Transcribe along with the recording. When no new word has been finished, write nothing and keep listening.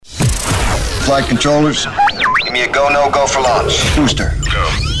flight controllers. Give me a go, no go for launch. Booster. Go.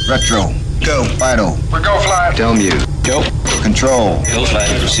 Retro. Go. Vital. We're go fly. Tell mute. Go. Control. Go fly.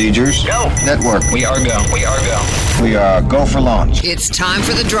 Procedures. Go. Network. We are go. We are go. We are go for launch. It's time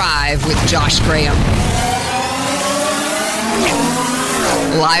for The Drive with Josh Graham.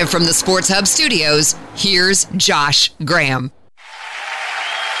 Live from the Sports Hub studios, here's Josh Graham.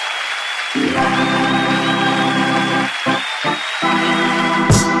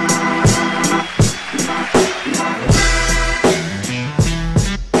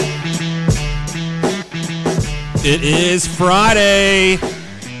 It is Friday. A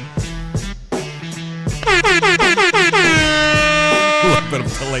little bit of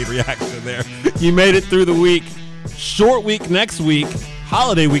a delayed reaction there. You made it through the week. Short week next week.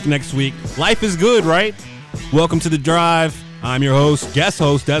 Holiday week next week. Life is good, right? Welcome to The Drive. I'm your host, guest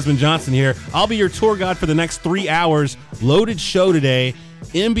host, Desmond Johnson here. I'll be your tour guide for the next 3 hours. Loaded show today.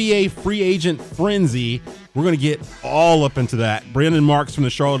 NBA free agent frenzy. We're going to get all up into that. Brandon Marks from the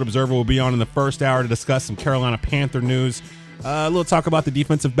Charlotte Observer will be on in the first hour to discuss some Carolina Panther news. A little talk about the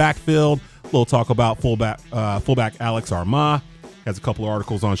defensive backfield. A little talk about fullback Alex Armah. Has a couple of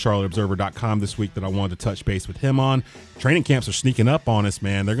articles on charlotteobserver.com this week that I wanted to touch base with him on. Training camps are sneaking up on us,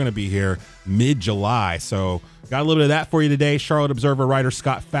 man. They're going to be here mid-July. So got a little bit of that for you today. Charlotte Observer writer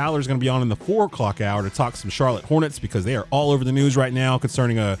Scott Fowler is going to be on in the 4 o'clock hour to talk some Charlotte Hornets because they are all over the news right now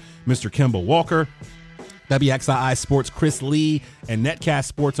concerning Mr. Kemba Walker. WXII Sports Chris Lee and Netcast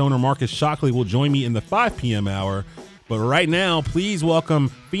Sports owner Marcus Shockley will join me in the 5 p.m. hour. But right now, please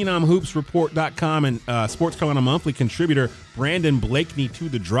welcome PhenomHoopsReport.com and Sports Carolina Monthly contributor Brandon Blakney to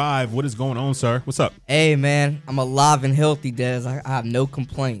The Drive. What is going on, sir? What's up? Hey, man. I'm alive and healthy, Des. I have no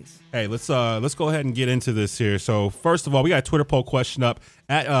complaints. Hey, let's go ahead and get into this here. So first of all, we got a Twitter poll question up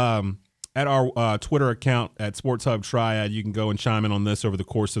at our Twitter account at Sports Hub Triad. You can go and chime in on this over the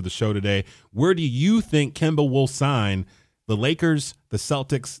course of the show today. Where do you think Kemba will sign? The Lakers, the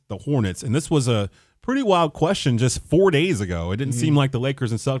Celtics, the Hornets? And this was a pretty wild question just 4 days ago. It didn't seem like the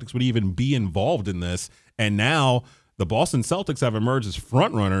Lakers and Celtics would even be involved in this. And now the Boston Celtics have emerged as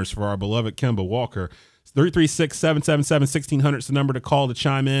front runners for our beloved Kemba Walker. 336-777-1600 is the number to call to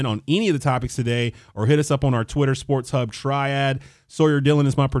chime in on any of the topics today, or hit us up on our Twitter, Sports Hub Triad. Sawyer Dillion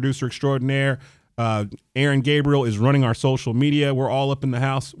is my producer extraordinaire. Aaron Gabriel is running our social media. We're all up in the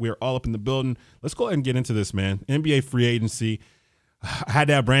house. We're all up in the building. Let's go ahead and get into this, man. NBA free agency. I had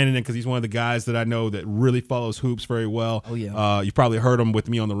to have Brandon in because he's one of the guys that I know that really follows hoops very well. Oh, yeah. You probably heard him with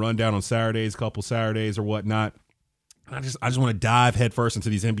me on the rundown on Saturdays, a couple Saturdays or whatnot. I just want to dive headfirst into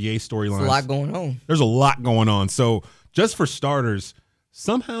these NBA storylines. There's a lot going on. There's a lot going on. So just for starters,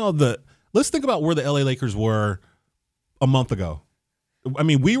 somehow let's think about where the LA Lakers were a month ago. I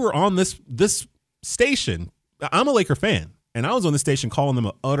mean, we were on this station. I'm a Laker fan. And I was on the station calling them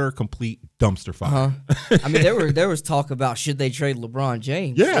an utter, complete dumpster fire. I mean, there was talk about should they trade LeBron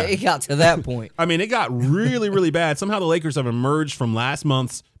James. Yeah. It got to that point. I mean, it got really, really bad. Somehow the Lakers have emerged from last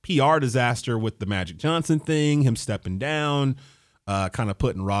month's PR disaster with the Magic Johnson thing, him stepping down, kind of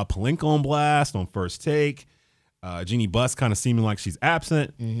putting Rob Pelinka on blast on First Take, Jeannie Buss kind of seeming like she's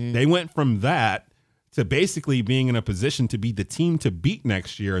absent. Mm-hmm. They went from that to basically being in a position to be the team to beat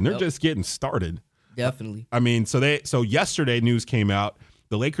next year, and they're just getting started. Definitely. I mean, so yesterday news came out.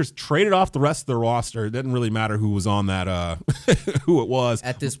 The Lakers traded off the rest of their roster. It didn't really matter who was on that, who it was.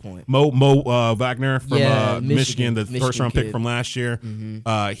 At this point. Mo Wagner from Michigan, the first-round pick from last year.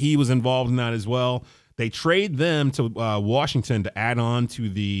 Mm-hmm. He was involved in that as well. They trade them to Washington to add on to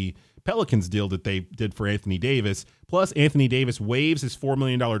the Pelicans deal that they did for Anthony Davis. Plus, Anthony Davis waives his $4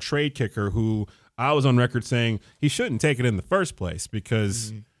 million trade kicker, who I was on record saying he shouldn't take it in the first place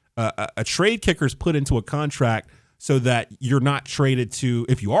because a trade kicker is put into a contract so that you're not traded to,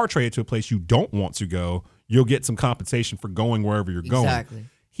 if you are traded to a place you don't want to go, you'll get some compensation for going wherever you're going. Exactly.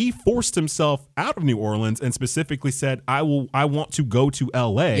 He forced himself out of New Orleans and specifically said, I want to go to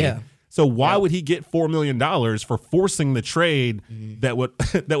LA. Yeah. So why would he get $4 million for forcing the trade that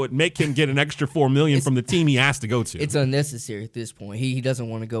would make him get an extra $4 million from the team he asked to go to? It's unnecessary at this point. He doesn't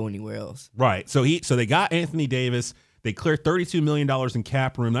want to go anywhere else. Right. So they got Anthony Davis. They cleared $32 million in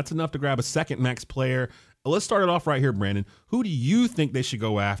cap room. That's enough to grab a second max player. Let's start it off right here, Brandon. Who do you think they should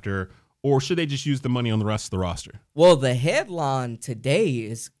go after, or should they just use the money on the rest of the roster? Well, the headline today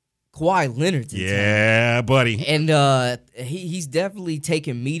is Kawhi Leonard's in Yeah, buddy. And he's definitely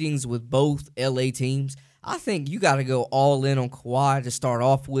taking meetings with both LA teams. I think you got to go all in on Kawhi to start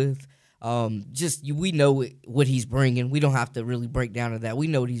off with. We know what he's bringing. We don't have to really break down to that. We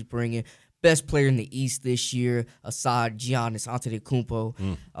know what he's bringing. best player in the East this year, aside Giannis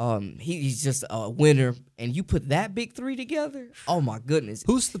Antetokounmpo. He's just a winner. And you put that big three together, oh my goodness.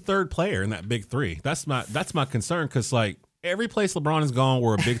 Who's the third player in that big three? That's my concern, because like every place LeBron has gone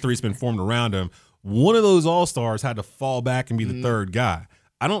where a big three's been formed around him, one of those all-stars had to fall back and be the third guy.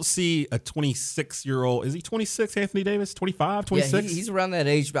 I don't see a 26-year-old. Is he 26, Anthony Davis? 25, 26? Yeah, he's around that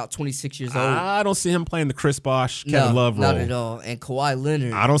age, about 26 years old. I don't see him playing the Chris Bosh, Kevin Love role. Not at all. And Kawhi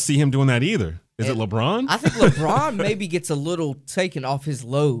Leonard. I don't see him doing that either. Is it LeBron? I think LeBron maybe gets a little taken off his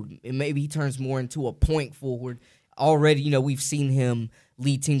load, and maybe he turns more into a point forward. Already, we've seen him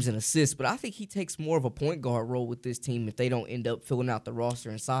lead teams in assists, but I think he takes more of a point guard role with this team if they don't end up filling out the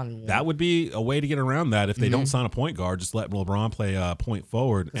roster and signing one. That would be a way to get around that. If they don't sign a point guard, just let LeBron play point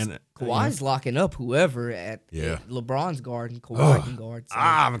forward. And Kawhi's locking up whoever at LeBron's guard and Kawhi can guard. So.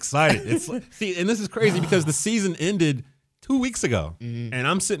 I'm excited. It's see, and this is crazy because the season ended 2 weeks ago, and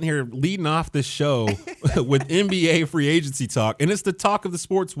I'm sitting here leading off this show with NBA free agency talk, and it's the talk of the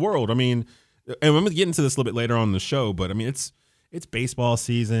sports world. I mean, and I'm going to get into this a little bit later on in the show, but I mean, it's baseball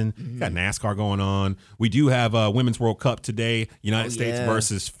season. Got NASCAR going on. We do have Women's World Cup today. United States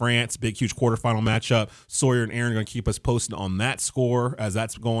versus France. Big, huge quarterfinal matchup. Sawyer and Aaron are going to keep us posted on that score as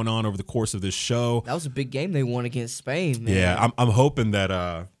that's going on over the course of this show. That was a big game they won against Spain, man. Yeah, I'm hoping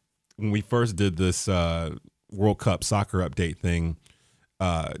that when we first did this World Cup soccer update thing,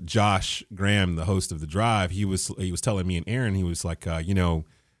 Josh Graham, the host of The Drive, he was telling me and Aaron, he was like,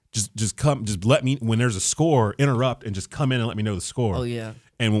 just let me, when there's a score, interrupt and just come in and let me know the score. Oh, yeah.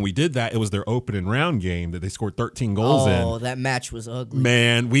 And when we did that, it was their opening round game that they scored 13 goals in. Oh, that match was ugly.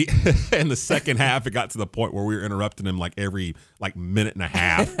 Man, we in the second half, it got to the point where we were interrupting them like every minute and a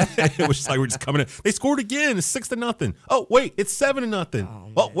half. It was just like we're just coming in. They scored again. It's 6-0. Oh, wait, it's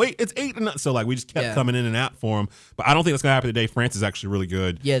 7-0. Oh, wait, it's 8-0. So we just kept coming in and out for them. But I don't think that's going to happen today. France is actually really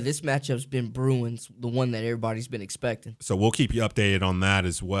good. Yeah, this matchup's been brewing, the one that everybody's been expecting. So we'll keep you updated on that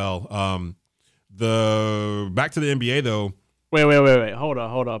as well. Back to the NBA though. Wait. Hold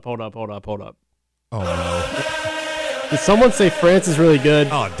up. Oh, no. Did someone say France is really good?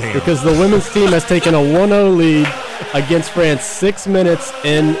 Oh, damn. Because the women's team has taken a 1-0 lead against France 6 minutes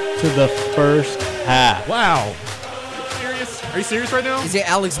into the first half. Wow. Are you serious right now? Is it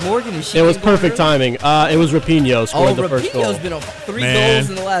Alex Morgan? It was perfect timing. It was Rapinoe scored the first goal. Rapinoe's been on 3 goals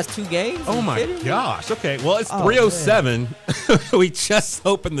in the last 2 games. Oh, my gosh. Okay, well, it's 3:07. We just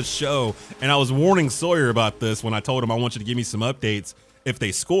opened the show, and I was warning Sawyer about this when I told him I want you to give me some updates if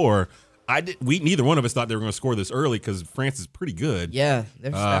they score. Neither one of us thought they were going to score this early because France is pretty good. Yeah,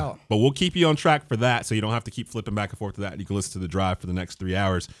 they're stout. But we'll keep you on track for that, so you don't have to keep flipping back and forth to that. You can listen to The Drive for the next 3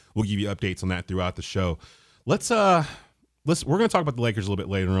 hours. We'll give you updates on that throughout the show. We're going to talk about the Lakers a little bit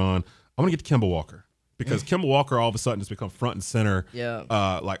later on. I want to get to Kemba Walker because Kemba Walker all of a sudden has become front and center,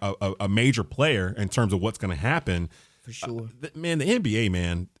 like a major player in terms of what's going to happen. For sure. The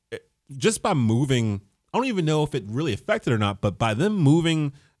NBA, just by moving, I don't even know if it really affected or not, but by them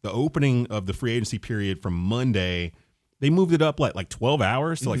moving the opening of the free agency period from Monday, they moved it up like 12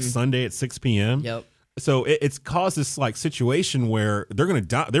 hours to Sunday at 6 p.m. Yep. So it's caused this situation where they were going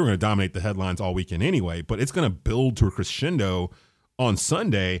to dominate the headlines all weekend anyway, but it's going to build to a crescendo on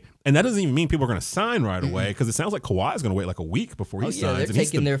Sunday, and that doesn't even mean people are going to sign right away because it sounds like Kawhi is going to wait like a week before he signs. They're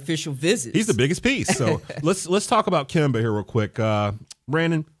taking their official visits. He's the biggest piece. So let's talk about Kemba here real quick.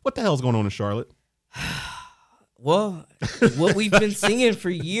 Brandon, what the hell's going on in Charlotte? Well, what we've been seeing for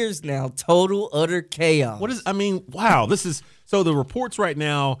years now, total, utter chaos. Wow. This is so the reports right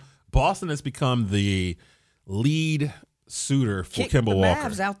now. Boston has become the lead suitor for Kemba Walker. Kick the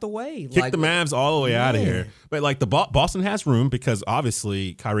Mavs out the way. Kick the Mavs all the way out of here. But Boston has room because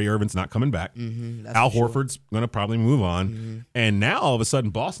obviously Kyrie Irving's not coming back. Al Horford's going to probably move on. And now all of a sudden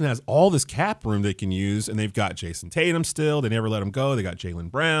Boston has all this cap room they can use, and they've got Jason Tatum still. They never let him go. They got Jaylen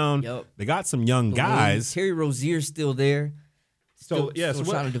Brown. Yep. They got some young guys. Terry Rozier's still there. Still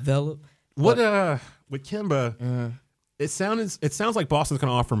trying to develop. With Kemba, it sounds like Boston's going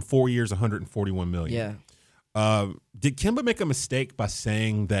to offer him 4 years, $141 million. Yeah. Did Kemba make a mistake by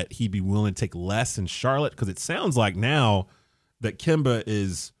saying that he'd be willing to take less in Charlotte? Because it sounds like now that Kemba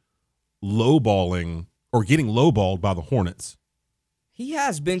is lowballing or getting lowballed by the Hornets. He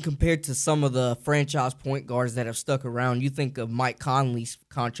has been compared to some of the franchise point guards that have stuck around. You think of Mike Conley's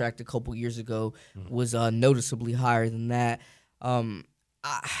contract a couple years ago was noticeably higher than that. The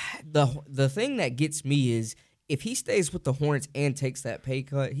thing that gets me is if he stays with the Hornets and takes that pay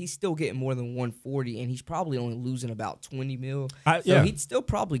cut, he's still getting more than 140, and he's probably only losing about 20 mil. He'd still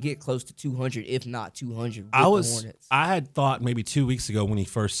probably get close to 200, if not 200 with the Hornets. I had thought maybe 2 weeks ago when he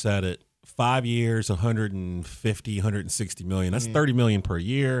first said it 5 years, 150, 160 million. That's 30 million per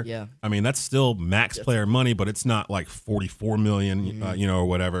year. Yeah. I mean, that's still max player money, but it's not like 44 million, or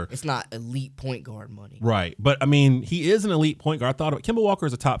whatever. It's not elite point guard money. Right. But I mean, he is an elite point guard. I thought Kemba Walker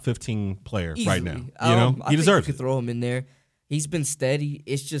is a top 15 player right now. I He deserves think you could throw him in there. He's been steady.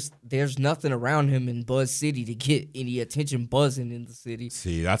 It's just there's nothing around him in Buzz City to get any attention buzzing in the city.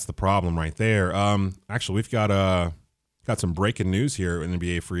 See, that's the problem right there. Actually, we've got some breaking news here in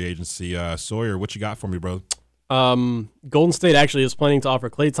NBA free agency. Sawyer, what you got for me, bro? Golden State actually is planning to offer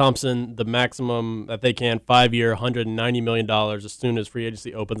Klay Thompson the maximum that they can, 5-year, $190 million as soon as free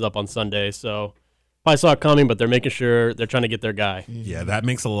agency opens up on Sunday. So I saw it coming, but they're making sure they're trying to get their guy. Yeah, that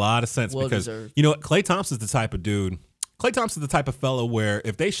makes a lot of sense Well because, deserved. you know what, Klay Thompson's the type of dude. Klay Thompson's the type of fellow where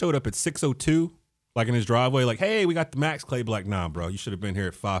if they showed up at 6:02, like in his driveway, like, hey, we got the max, Klay, be like, nah, bro, you should have been here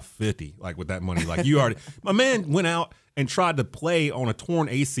at 5:50, like with that money. Like you already, my man went out and tried to play on a torn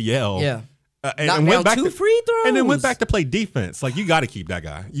ACL. Yeah. And went back 2 to, free throws. and then went back to play defense. Like you got to keep that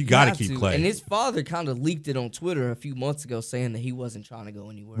guy. You got to keep Klay. And his father kind of leaked it on Twitter a few months ago, saying that he wasn't trying to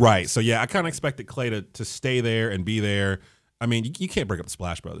go anywhere. Right. So yeah, I kind of expected Klay to stay there and be there. I mean, you can't break up the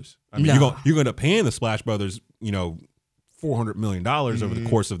Splash Brothers. I mean, No. you're going to end up paying the Splash Brothers, $400 million over the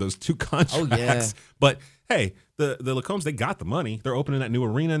course of those 2 contracts. Oh, yeah. But hey, the Lacombs, they got the money. They're opening that new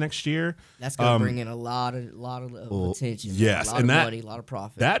arena next year. That's going to bring in a lot of attention. Yes, a lot and of that- money, a lot of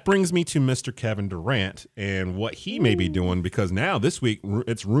profit. That brings me to Mr. Kevin Durant and what he may be doing, because now this week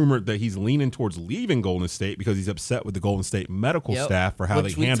it's rumored that he's leaning towards leaving Golden State because he's upset with the Golden State medical Yep. staff for how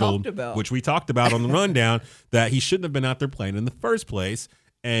Which they we handled, talked about. which we talked about on the rundown, that he shouldn't have been out there playing in the first place.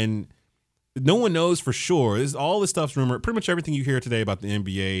 And no one knows for sure. All this stuff's rumor. Pretty much everything you hear today about the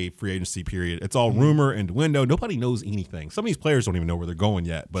NBA free agency period, it's all rumor and window. Nobody knows anything. Some of these players don't even know where they're going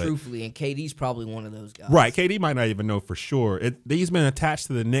yet. But Truthfully, and KD's probably one of those guys. right, KD might not even know for sure. He's been attached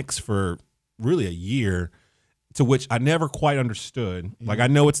to the Knicks for really a year, to which I never quite understood. Like, I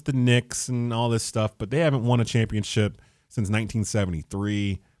know it's the Knicks and all this stuff, but they haven't won a championship since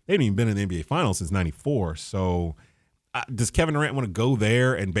 1973. They haven't even been in the NBA Finals since '94. So does Kevin Durant want to go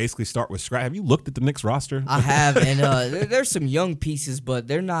there and basically start with scratch? Have you looked at the Knicks roster? I have, and there's some young pieces, but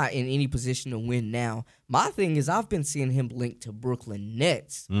they're not in any position to win now. My thing is I've been seeing him linked to Brooklyn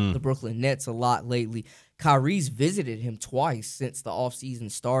Nets, the Brooklyn Nets a lot lately. Kyrie's visited him twice since the offseason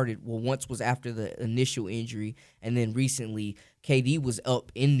started. Well, once was after the initial injury, and then recently KD was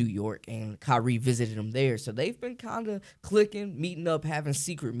up in New York, and Kyrie visited him there. So they've been kind of clicking, meeting up, having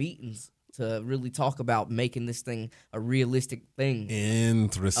secret meetings to really talk about making this thing a realistic thing.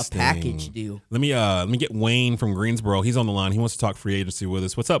 Interesting. A package deal. Let me get Wayne from Greensboro. He's on the line. He wants to talk free agency with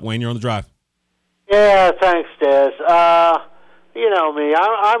us. What's up, Wayne? You're on the drive. Yeah, thanks, Des. You know me,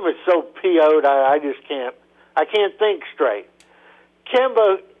 I'm so PO'd, I just can't think straight.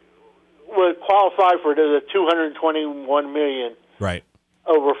 Kemba would qualify for the $221 million Right.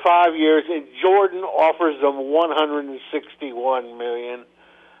 over 5 years, and Jordan offers them $161 million.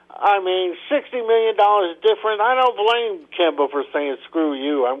 I mean, $60 million is different. I don't blame Kemba for saying, screw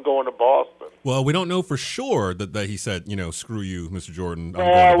you, I'm going to Boston. Well, we don't know for sure that he said, screw you, Mr. Jordan. I'm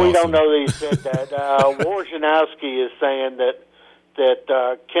Yeah, going we to don't Boston. know that he said that. Wojnarowski is saying that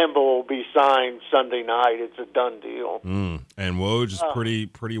Kemba will be signed Sunday night. It's a done deal. And Woj is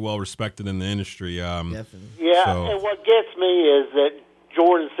pretty well respected in the industry. Definitely. Yeah, So- and what gets me is that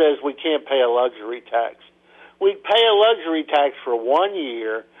Jordan says we can't pay a luxury tax. We pay a luxury tax for 1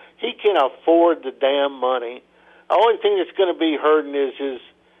 year. He can afford the damn money. The only thing that's going to be hurting is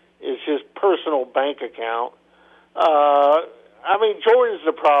his personal bank account. I mean, Jordan's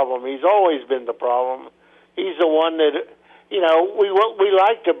the problem. He's always been the problem. He's the one that, we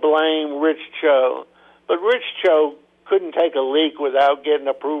like to blame Rich Cho, but Rich Cho couldn't take a leak without getting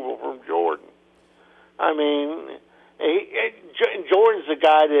approval from Jordan. I mean, Jordan's the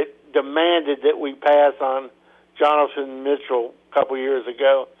guy that demanded that we pass on Jonathan Mitchell a couple years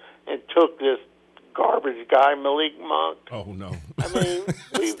ago and took this garbage guy, Malik Monk. Oh, no. I mean,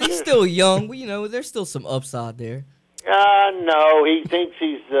 He's still young. There's still some upside there. no, he thinks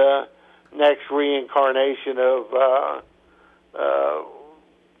he's the next reincarnation of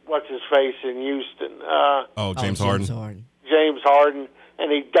what's his face in Houston. James Harden. James Harden,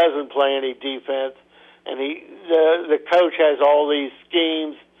 and he doesn't play any defense. And the coach has all these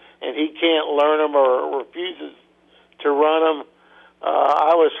schemes, and he can't learn them or refuses to run them.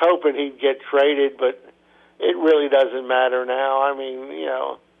 I was hoping he'd get traded, but it really doesn't matter now. I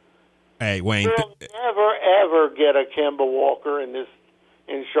mean, Hey, Wayne. we'll never ever get a Kemba Walker in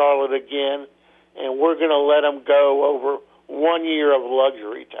Charlotte again, and we're going to let him go over 1 year of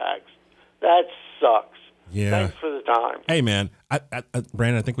luxury tax. That sucks. Yeah. Thanks for the time. Hey, man.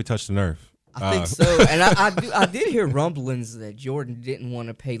 Brandon, I think we touched the nerve. I think so, and I did hear rumblings that Jordan didn't want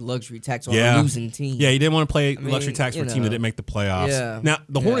to pay luxury tax on a losing team. Yeah, he didn't want to pay luxury tax for a team that didn't make the playoffs. Yeah. Now,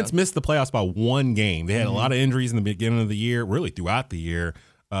 the Hornets missed the playoffs by one game. They had a lot of injuries in the beginning of the year, really throughout the year.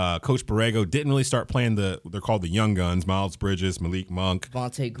 Coach Borrego didn't really start playing they're called the young guns, Miles Bridges, Malik Monk,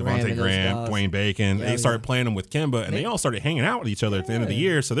 Devontae Graham, Dwayne Bacon. They started playing them with Kemba, and they all started hanging out with each other at the end of the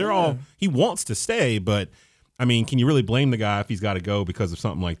year. So they're all – he wants to stay, but – I mean, can you really blame the guy if he's got to go because of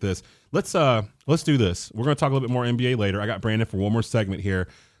something like this? Let's do this. We're going to talk a little bit more NBA later. I got Brandon for one more segment here.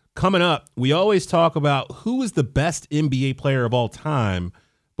 Coming up, we always talk about who is the best NBA player of all time,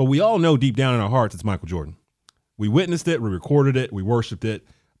 but we all know deep down in our hearts it's Michael Jordan. We witnessed it, we recorded it, we worshiped it,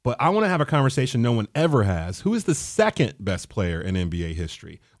 but I want to have a conversation no one ever has. Who is the second best player in NBA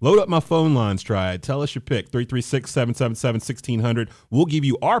history? Load up my phone lines, Triad. Tell us your pick, 336-777-1600. We'll give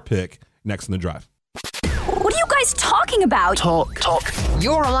you our pick next in the drive. What are you guys talking about? Talk.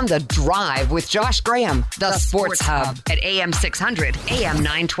 You're on The Drive with Josh Graham, the Sports Hub at AM 600, AM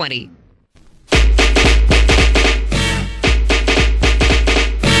 920.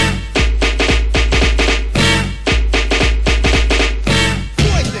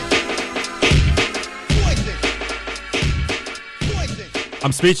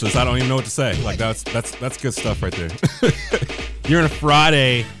 I'm speechless. I don't even know what to say. Like that's good stuff right there. You're in a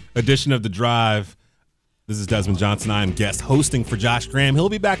Friday edition of The Drive. This is Desmond Johnson. I am guest hosting for Josh Graham. He'll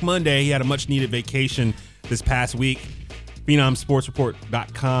be back Monday. He had a much-needed vacation this past week.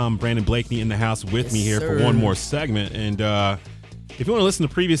 PhenomSportsReport.com. Brandon Blakney in the house with me here for one more segment. And if you want to listen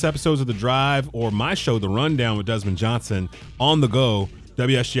to previous episodes of The Drive or my show, The Rundown with Desmond Johnson, on the go,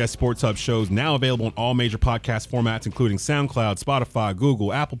 WSGS Sports Hub shows now available in all major podcast formats, including SoundCloud, Spotify,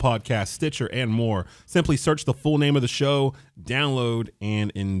 Google, Apple Podcasts, Stitcher, and more. Simply search the full name of the show, download,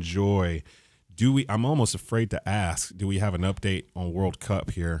 and enjoy. I'm almost afraid to ask, do we have an update on World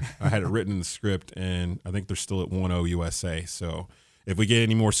Cup here? I had it written in the script, and I think they're still at 1-0 USA. So if we get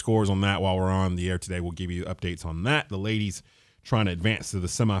any more scores on that while we're on the air today, we'll give you updates on that. The ladies trying to advance to the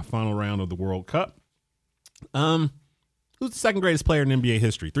semifinal round of the World Cup. Who's the second greatest player in NBA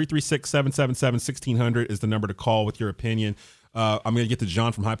history? 336-777-1600 is the number to call with your opinion. I'm going to get to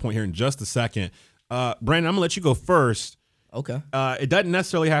John from High Point here in just a second. Brandon, I'm going to let you go first. Okay. It doesn't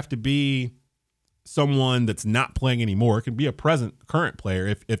necessarily have to be someone that's not playing anymore. It can be a current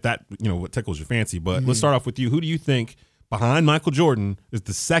player if that, what tickles your fancy. But let's start off with you. Who do you think, behind Michael Jordan, is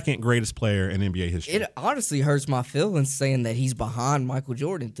the second greatest player in NBA history? It honestly hurts my feelings saying that he's behind Michael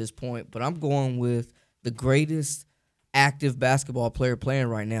Jordan at this point, but I'm going with the greatest active basketball player playing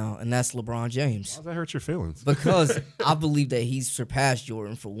right now, and that's LeBron James. Why does that hurt your feelings? Because I believe that he's surpassed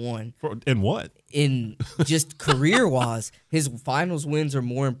Jordan for one. In what? In just career-wise, his finals wins are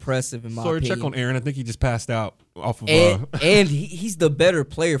more impressive in my opinion. Check on Aaron. I think he just passed out off of. And he's the better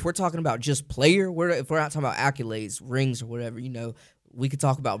player. If we're talking about just player, if we're not talking about accolades, rings, or whatever, we could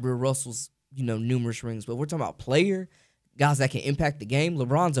talk about Bill Russell's, numerous rings. But we're talking about player, guys that can impact the game.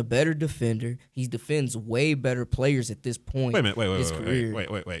 LeBron's a better defender. He defends way better players at this point. Wait a minute. Wait.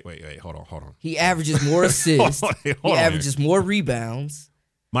 Hold on. He averages more assists. He averages more rebounds.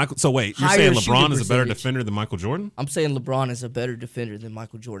 Michael. So wait, you're saying LeBron is a better defender than Michael Jordan? I'm saying LeBron is a better defender than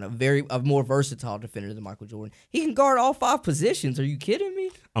Michael Jordan. A more versatile defender than Michael Jordan. He can guard all 5 positions. Are you kidding me?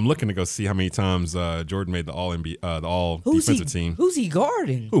 I'm looking to go see how many times Jordan made the all defensive team. Who's he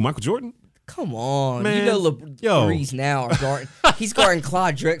guarding? Who? Michael Jordan? Come on, man. Threes now are guarding. He's guarding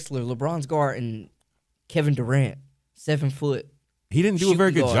Clyde Drexler. LeBron's guarding Kevin Durant, 7 foot. He didn't do a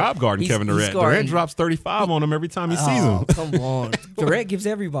very good job guarding Kevin Durant. Durant drops 35 on him every time he sees him. Come on. Durant gives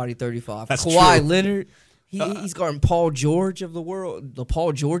everybody 35. That's Kawhi true. Leonard, he's guarding Paul George of the world, the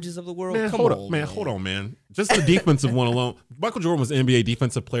Paul Georges of the world. Man, hold on, man. Just the defensive one alone. Michael Jordan was NBA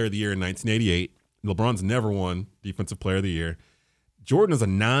Defensive Player of the Year in 1988. LeBron's never won Defensive Player of the Year. Jordan is a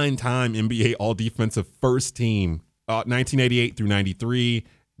 9-time NBA All-Defensive First Team, 1988 through 93.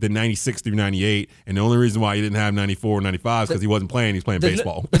 Then 96 through 98, and the only reason why he didn't have 94 or 95 is because he wasn't playing. He's playing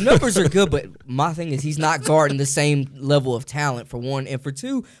baseball. The numbers are good, but my thing is he's not guarding the same level of talent, for one. And for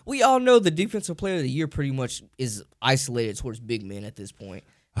two, we all know the Defensive Player of the Year pretty much is isolated towards big men at this point.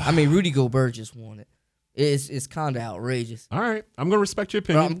 I mean, Rudy Gobert just won it. It's kind of outrageous. All right, I'm going to respect your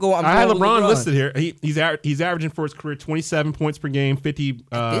opinion. I had LeBron listed here. He's averaging for his career 27 points per game,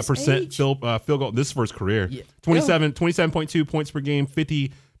 50% field goal. This is for his career. Yeah. 27.2 points per game,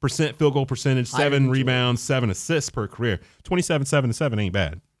 50% field goal percentage, 7 rebounds, 7 assists per career. 27, 7 ain't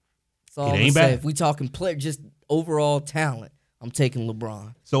bad. That's all I'm saying. If we talking player, just overall talent, I'm taking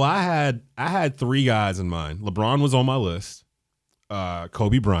LeBron. So I had 3 guys in mind. LeBron was on my list.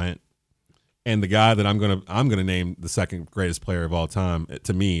 Kobe Bryant. and the guy that I'm gonna name the second greatest player of all time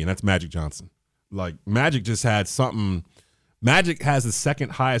to me, and that's Magic Johnson. Like Magic just had something. Magic has the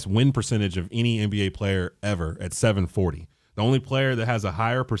second highest win percentage of any NBA player ever at 740. The only player that has a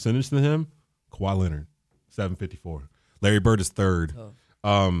higher percentage than him, Kawhi Leonard, 754. Larry Bird is third.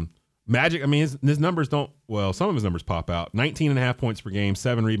 Magic, I mean, his numbers don't, well, some of his numbers pop out. 19.5 points per game,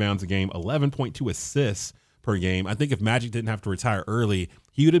 7 rebounds a game, 11.2 assists per game. I think if Magic didn't have to retire early,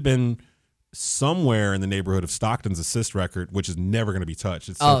 he would have been somewhere in the neighborhood of Stockton's assist record, which is never going to be touched.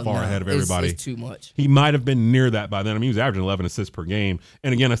 It's so far ahead of everybody. It's too much. He might have been near that by then. I mean, he was averaging 11 assists per game.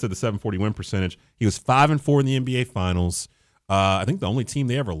 And again, I said the 740 win percentage. He was 5-4 in the NBA Finals. I think the only team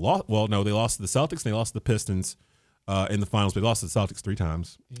they ever lost, well, no, they lost to the Celtics and they lost to the Pistons in the finals, but they lost to the Celtics 3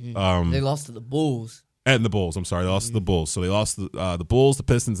 times. They lost to the Bulls. And the Bulls, I'm sorry. They lost to the Bulls. So they lost the Bulls, the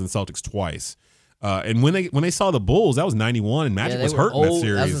Pistons, and the Celtics twice. And when they saw the Bulls, that was 91, and Magic was hurt in that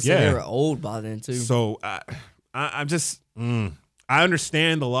series. They were old by then too. So I'm just I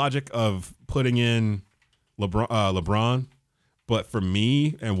understand the logic of putting in LeBron, but for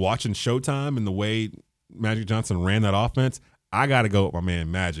me and watching Showtime and the way Magic Johnson ran that offense, I got to go with my man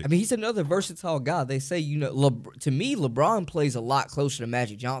Magic. I mean, he's another versatile guy. They say, to me, LeBron plays a lot closer to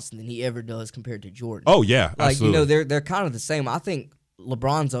Magic Johnson than he ever does compared to Jordan. Oh yeah, absolutely. They're kind of the same. I think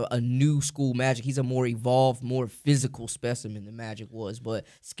LeBron's a new school Magic. He's a more evolved, more physical specimen than Magic was, but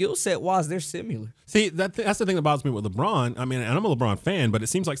skill set wise, they're similar. See, that's the thing that bothers me with LeBron. I mean, and I'm a LeBron fan, but it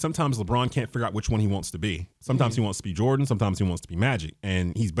seems like sometimes LeBron can't figure out which one he wants to be. Sometimes he wants to be Jordan, sometimes he wants to be Magic,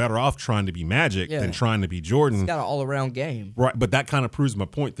 and he's better off trying to be Magic than trying to be Jordan. He's got an all-around game. Right, but that kind of proves my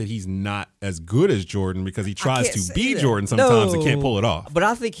point that he's not as good as Jordan because he tries to be Jordan sometimes and can't pull it off. But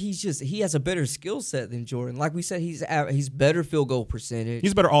I think he has a better skill set than Jordan. Like we said, he's better field goal percentage.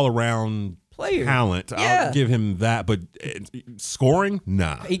 He's better all-around player. Talent. Yeah. I'll give him that, but scoring,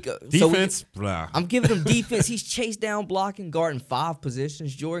 nah. Defense, blah. I'm giving him defense. He's chased down, blocking, guarding 5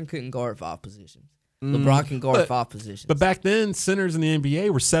 positions. Jordan couldn't guard 5 positions. LeBron can guard 5 positions. But back then, centers in the NBA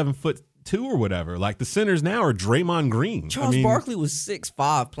were 7'2" or whatever. Like the centers now are Draymond Green. Charles Barkley was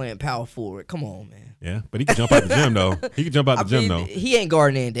 6'5" playing power forward. Come on, man. Yeah, but he could jump out the gym though. He could jump out the gym though. He ain't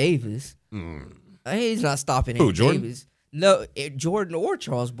guarding Ann Davis. He's not stopping Ann Davis. No, Jordan or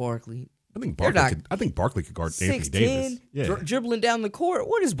Charles Barkley. I think Barkley could guard Anthony Davis. Yeah. Dribbling down the court.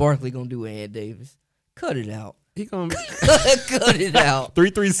 What is Barkley gonna do with Ann Davis? Cut it out. He gonna cut it out.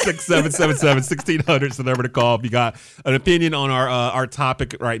 336-777-1600 is the number to call if you got an opinion on our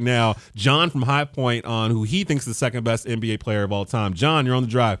topic right now. John from High Point on who he thinks is the second best NBA player of all time. John, you're on the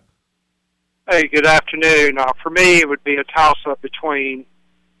drive. Hey, good afternoon. For me, it would be a toss-up between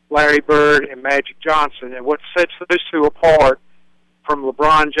Larry Bird and Magic Johnson. And what sets those two apart from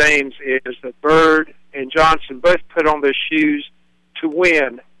LeBron James is that Bird and Johnson both put on their shoes to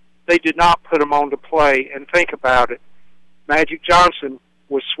win. They did not put them on to play. And think about it. Magic Johnson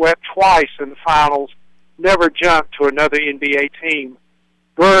was swept twice in the finals, never jumped to another NBA team.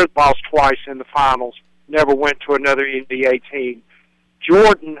 Bird lost twice in the finals, never went to another NBA team.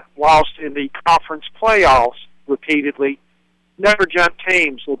 Jordan lost in the conference playoffs repeatedly, never jumped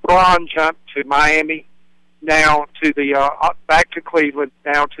teams. LeBron jumped to Miami, now to the back to Cleveland,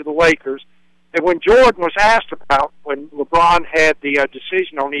 now to the Lakers. And when Jordan was asked about, when LeBron had the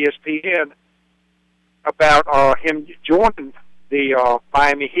decision on ESPN about him joining the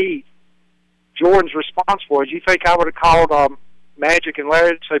Miami Heat, Jordan's response was, "You think I would have called Magic and Larry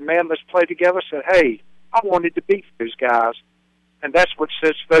and said, 'Man, let's play together'?" Said, "Hey, I wanted to beat those guys," and that's what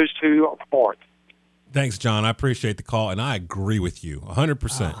sets those two apart. Thanks, John. I appreciate the call, and I agree with you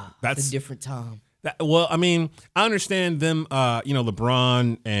 100%. That's a different time. Well, I mean, I understand them,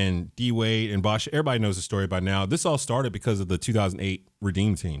 LeBron and D-Wade and Bosh. Everybody knows the story by now. This all started because of the 2008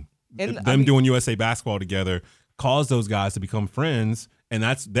 Redeem team. And them doing USA basketball together caused those guys to become friends, and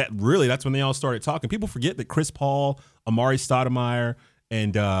that's when they all started talking. People forget that Chris Paul, Amari Stoudemire,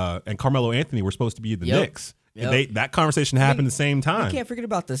 and Carmelo Anthony were supposed to be the Knicks. Yep. That conversation happened at the same time. You can't forget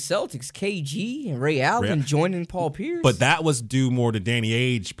about the Celtics, KG and Ray Allen joining Paul Pierce. But that was due more to Danny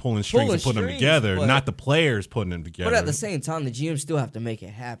Ainge pulling strings and putting them together, not the players putting them together. But at the same time, the GM still have to make it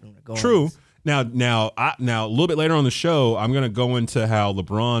happen regardless. True. Now, a little bit later on the show, I'm going to go into how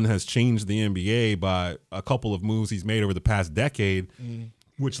LeBron has changed the NBA by a couple of moves he's made over the past decade,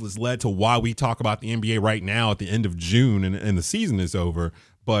 which has led to why we talk about the NBA right now at the end of June and the season is over.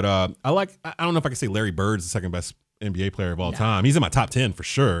 But I don't know if I can say Larry Bird's the second best NBA player of all time. He's in my top 10 for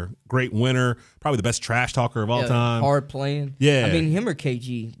sure. Great winner, probably the best trash talker of all time. Hard playing. Yeah. I mean, him or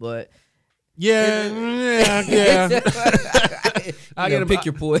KG, but Yeah. I gotta pick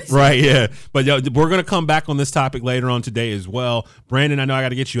your poison. Right, yeah. But we're going to come back on this topic later on today as well. Brandon, I know I got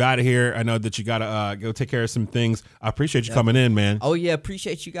to get you out of here. I know that you got to go take care of some things. I appreciate you coming in, man. Oh, yeah.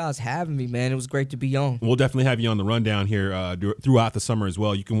 Appreciate you guys having me, man. It was great to be on. We'll definitely have you on the rundown here throughout the summer as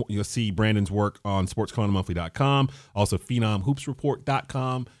well. You'll see Brandon's work on sportscarolinamonthly.com, also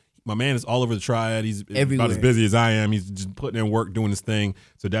phenomhoopsreport.com. My man is all over the triad. He's everywhere. About as busy as I am. He's just putting in work, doing his thing.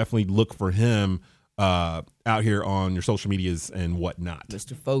 So definitely look for him out here on your social medias and whatnot.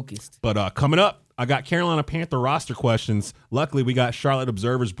 Mr. Focused. But coming up, I got Carolina Panther roster questions. Luckily, we got Charlotte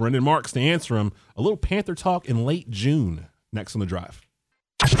Observer's Brendan Marks to answer them. A little Panther talk in late June. Next on The Drive.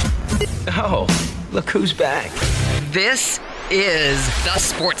 Oh, look who's back. This is the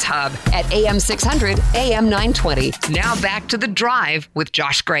Sports Hub at AM 600, AM 920. Now back to The Drive with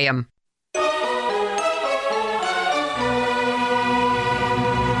Josh Graham.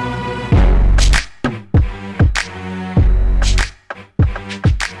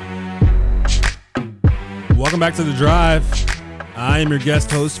 Welcome back to The Drive. I am your guest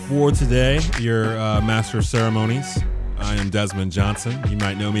host for today, your master of ceremonies. I am Desmond Johnson. You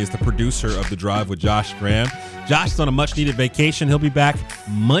might know me as the producer of The Drive with Josh Graham. Josh is on a much-needed vacation. He'll be back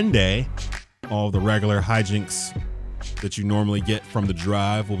Monday. All the regular hijinks that you normally get from The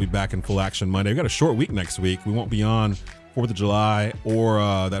Drive will be back in full action Monday. We've got a short week next week. We won't be on 4th of July or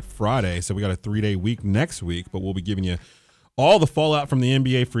that Friday, so we got a 3-day week next week, but we'll be giving you all the fallout from the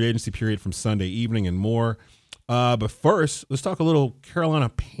NBA free agency period from Sunday evening and more. But first, let's talk a little Carolina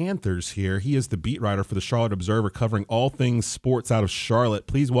Panthers here. He is the beat writer for the Charlotte Observer, covering all things sports out of Charlotte.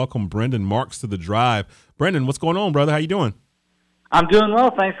 Please welcome Brendan Marks to The Drive. Brendan, what's going on, brother? How you doing? I'm doing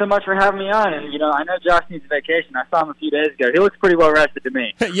well. Thanks so much for having me on. And, I know Josh needs a vacation. I saw him a few days ago. He looks pretty well rested to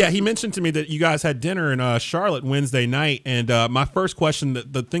me. Yeah, he mentioned to me that you guys had dinner in Charlotte Wednesday night. And my first question,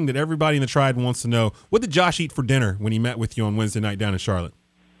 the thing that everybody in the tribe wants to know, what did Josh eat for dinner when he met with you on Wednesday night down in Charlotte?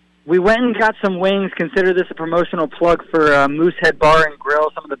 We went and got some wings. Consider this a promotional plug for Moosehead Bar and Grill,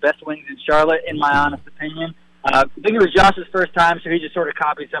 some of the best wings in Charlotte, in my honest opinion. I think it was Josh's first time, so he just sort of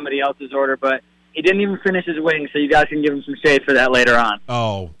copied somebody else's order, but he didn't even finish his wings, so you guys can give him some shade for that later on.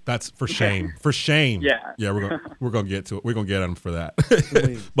 Oh, that's for shame. For shame. Yeah. Yeah, we're gonna get to it. We're gonna get him for that.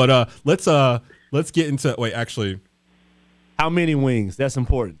 But let's get into actually. How many wings? That's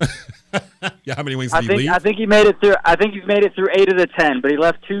important. Yeah, how many wings did he leave? I think he made it through. I think he's made it through 8 of the 10, but he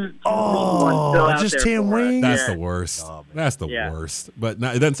left two still out just there 10 wings. That's the worst. Oh, that's the worst. But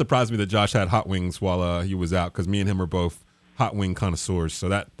it doesn't surprise me that Josh had hot wings while he was out, because me and him are both hot wing connoisseurs. So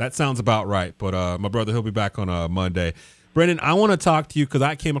that sounds about right. But my brother, he'll be back on Monday. Brendan, I want to talk to you because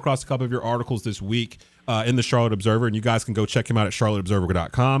I came across a couple of your articles this week in the Charlotte Observer, and you guys can go check him out at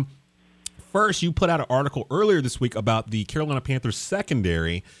charlotteobserver.com. First, you put out an article earlier this week about the Carolina Panthers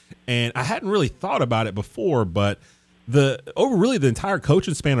secondary, and I hadn't really thought about it before, but over the entire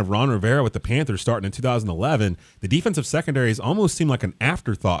coaching span of Ron Rivera with the Panthers starting in 2011, the defensive secondaries almost seemed like an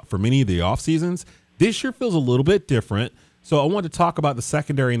afterthought for many of the off seasons. This year feels a little bit different, so I wanted to talk about the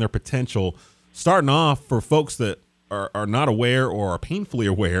secondary and their potential. Starting off, for folks that are not aware or are painfully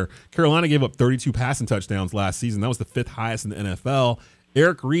aware, Carolina gave up 32 passing touchdowns last season. That was the 5th highest in the NFL.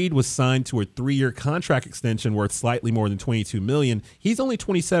 Eric Reed was signed to a 3-year contract extension worth slightly more than $22 million. He's only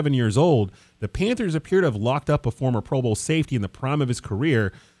 27 years old. The Panthers appear to have locked up a former Pro Bowl safety in the prime of his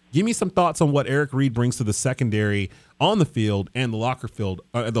career. Give me some thoughts on what Eric Reed brings to the secondary on the field and the locker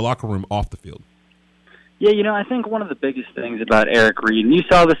room off the field. Yeah, I think one of the biggest things about Eric Reed, and you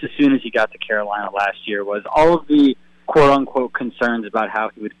saw this as soon as he got to Carolina last year, was all of the quote-unquote concerns about how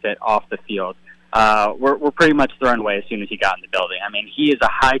he would fit off the field. Were pretty much thrown away as soon as he got in the building. I mean, he is a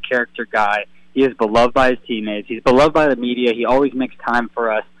high-character guy. He is beloved by his teammates. He's beloved by the media. He always makes time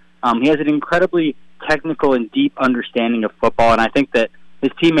for us. He has an incredibly technical and deep understanding of football, and I think that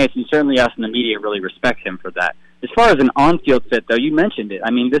his teammates and certainly us in the media really respect him for that. As far as an on-field fit, though, you mentioned it.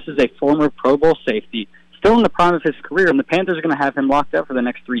 I mean, this is a former Pro Bowl safety, still in the prime of his career, and the Panthers are going to have him locked up for the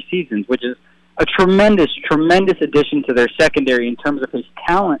next 3 seasons, which is a tremendous, tremendous addition to their secondary in terms of his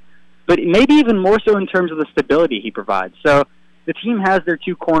talent, but maybe even more so in terms of the stability he provides. So the team has their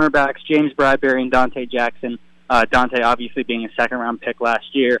 2 cornerbacks, James Bradbury and Dante Jackson, Dante obviously being a second-round pick last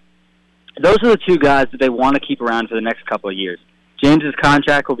year. Those are the 2 guys that they want to keep around for the next couple of years. James's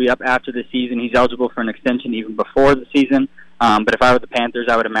contract will be up after the season. He's eligible for an extension even before the season. But if I were the Panthers,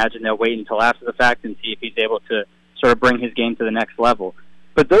 I would imagine they'll wait until after the fact and see if he's able to sort of bring his game to the next level.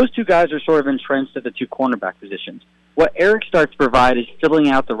 But those 2 guys are sort of entrenched at the 2 cornerback positions. What Eric starts to provide is filling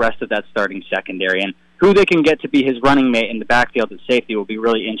out the rest of that starting secondary, and who they can get to be his running mate in the backfield at safety will be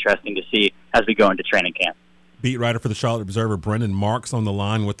really interesting to see as we go into training camp. Beat writer for the Charlotte Observer, Brendan Marks, on the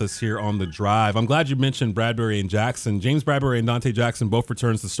line with us here on The Drive. I'm glad you mentioned Bradbury and Jackson. James Bradbury and Dante Jackson both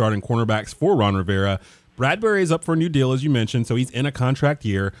returns to starting cornerbacks for Ron Rivera. Bradbury is up for a new deal, as you mentioned, so he's in a contract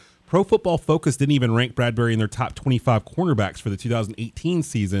year. Pro Football Focus didn't even rank Bradbury in their top 25 cornerbacks for the 2018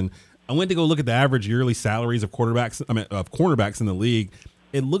 season. I went to go look at the average yearly salaries of cornerbacks in the league.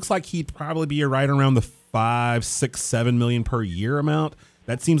 It looks like he'd probably be right around the $5, $6, $7 million per year amount.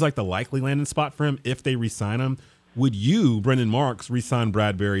 That seems like the likely landing spot for him if they re-sign him. Would you, Brendan Marks, re-sign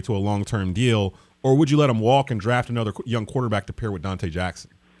Bradbury to a long-term deal, or would you let him walk and draft another young quarterback to pair with Dante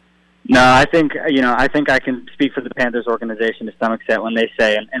Jackson? No, I think I can speak for the Panthers organization to some extent when they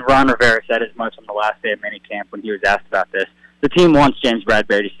say, and Ron Rivera said as much on the last day of minicamp when he was asked about this, the team wants James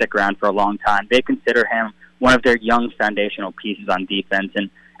Bradbury to stick around for a long time. They consider him one of their young foundational pieces on defense,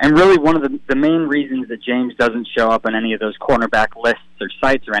 and really one of the main reasons that James doesn't show up on any of those cornerback lists or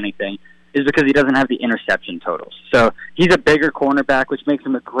sites or anything is because he doesn't have the interception totals. So he's a bigger cornerback, which makes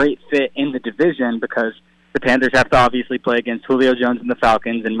him a great fit in the division because the Panthers have to obviously play against Julio Jones and the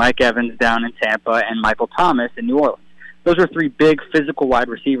Falcons and Mike Evans down in Tampa and Michael Thomas in New Orleans. Those are three big physical wide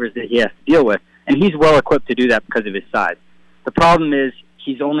receivers that he has to deal with, and he's well equipped to do that because of his size. The problem is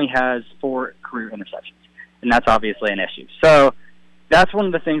he only has 4 career interceptions, and that's obviously an issue. So that's one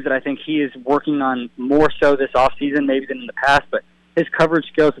of the things that I think he is working on more so this offseason maybe than in the past, but his coverage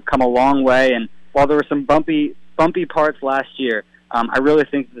skills have come a long way, and while there were some bumpy parts last year, I really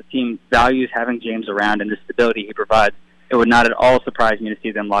think that the team values having James around and the stability he provides. It would not at all surprise me to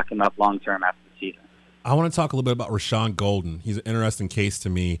see them lock him up long-term after the season. I want to talk a little bit about Rashawn Golden. He's an interesting case to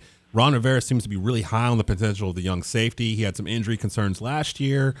me. Ron Rivera seems to be really high on the potential of the young safety. He had some injury concerns last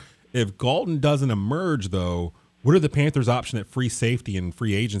year. If Golden doesn't emerge, though, what are the Panthers' option at free safety and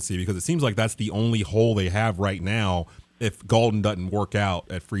free agency? Because it seems like that's the only hole they have right now if Golden doesn't work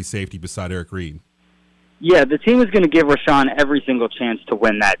out at free safety beside Eric Reed. Yeah, the team is going to give Rashawn every single chance to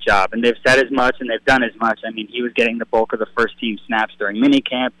win that job, and they've said as much and they've done as much. I mean, he was getting the bulk of the first-team snaps during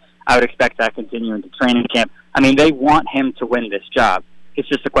minicamp. I would expect that to continue into training camp. I mean, they want him to win this job. It's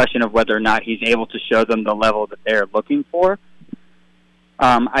just a question of whether or not he's able to show them the level that they're looking for.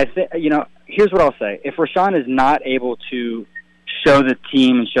 I think, here's what I'll say. If Rashawn is not able to show the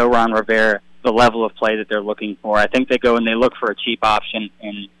team and show Ron Rivera the level of play that they're looking for, I think they go and they look for a cheap option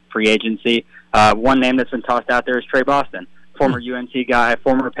in free agency. One name that's been tossed out there is Trey Boston, former UNC guy,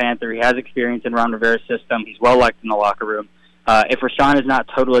 former Panther. He has experience in Ron Rivera's system. He's well-liked in the locker room. If Rashawn is not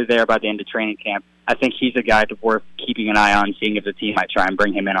totally there by the end of training camp, I think he's a guy worth keeping an eye on, seeing if the team might try and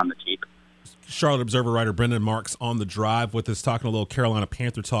bring him in on the cheap. Charlotte Observer writer Brendan Marks on the drive with us, talking a little Carolina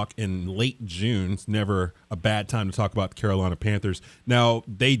Panther talk in late June. It's never a bad time to talk about the Carolina Panthers. Now,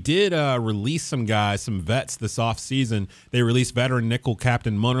 they did release some guys, some vets this offseason. They released veteran nickel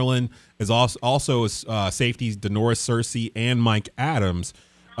captain Munnerlyn, as also safeties Denoris Searcy and Mike Adams.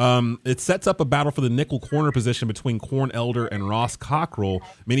 It sets up a battle for the nickel corner position between Corn Elder and Ross Cockrell.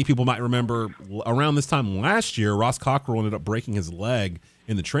 Many people might remember around this time last year, Ross Cockrell ended up breaking his leg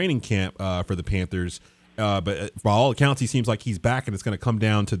in the training camp for the Panthers. But by all accounts, he seems like he's back, and it's going to come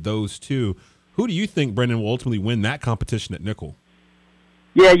down to those two. Who do you think, Brendan, will ultimately win that competition at nickel?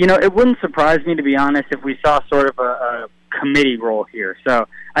 Yeah, it wouldn't surprise me, to be honest, if we saw sort of a committee role here. So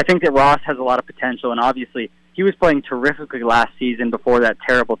I think that Ross has a lot of potential, and obviously he was playing terrifically last season before that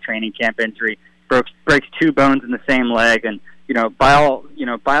terrible training camp injury. Breaks 2 bones in the same leg, and by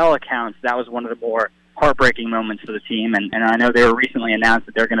all accounts, that was one of the more heartbreaking moments for the team. And I know they were recently announced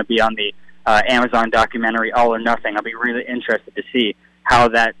that they're going to be on the Amazon documentary All or Nothing. I'll be really interested to see how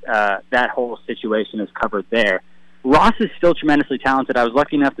that whole situation is covered there. Ross is still tremendously talented. I was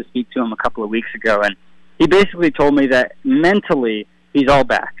lucky enough to speak to him a couple of weeks ago, and he basically told me that mentally he's all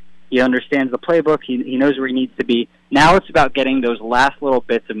back. He understands the playbook. He knows where he needs to be. Now it's about getting those last little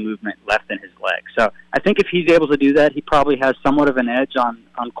bits of movement left in his leg. So I think if he's able to do that, he probably has somewhat of an edge on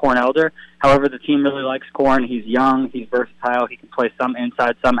Corn Elder. However, the team really likes Corn. He's young. He's versatile. He can play some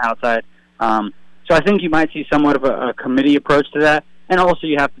inside, some outside. So I think you might see somewhat of a committee approach to that. And also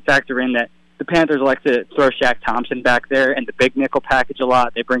you have to factor in that the Panthers like to throw Shaq Thompson back there in the big nickel package a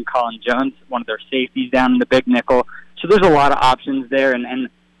lot. They bring Colin Jones, one of their safeties, down in the big nickel. So there's a lot of options there. And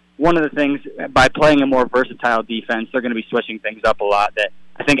one of the things, by playing a more versatile defense, they're going to be switching things up a lot that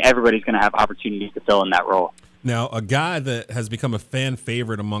I think everybody's going to have opportunities to fill in that role. Now, a guy that has become a fan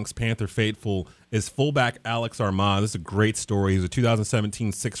favorite amongst Panther faithful is fullback Alex Armah. This is a great story. He's a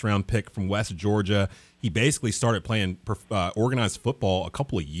 2017 6th-round pick from West Georgia. He basically started playing organized football a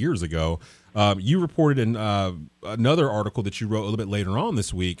couple of years ago. You reported in another article that you wrote a little bit later on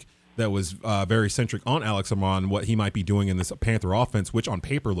this week that was very centric on Alex Armah and what he might be doing in this Panther offense, which on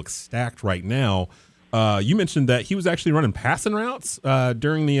paper looks stacked right now. You mentioned that he was actually running passing routes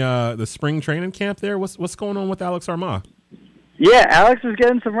during the spring training camp there. What's going on with Alex Armah? Yeah, Alex was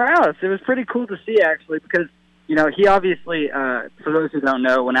getting some routes. It was pretty cool to see, actually, because, he obviously, for those who don't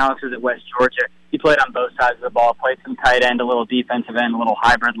know, when Alex was at West Georgia, he played on both sides of the ball, played some tight end, a little defensive end, a little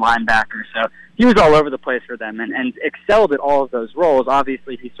hybrid linebacker. So he was all over the place for them and excelled at all of those roles.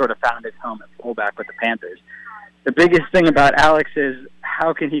 Obviously, he sort of found his home at fullback with the Panthers. The biggest thing about Alex is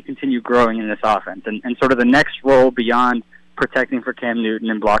how can he continue growing in this offense? And sort of the next role beyond protecting for Cam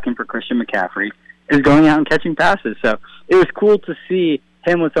Newton and blocking for Christian McCaffrey is going out and catching passes. So it was cool to see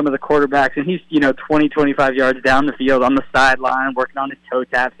him with some of the quarterbacks, and he's 20, 25 yards down the field on the sideline, working on his toe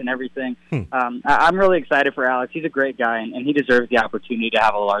taps and everything. I'm really excited for Alex. He's a great guy, and he deserves the opportunity to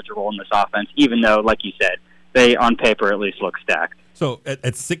have a larger role in this offense, even though, like you said, they, on paper, at least look stacked. So at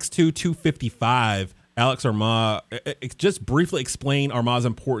 6'2", 255, Alex Armah, just briefly explain Armah's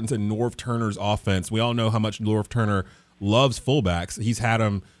importance in Norv Turner's offense. We all know how much Norv Turner loves fullbacks. He's had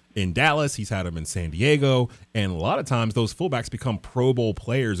him in Dallas, he's had him in San Diego, and a lot of times those fullbacks become Pro Bowl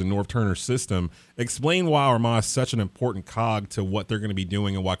players in Norv Turner's system. Explain why Armah is such an important cog to what they're going to be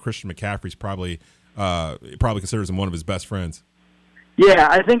doing and why Christian McCaffrey's probably considers him one of his best friends. Yeah,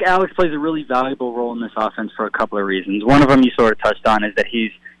 I think Alex plays a really valuable role in this offense for a couple of reasons. One of them you sort of touched on is that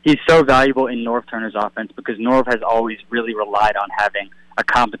he's so valuable in Norv Turner's offense because Norv has always really relied on having a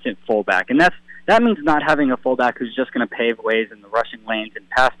competent fullback. And that means not having a fullback who's just going to pave ways in the rushing lanes and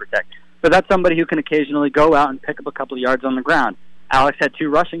pass protect. But that's somebody who can occasionally go out and pick up a couple of yards on the ground. Alex had 2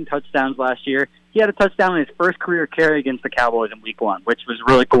 rushing touchdowns last year. He had a touchdown in his first career carry against the Cowboys in Week 1, which was a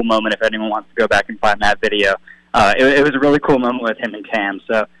really cool moment if anyone wants to go back and find that video. It was a really cool moment with him and Cam.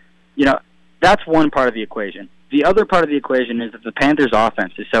 So, that's one part of the equation. The other part of the equation is that the Panthers'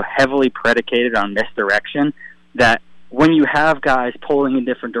 offense is so heavily predicated on misdirection that when you have guys pulling in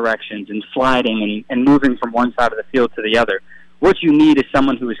different directions and sliding and moving from one side of the field to the other, what you need is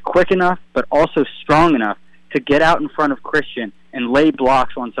someone who is quick enough but also strong enough to get out in front of Christian and lay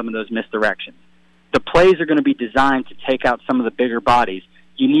blocks on some of those misdirections. The plays are going to be designed to take out some of the bigger bodies.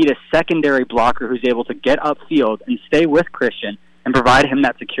 You need a secondary blocker who's able to get upfield and stay with Christian and provide him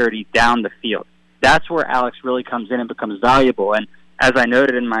that security down the field. That's where Alex really comes in and becomes valuable. And as I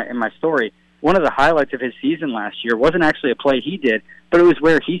noted in my story, one of the highlights of his season last year wasn't actually a play he did, but it was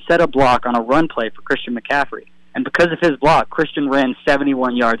where he set a block on a run play for Christian McCaffrey. And because of his block, Christian ran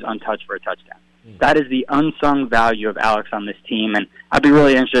 71 yards untouched for a touchdown. That is the unsung value of Alex on this team, and I'd be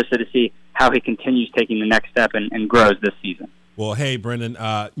really interested to see how he continues taking the next step and grows this season. Well, hey, Brendan,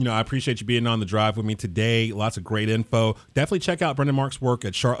 I appreciate you being on the drive with me today. Lots of great info. Definitely check out Brendan Mark's work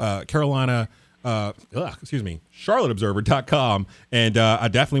at CharlotteObserver.com. And I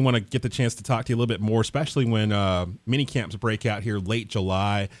definitely want to get the chance to talk to you a little bit more, especially when mini camps break out here late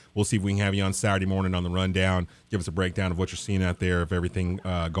July. We'll see if we can have you on Saturday morning on the rundown. Give us a breakdown of what you're seeing out there, of everything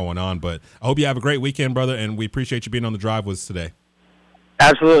going on. But I hope you have a great weekend, brother, and we appreciate you being on the drive with us today.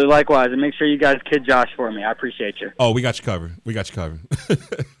 Absolutely, likewise. And make sure you guys kid Josh for me. I appreciate you. Oh, we got you covered. So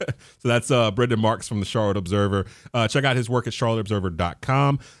that's Brendan Marks from the Charlotte Observer. Check out his work at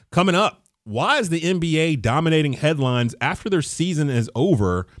charlotteobserver.com. Coming up, why is the NBA dominating headlines after their season is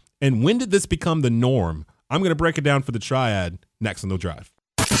over, and when did this become the norm? I'm going to break it down for the Triad next on The Drive.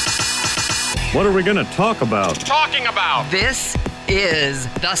 What are we going to talk about? This is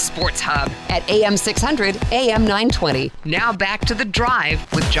the Sports Hub at AM 600, AM 920. Now back to The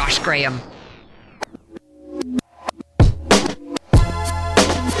Drive with Josh Graham.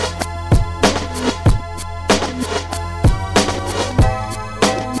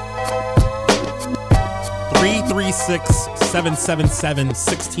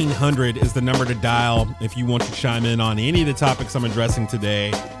 $336-777-1600 is the number to dial if you want to chime in on any of the topics I'm addressing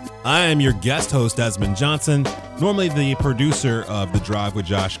today. I am your guest host, Desmond Johnson, normally the producer of The Drive with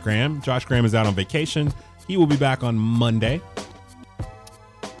Josh Graham. Josh Graham is out on vacation. He will be back on Monday.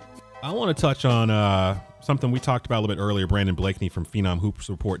 I want to touch on something we talked about a little bit earlier. Brandon Blakney from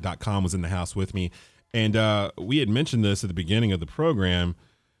PhenomHoopsReport.com was in the house with me, and we had mentioned this at the beginning of the program.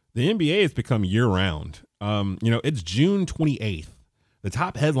 The NBA has become year-round. It's June 28th. The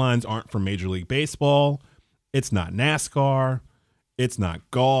top headlines aren't from Major League Baseball. It's not NASCAR. It's not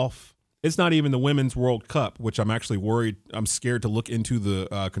golf. It's not even the Women's World Cup, which I'm actually worried. I'm scared to look into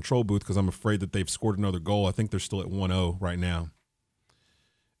the control booth because I'm afraid that they've scored another goal. I think they're still at 1-0 right now.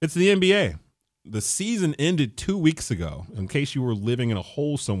 It's the NBA. The season ended 2 weeks ago. In case you were living in a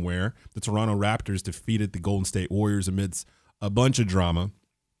hole somewhere, the Toronto Raptors defeated the Golden State Warriors amidst a bunch of drama.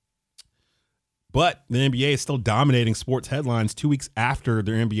 But the NBA is still dominating sports headlines 2 weeks after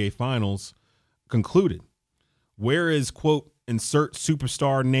their NBA finals concluded. Where is, quote, insert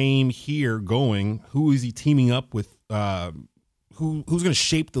superstar name here going. Who is he teaming up with? Who's going to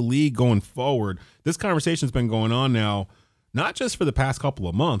shape the league going forward? This conversation has been going on now, not just for the past couple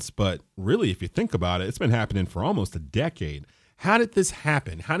of months, but really, if you think about it, it's been happening for almost a decade. How did this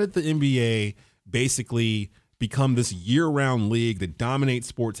happen? How did the NBA basically become this year-round league that dominates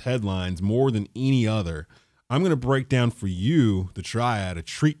sports headlines more than any other? I'm going to break down for you, the Triad, a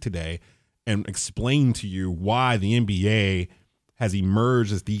treat today, and explain to you why the NBA has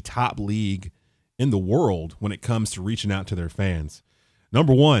emerged as the top league in the world when it comes to reaching out to their fans.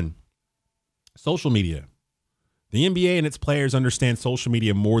 Number one, social media. The NBA and its players understand social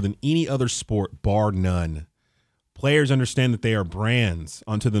media more than any other sport, bar none. Players understand that they are brands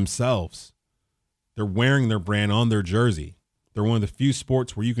unto themselves. They're wearing their brand on their jersey. They're one of the few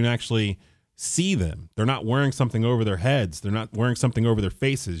sports where you can actually see them. They're not wearing something over their heads. They're not wearing something over their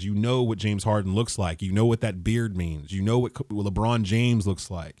faces. You know what James Harden looks like. You know what that beard means. You know what LeBron James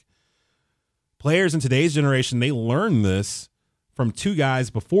looks like. Players in today's generation, they learn this from two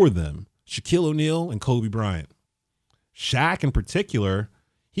guys before them, Shaquille O'Neal and Kobe Bryant. Shaq in particular,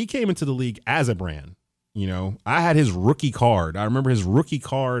 he came into the league as a brand. You know, I had his rookie card. I remember his rookie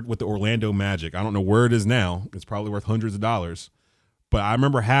card with the Orlando Magic. I don't know where it is now. It's probably worth hundreds of dollars. But I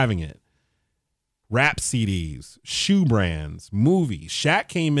remember having it. Rap CDs, shoe brands, movies. Shaq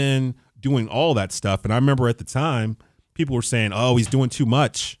came in doing all that stuff. And I remember at the time, people were saying, oh, he's doing too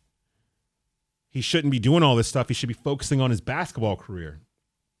much. He shouldn't be doing all this stuff. He should be focusing on his basketball career.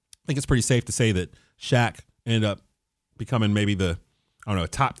 I think it's pretty safe to say that Shaq ended up becoming maybe a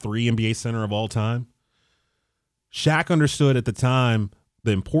top 3 NBA center of all time. Shaq understood at the time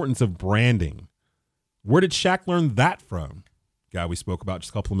the importance of branding. Where did Shaq learn that from? Guy we spoke about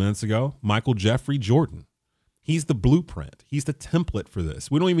just a couple of minutes ago, Michael Jeffrey Jordan. He's the blueprint. He's the template for this.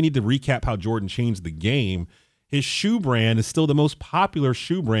 We don't even need to recap how Jordan changed the game. His shoe brand is still the most popular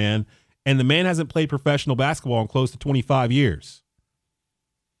shoe brand, and the man hasn't played professional basketball in close to 25 years.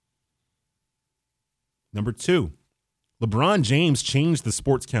 Number 2, LeBron James changed the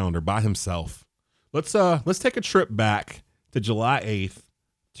sports calendar by himself. Let's take a trip back to July 8th,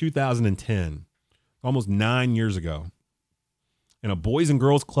 2010, almost 9 years ago. In a Boys and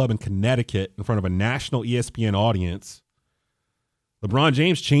Girls Club in Connecticut in front of a national ESPN audience, LeBron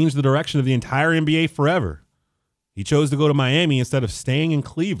James changed the direction of the entire NBA forever. He chose to go to Miami instead of staying in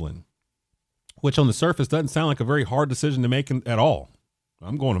Cleveland, which on the surface doesn't sound like a very hard decision to make at all.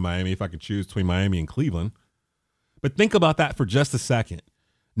 I'm going to Miami if I could choose between Miami and Cleveland. But think about that for just a second.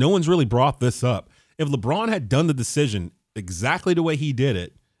 No one's really brought this up. If LeBron had done the decision exactly the way he did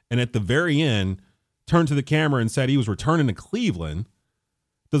it, and at the very end turned to the camera and said he was returning to Cleveland,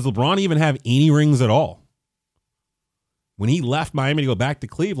 does LeBron even have any rings at all? When he left Miami to go back to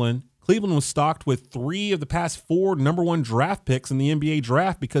Cleveland, Cleveland was stocked with 3 of the past 4 number 1 draft picks in the NBA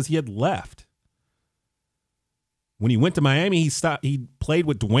draft because he had left. When he went to Miami, he played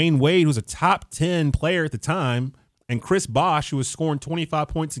with Dwayne Wade, who was a top 10 player at the time, and Chris Bosh, who was scoring 25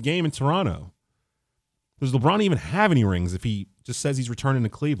 points a game in Toronto. Does LeBron even have any rings if he just says he's returning to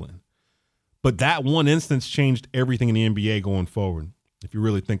Cleveland? But that one instance changed everything in the NBA going forward, if you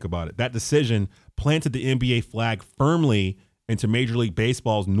really think about it. That decision planted the NBA flag firmly into Major League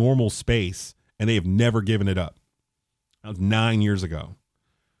Baseball's normal space, and they have never given it up. That was 9 years ago.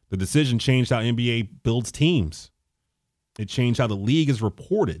 The decision changed how NBA builds teams. It changed how the league is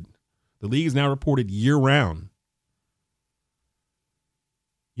reported. The league is now reported year-round.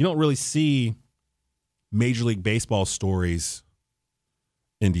 You don't really see Major League Baseball stories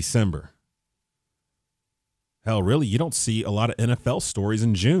in December. Hell, really, you don't see a lot of NFL stories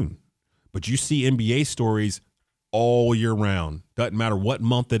in June. But you see NBA stories all year round. Doesn't matter what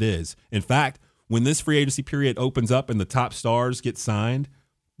month it is. In fact, when this free agency period opens up and the top stars get signed,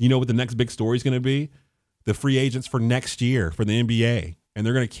 you know what the next big story is going to be? The free agents for next year for the NBA. And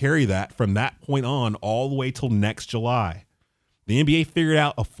they're going to carry that from that point on all the way till next July. The NBA figured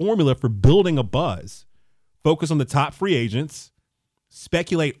out a formula for building a buzz. Focus on the top free agents,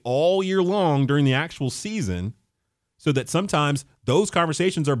 speculate all year long during the actual season, so that sometimes those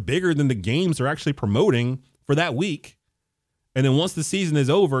conversations are bigger than the games they're actually promoting for that week. And then once the season is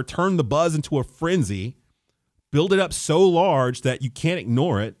over, turn the buzz into a frenzy, build it up so large that you can't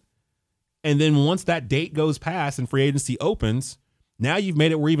ignore it. And then once that date goes past and free agency opens, now you've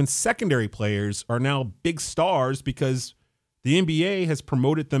made it where even secondary players are now big stars because the NBA has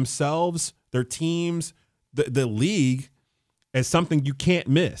promoted themselves, their teams, the league as something you can't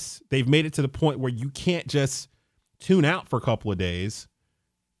miss. They've made it to the point where you can't just tune out for a couple of days,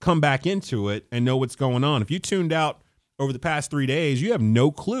 come back into it, and know what's going on. If you tuned out over the past 3 days, you have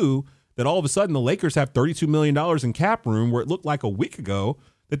no clue that all of a sudden the Lakers have $32 million in cap room, where it looked like a week ago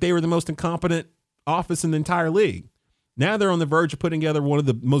that they were the most incompetent office in the entire league. Now they're on the verge of putting together one of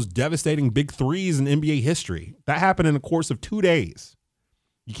the most devastating big threes in NBA history. That happened in the course of 2 days.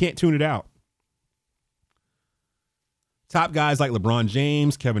 You can't tune it out. Top guys like LeBron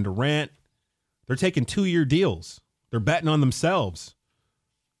James, Kevin Durant, they're taking 2-year deals. They're betting on themselves.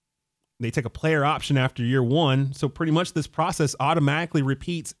 They take a player option after year one. So pretty much this process automatically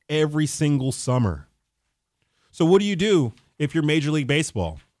repeats every single summer. So what do you do if you're Major League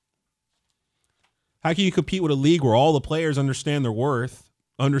Baseball? How can you compete with a league where all the players understand their worth,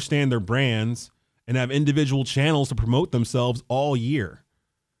 understand their brands, and have individual channels to promote themselves all year?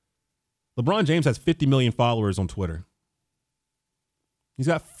 LeBron James has 50 million followers on Twitter. He's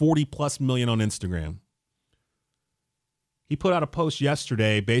got 40 plus million on Instagram. He put out a post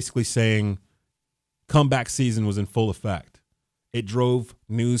yesterday basically saying comeback season was in full effect. It drove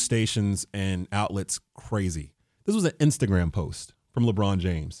news stations and outlets crazy. This was an Instagram post from LeBron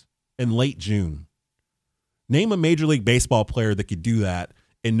James in late June. Name a Major League Baseball player that could do that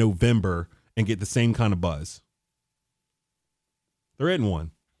in November and get the same kind of buzz. There isn't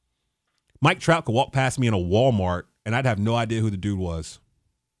one. Mike Trout could walk past me in a Walmart and I'd have no idea who the dude was.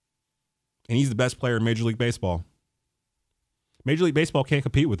 And he's the best player in Major League Baseball. Major League Baseball can't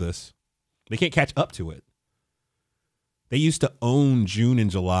compete with this. They can't catch up to it. They used to own June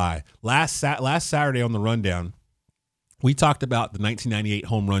and July. Last Saturday on the Rundown, we talked about the 1998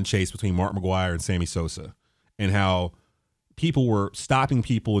 home run chase between Mark McGwire and Sammy Sosa and how people were stopping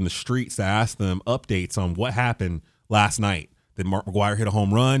people in the streets to ask them updates on what happened last night. Did Mark McGwire hit a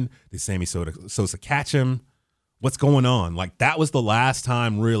home run? Did Sammy Sosa catch him? What's going on? Like, that was the last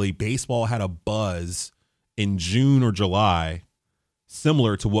time really baseball had a buzz in June or July,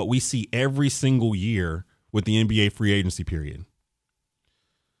 similar to what we see every single year with the NBA free agency period.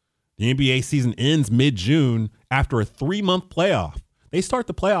 The NBA season ends mid-June after a 3-month playoff. They start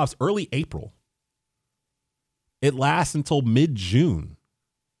the playoffs early April. It lasts until mid-June.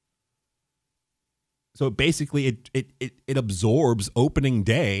 So basically it absorbs opening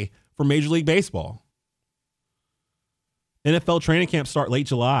day for Major League Baseball. NFL training camps start late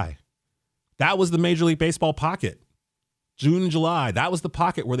July. That was the Major League Baseball pocket. June and July, that was the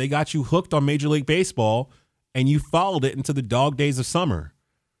pocket where they got you hooked on Major League Baseball and you followed it into the dog days of summer.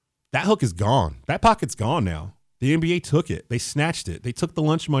 That hook is gone. That pocket's gone now. The NBA took it. They snatched it. They took the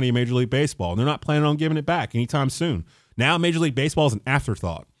lunch money of Major League Baseball, and they're not planning on giving it back anytime soon. Now Major League Baseball is an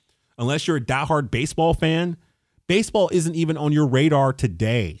afterthought. Unless you're a diehard baseball fan, baseball isn't even on your radar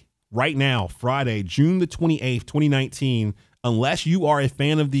today, right now, Friday, June the 28th, 2019, unless you are a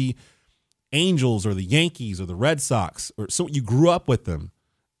fan of the Angels or the Yankees or the Red Sox, or so you grew up with them.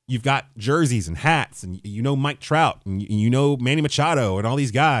 You've got jerseys and hats, and you know Mike Trout, and you know Manny Machado and all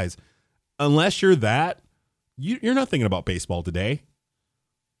these guys. Unless you're that, you're not thinking about baseball today.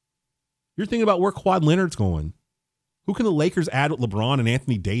 You're thinking about where Kawhi Leonard's going. Who can the Lakers add with LeBron and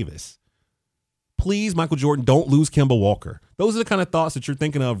Anthony Davis? Please, Michael Jordan, don't lose Kemba Walker. Those are the kind of thoughts that you're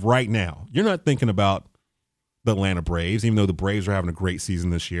thinking of right now. You're not thinking about the Atlanta Braves, even though the Braves are having a great season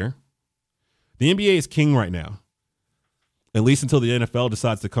this year. The NBA is king right now, at least until the NFL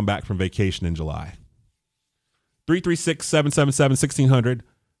decides to come back from vacation in July. 336-777-1600,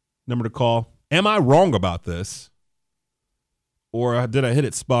 number to call. Am I wrong about this? Or did I hit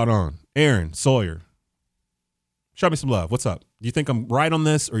it spot on? Aaron, Sawyer, show me some love. What's up? Do you think I'm right on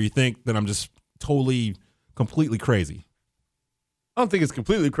this, or you think that I'm just totally, completely crazy? I don't think it's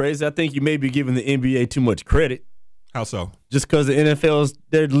completely crazy. I think you may be giving the NBA too much credit. How so? Just because the NFL's,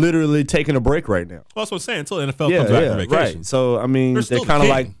 they're literally taking a break right now. Well, that's what I'm saying. Until the NFL comes back from vacation. Right. So, I mean, they're kind of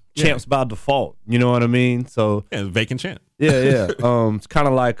like champs by default. You know what I mean? So vacant champ. Yeah. It's kind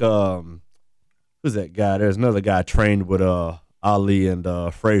of like, who's that guy? There's another guy trained with Ali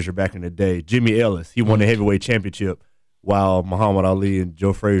and Frazier back in the day. Jimmy Ellis. He won the heavyweight championship while Muhammad Ali and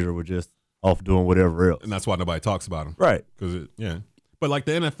Joe Frazier were just off doing whatever else. And that's why nobody talks about him. Right. But like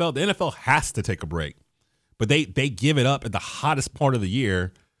the NFL has to take a break. But they give it up at the hottest part of the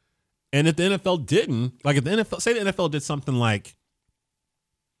year. And if the NFL didn't, like if the NFL did something like,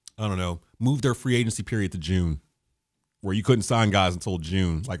 I don't know, move their free agency period to June, where you couldn't sign guys until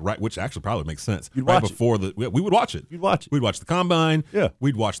June, like right, which actually probably makes sense. We would watch it. You'd watch it. We'd watch the combine. Yeah.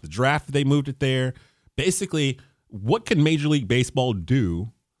 We'd watch the draft if they moved it there. Basically, what can Major League Baseball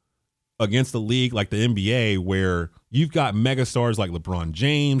do against a league like the NBA where you've got megastars like LeBron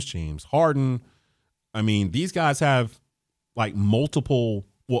James, James Harden? I mean, these guys have like multiple,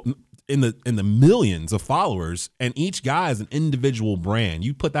 in the millions of followers, and each guy is an individual brand.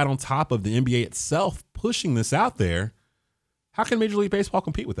 You put that on top of the NBA itself pushing this out there. How can Major League Baseball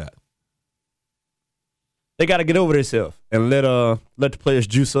compete with that? they got to get over themselves and let the players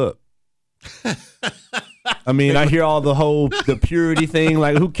juice up. I mean, I hear all the purity thing.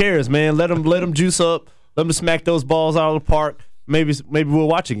 Like, who cares, man? Let them juice up. Let them smack those balls out of the park. Maybe we'll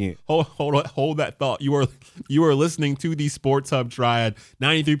watch again. Hold that thought. You are listening to the Sports Hub Triad.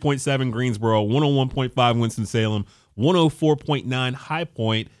 93.7 Greensboro, 101.5 Winston-Salem, 104.9 High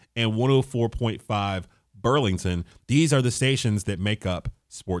Point, and 104.5 Burlington. These are the stations that make up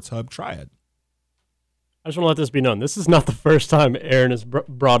Sports Hub Triad. I just want to let this be known. This is not the first time Aaron has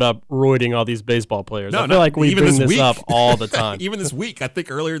brought up roiding all these baseball players. I feel like we bring this up all the time. Even this week. I think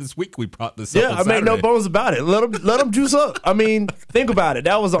earlier this week we brought this up. Yeah, I made no bones about it. Let them juice up. I mean, think about it.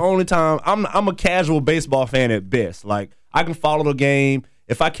 That was the only time. I'm a casual baseball fan at best. Like, I can follow the game.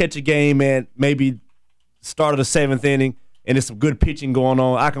 If I catch a game at maybe start of the 7th inning and there's some good pitching going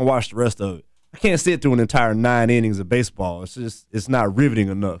on, I can watch the rest of it. I can't sit through an entire 9 innings of baseball. It's not riveting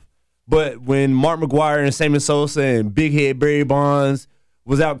enough. But when Mark McGwire and Sammy Sosa and Big Head Barry Bonds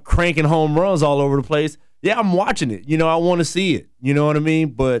was out cranking home runs all over the place, yeah, I'm watching it. I want to see it. You know what I mean?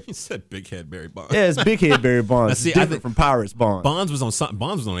 But he said Big Head Barry Bonds. Yeah, it's Big Head Barry Bonds. It's different from Pirates Bonds. Bonds was on something.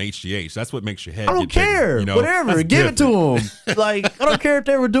 Bonds was on HGH. That's what makes your head. I don't care. Bigger, Whatever. Give it to him. Like, I don't care if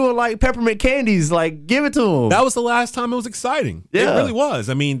they were doing like peppermint candies. Like, give it to him. That was the last time it was exciting. Yeah. It really was.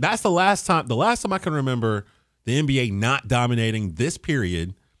 I mean, that's the last time. The last time I can remember the NBA not dominating this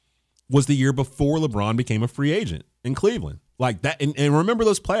period was the year before LeBron became a free agent in Cleveland. Like that, and remember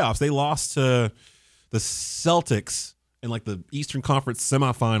those playoffs? They lost to the Celtics in like the Eastern Conference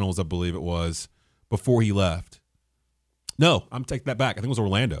semifinals, I believe it was, before he left. No, I'm taking that back. I think it was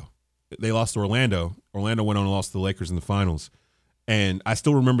Orlando. They lost to Orlando. Orlando went on and lost to the Lakers in the finals. And I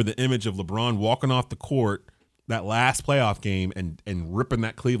still remember the image of LeBron walking off the court that last playoff game and ripping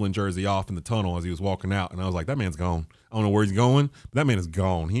that Cleveland jersey off in the tunnel as he was walking out. And I was like, that man's gone. I don't know where he's going, but that man is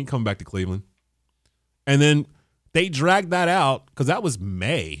gone. He ain't coming back to Cleveland. And then they dragged that out because that was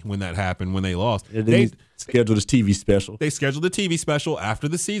May when that happened, when they lost. They scheduled his TV special. They scheduled the TV special after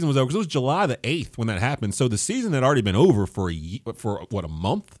the season was over because it was July the 8th when that happened. So the season had already been over for a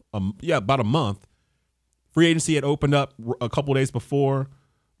month? About a month. Free agency had opened up a couple days before.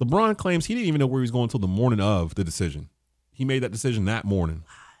 LeBron claims he didn't even know where he was going until the morning of the decision. He made that decision that morning.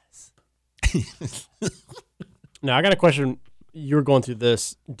 Now, I got a question. You were going through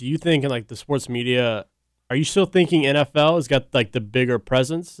this. Do you think in like the sports media, are you still thinking NFL has got like the bigger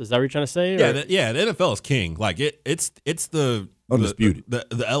presence? Is that what you're trying to say? Yeah, the NFL is king. Like it's the undisputed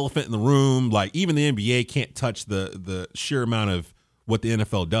the elephant in the room. Like even the NBA can't touch the sheer amount of what the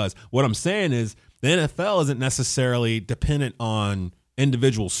NFL does. What I'm saying is the NFL isn't necessarily dependent on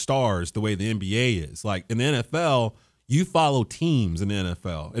individual stars the way the NBA is. Like in the NFL, you follow teams in the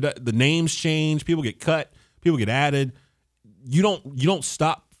NFL. The names change, people get cut, people get added. You don't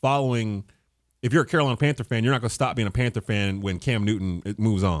stop following. If you're a Carolina Panther fan, you're not going to stop being a Panther fan when Cam Newton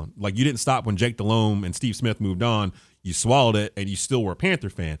moves on. Like you didn't stop when Jake Delhomme and Steve Smith moved on. You swallowed it and you still were a Panther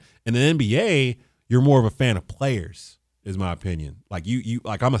fan. In the NBA, you're more of a fan of players, is my opinion. Like you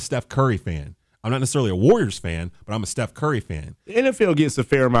like I'm a Steph Curry fan. I'm not necessarily a Warriors fan, but I'm a Steph Curry fan. The NFL gets a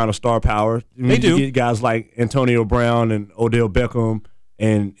fair amount of star power. They do. You get guys like Antonio Brown and Odell Beckham,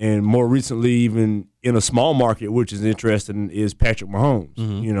 and more recently, even in a small market, which is interesting, is Patrick Mahomes.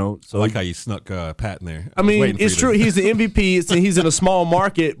 Mm-hmm. So I like how you snuck Pat in there. I mean, it's true. He's the MVP. He's in a small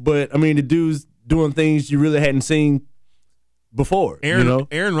market, but I mean, the dude's doing things you really hadn't seen before.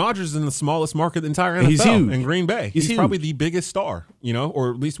 Aaron Rodgers is in the smallest market in the entire NFL. He's huge. In Green Bay. He's huge. Probably the biggest star, or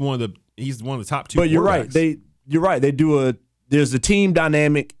at least he's one of the top two. But you're right. You're right. There's a team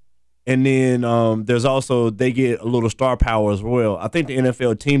dynamic, and then there's also they get a little star power as well. I think the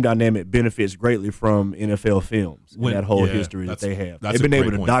NFL team dynamic benefits greatly from NFL films and that whole history that they have. They've been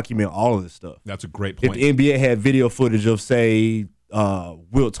able to document all of this stuff. That's a great point. If the NBA had video footage of, say,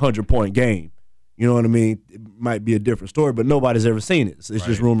 Wilt's 100-point game, you know what I mean? It might be a different story, but nobody's ever seen it. It's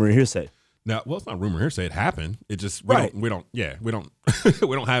just rumor and hearsay. Now, it's not rumor hearsay. It happened. It just we don't we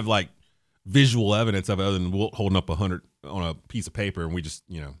don't have like visual evidence of it other than Wilt holding up 100 on a piece of paper, and we just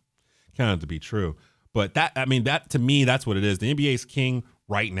kind of to be true. But that to me, that's what it is. The NBA's king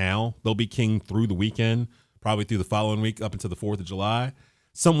right now. They'll be king through the weekend, probably through the following week up until the 4th of July.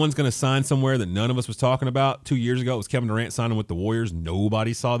 Someone's going to sign somewhere that none of us was talking about 2 years ago. It was Kevin Durant signing with the Warriors.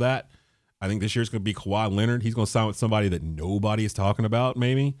 Nobody saw that. I think this year's going to be Kawhi Leonard. He's going to sign with somebody that nobody is talking about,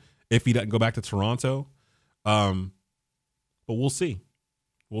 maybe, if he doesn't go back to Toronto. But we'll see.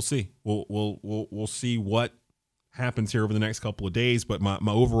 We'll see. We'll see what happens here over the next couple of days. But my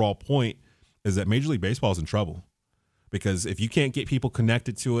overall point is that Major League Baseball is in trouble because if you can't get people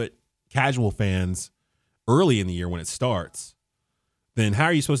connected to it, casual fans, early in the year when it starts, then how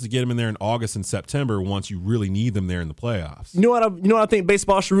are you supposed to get them in there in August and September once you really need them there in the playoffs? You know what I think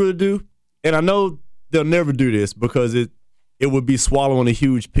baseball should really do? And I know they'll never do this because it would be swallowing a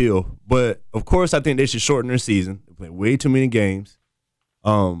huge pill. But, of course, I think they should shorten their season. They play way too many games.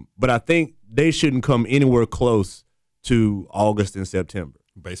 But I think they shouldn't come anywhere close to August and September.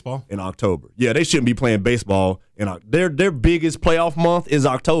 Baseball? In October. Yeah, they shouldn't be playing baseball. Their biggest playoff month is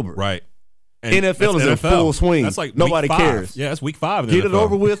October. Right. And NFL is in full swing. That's like nobody cares. Yeah, it's week 5. Get it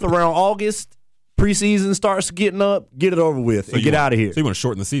over with around August. Preseason starts getting up. Get it over with and get out of here. So you want to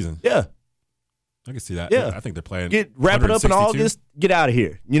shorten the season? Yeah. I can see that. Yeah. I think they're playing. Wrap it up in August. Get out of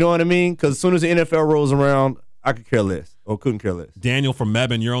here. You know what I mean? Because as soon as the NFL rolls around, I could care less or couldn't care less. Daniel from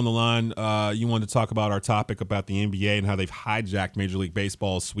Mebane, you're on the line. You wanted to talk about our topic about the NBA and how they've hijacked Major League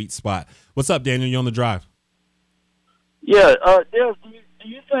Baseball's sweet spot. What's up, Daniel? You on the drive? Yeah, Des, do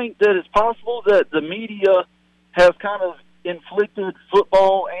you think that it's possible that the media has kind of inflicted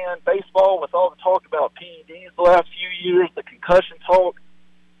football and baseball with all the talk about PEDs the last few years, the concussion talk?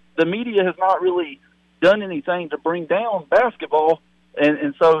 The media has not really done anything to bring down basketball,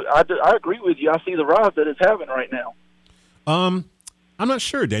 and so I agree with you. I see the rise that it's having right now. I'm not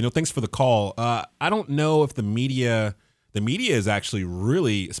sure, Daniel. Thanks for the call. I don't know if the media is actually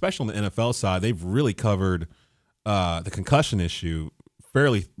really, especially on the NFL side, they've really covered the concussion issue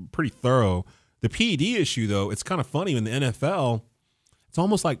pretty thorough. The PED issue, though, it's kind of funny in the NFL. It's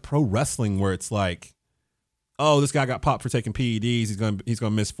almost like pro wrestling where it's like, oh, this guy got popped for taking PEDs. He's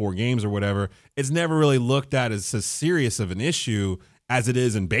gonna miss 4 games or whatever. It's never really looked at as serious of an issue as it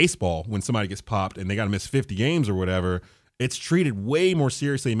is in baseball when somebody gets popped and they got to miss 50 games or whatever. It's treated way more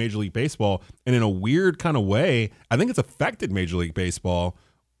seriously in Major League Baseball, and in a weird kind of way, I think it's affected Major League Baseball.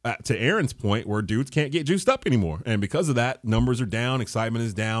 To Aaron's point, where dudes can't get juiced up anymore. And because of that, numbers are down, excitement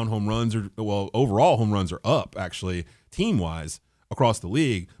is down, overall home runs are up, actually, team-wise, across the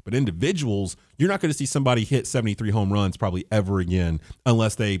league. But individuals, you're not going to see somebody hit 73 home runs probably ever again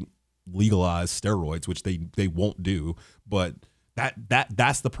unless they legalize steroids, which they won't do. But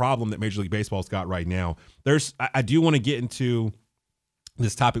that's the problem that Major League Baseball's got right now. I do want to get into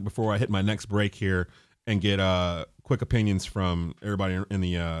this topic before I hit my next break here and get quick opinions from everybody in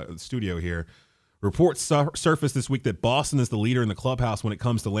the studio here. Reports surfaced this week that Boston is the leader in the clubhouse when it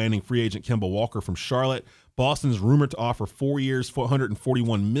comes to landing free agent Kemba Walker from Charlotte. Boston is rumored to offer 4 years,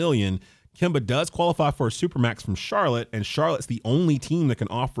 $441 million. Kemba does qualify for a supermax from Charlotte, and Charlotte's the only team that can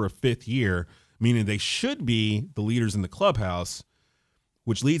offer a 5th year, meaning they should be the leaders in the clubhouse,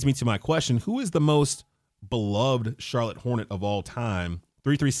 which leads me to my question. Who is the most beloved Charlotte Hornet of all time?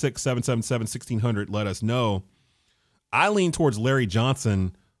 336-777-1600, let us know. I lean towards Larry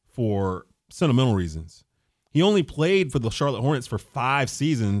Johnson for sentimental reasons. He only played for the Charlotte Hornets for 5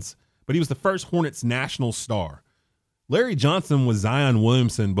 seasons, but he was the first Hornets national star. Larry Johnson was Zion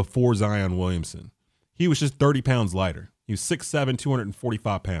Williamson before Zion Williamson. He was just 30 pounds lighter. He was 6'7",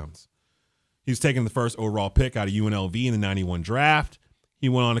 245 pounds. He was taking the first overall pick out of UNLV in the 91 draft. He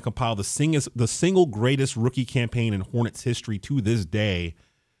went on to compile the single greatest rookie campaign in Hornets history to this day.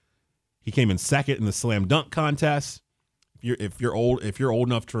 He came in second in the slam dunk contest. If you're old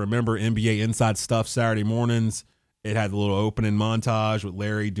enough to remember NBA Inside Stuff Saturday mornings, it had the little opening montage with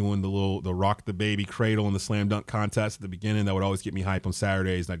Larry doing the rock the baby cradle in the slam dunk contest at the beginning. That would always get me hype on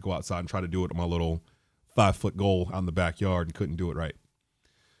Saturdays, and I'd go outside and try to do it on my little 5-foot goal out in the backyard and couldn't do it right.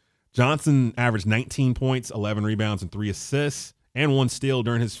 Johnson averaged 19 points, 11 rebounds, and 3 assists, and 1 steal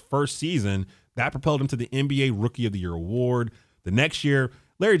during his first season. That propelled him to the NBA Rookie of the Year award. The next year,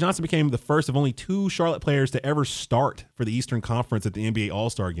 Larry Johnson became the first of only 2 Charlotte players to ever start for the Eastern Conference at the NBA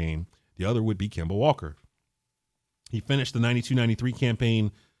All-Star Game. The other would be Kemba Walker. He finished the 92-93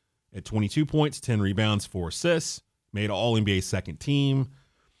 campaign at 22 points, 10 rebounds, 4 assists, made All-NBA second team.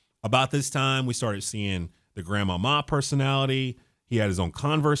 About this time, we started seeing the grandmama personality. He had his own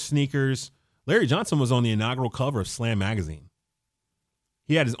Converse sneakers. Larry Johnson was on the inaugural cover of Slam magazine.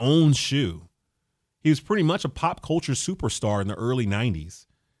 He had his own shoe. He was pretty much a pop culture superstar in the early 90s.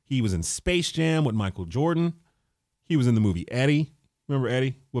 He was in Space Jam with Michael Jordan. He was in the movie Eddie. Remember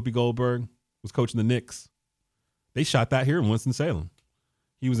Eddie? Whoopi Goldberg was coaching the Knicks. They shot that here in Winston-Salem.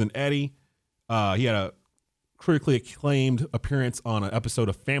 He was in Eddie. He had a critically acclaimed appearance on an episode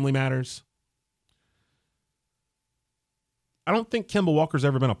of Family Matters. I don't think Kemba Walker's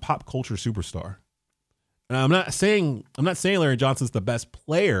ever been a pop culture superstar. And I'm not saying Larry Johnson's the best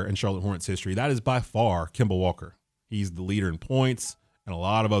player in Charlotte Hornets history. That is by far Kemba Walker. He's the leader in points and a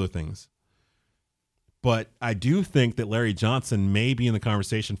lot of other things. But I do think that Larry Johnson may be in the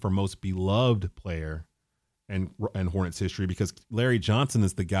conversation for most beloved player in Hornets history, because Larry Johnson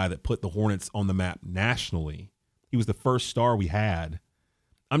is the guy that put the Hornets on the map nationally He was the first star we had.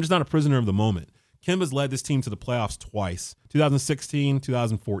 I'm just not a prisoner of the moment. Kemba's led this team to the playoffs twice, 2016,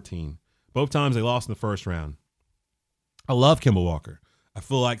 2014. Both times they lost in the first round. I love Kemba Walker. I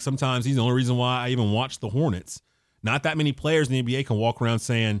feel like sometimes he's the only reason why I even watch the Hornets. Not that many players in the NBA can walk around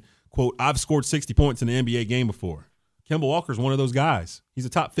saying, quote, I've scored 60 points in an NBA game before. Kemba Walker's one of those guys. He's a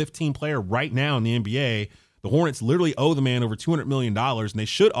top 15 player right now in the NBA. The Hornets literally owe the man over $200 million, and they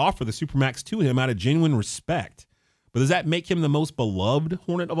should offer the Supermax to him out of genuine respect. But does that make him the most beloved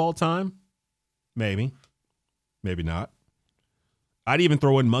Hornet of all time? Maybe. Maybe not. I'd even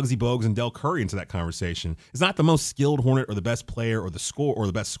throw in Muggsy Bogues and Del Curry into that conversation. It's not the most skilled Hornet or the best player or the score or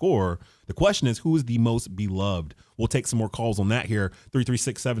the best scorer. The question is, who is the most beloved? We'll take some more calls on that here.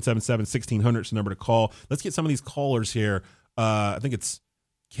 336-777-1600 is the number to call. Let's get some of these callers here. I think it's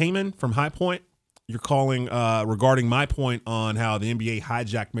Cayman from High Point. You're calling regarding my point on how the NBA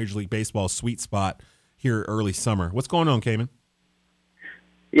hijacked Major League Baseball's sweet spot here early summer. What's going on, Cayman?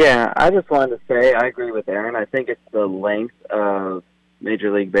 Yeah, I just wanted to say I agree with Aaron. I think it's the length of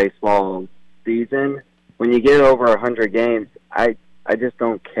Major League Baseball season. When you get over 100 games, I just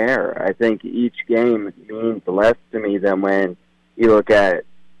don't care. I think each game means less to me than when you look at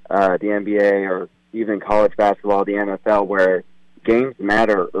the NBA or even college basketball, the NFL, where games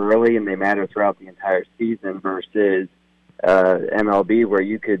matter early and they matter throughout the entire season versus MLB, where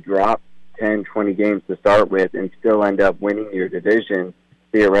you could drop 10, 20 games to start with and still end up winning your division,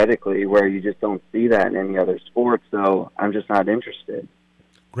 theoretically, where you just don't see that in any other sport. So I'm just not interested.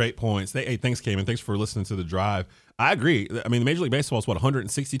 Great points. Hey, thanks, Cayman. Thanks for listening to The Drive. I agree. I mean, the Major League Baseball is,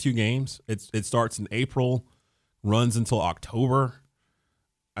 162 games? It starts in April, runs until October.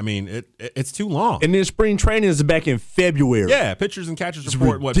 I mean, it's too long. And then spring training is back in February. Yeah, pitchers and catchers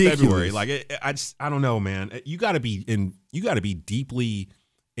report February. Like I don't know, man. You got to be deeply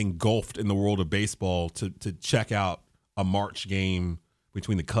engulfed in the world of baseball to check out a March game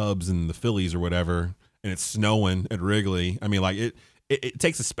between the Cubs and the Phillies or whatever, and it's snowing at Wrigley. I mean, like it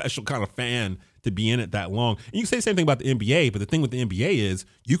takes a special kind of fan to be in it that long. And you can say the same thing about the NBA, but the thing with the NBA is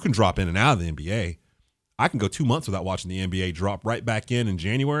you can drop in and out of the NBA. I can go 2 months without watching the NBA, drop right back in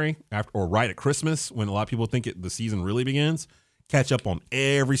January or right at Christmas when a lot of people think the season really begins, catch up on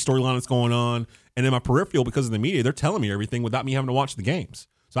every storyline that's going on. And in my peripheral, because of the media, they're telling me everything without me having to watch the games.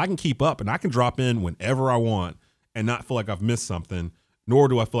 So I can keep up and I can drop in whenever I want and not feel like I've missed something, nor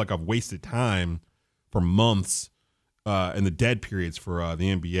do I feel like I've wasted time for months in the dead periods for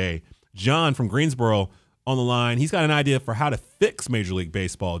the NBA. John from Greensboro on the line. He's got an idea for how to fix Major League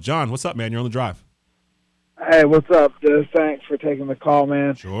Baseball. John, what's up, man? You're on The Drive. Hey, what's up, Des? Thanks for taking the call,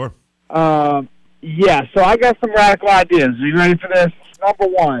 man. Sure. Yeah, so I got some radical ideas. Are you ready for this? Number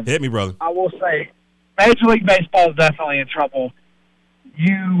one. Hit me, brother. I will say Major League Baseball is definitely in trouble.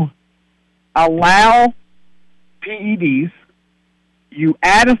 You allow PEDs, you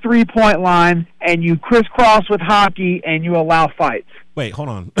add a three-point line, and you crisscross with hockey, and you allow fights. Wait, hold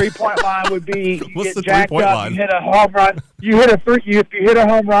on. Three-point line would be you What's get jacked up, line? you hit a home run. If you hit a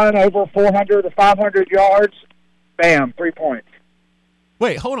home run over 400 or 500 yards, bam, 3 points.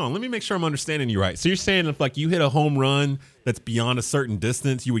 Wait, hold on. Let me make sure I'm understanding you right. So you're saying if like you hit a home run that's beyond a certain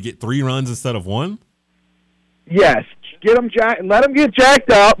distance, you would get 3 runs instead of 1? Yes. Let them get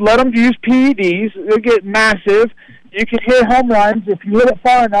jacked up. Let them use PEDs. They'll get massive. You can hit home runs. If you hit it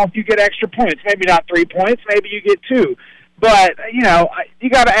far enough, you get extra points. Maybe not 3 points. Maybe you get 2. But, you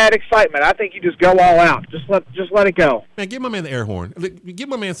got to add excitement. I think you just go all out. Just let it go. Man, give my man the air horn. Give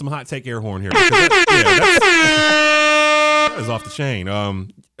my man some hot take air horn here. That is off the chain.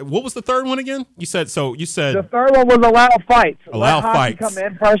 What was the third one again? You said the third one was allow fights. Allow Let fights. Come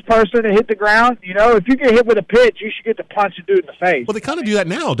in first person and hit the ground. If you get hit with a pitch, you should get to punch a dude in the face. Well, they kind of do that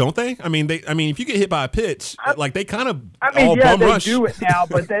now, don't they? I mean, if you get hit by a pitch, they kind of they rush. do it now,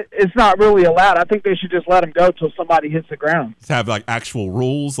 but it's not really allowed. I think they should just let them go till somebody hits the ground. Have like actual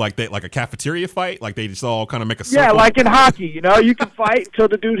rules, like a cafeteria fight, like they just all kind of make a circle. Yeah, like in hockey, you can fight until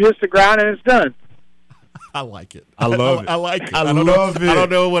the dude hits the ground and it's done. I like it. I love it. I like it. I love it. I don't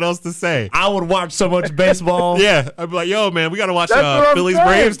know what else to say. I would watch so much baseball. Yeah, I'd be like, yo, man, we got to watch Phillies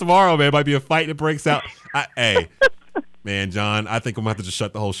Braves tomorrow, man. It might be a fight that breaks out. Hey, man, John, I think I'm going to have to just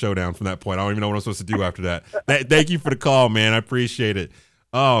shut the whole show down from that point. I don't even know what I'm supposed to do after that. Thank you for the call, man. I appreciate it.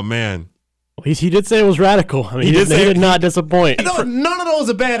 Oh, man. Well, he did say it was radical. I mean, he did not disappoint. None of those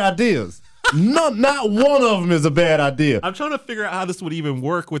are bad ideas. Not one of them is a bad idea. I'm trying to figure out how this would even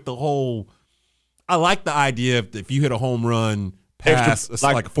work with the whole – I like the idea if you hit a home run past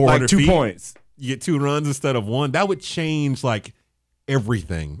like 400 2 feet, points. You get 2 runs instead of 1. That would change like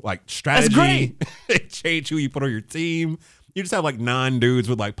everything, like strategy. That's great. Change who you put on your team. You just have like 9 dudes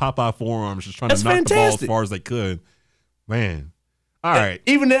with like Popeye forearms just trying That's to knock the ball fantastic. as far as they could. Man. All right.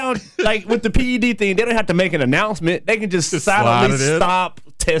 Even now, like with the PED thing, they don't have to make an announcement. They can just silently stop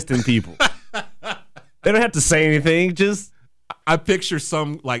testing people. They don't have to say anything. Just I picture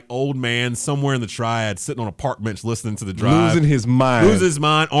some like old man somewhere in the Triad sitting on a park bench listening to the drive. losing his mind. Losing his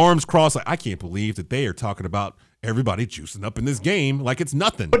mind, arms crossed. Like, I can't believe that they are talking about everybody juicing up in this game like it's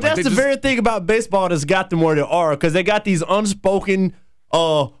nothing. But like that's the very thing about baseball that's got them where they are, because they got these unspoken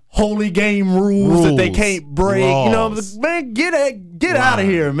holy game rules that they can't break. Laws. You know, man, get out of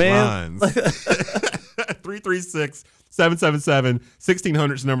here, man.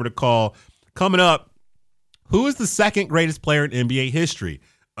 336-777-1600 is the number to call. Coming up, who is the second greatest player in NBA history?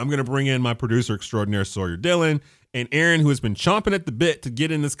 I'm going to bring in my producer extraordinaire, Sawyer Dillion, and Aaron, who has been chomping at the bit to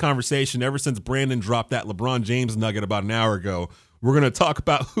get in this conversation ever since Brandon dropped that LeBron James nugget about an hour ago. We're going to talk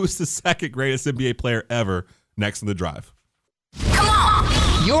about who's the second greatest NBA player ever next in the drive. Come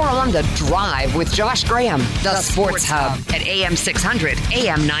on! You're on the Drive with Josh Graham, the Sports Hub at AM 600,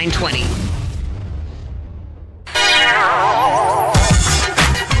 AM 920.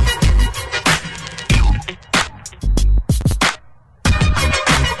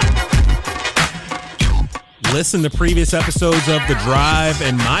 Listen to previous episodes of The Drive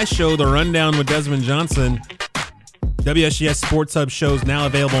and my show, The Rundown with Desmond Johnson. WXII Sports Hub shows now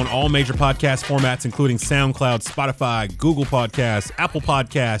available on all major podcast formats, including SoundCloud, Spotify, Google Podcasts, Apple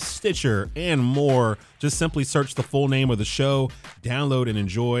Podcasts, Stitcher, and more. Just simply search the full name of the show, download and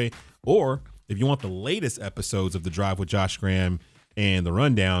enjoy. Or if you want the latest episodes of The Drive with Josh Graham and The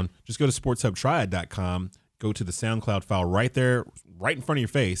Rundown, just go to sportshubtriad.com, go to the SoundCloud file right there, right in front of your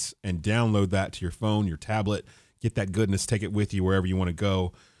face, and download that to your phone, your tablet. Get that goodness, take it with you wherever you want to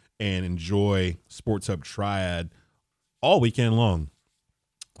go, and enjoy Sports Hub Triad all weekend long.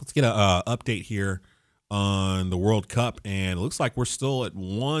 Let's get an update here on the World Cup, and it looks like we're still at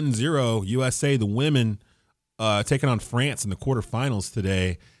 1-0 USA, the women, taking on France in the quarterfinals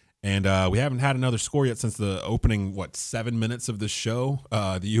today. And we haven't had another score yet since the opening, 7 minutes of the show.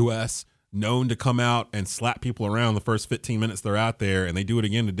 The U.S. known to come out and slap people around the first 15 minutes they're out there, and they do it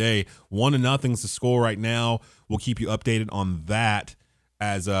again today. 1-0 is the score right now. We'll keep you updated on that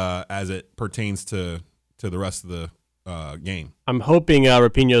as it pertains to the rest of the game. I'm hoping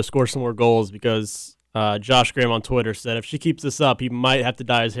Rapinoe scores some more goals because Josh Graham on Twitter said if she keeps this up, he might have to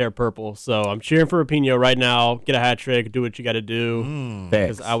dye his hair purple. So I'm cheering for Rapinoe right now. Get a hat trick, do what you got to do,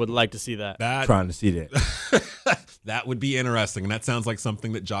 because I would like to see that. Trying to see that. That would be interesting, and that sounds like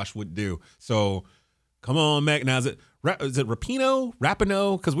something that Josh would do. So come on, Meg. Now, is it Rapinoe?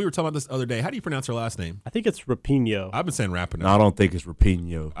 Rapinoe? Because we were talking about this the other day. How do you pronounce her last name? I think it's Rapinoe. I've been saying Rapinoe. No, I don't think it's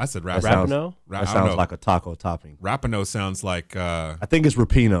Rapinoe. I said Rapinoe. That sounds like a taco topping. Rapinoe sounds like. I think it's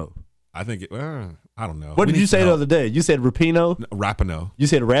Rapinoe. I think it. I don't know. What did you say the other day? You said Rapinoe? No, Rapinoe. You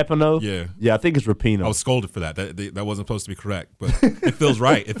said Rapinoe? Yeah. Yeah, I think it's Rapinoe. I was scolded for that. That wasn't supposed to be correct, but it feels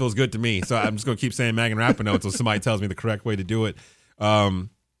right. It feels good to me. So I'm just going to keep saying Megan Rapinoe until somebody tells me the correct way to do it.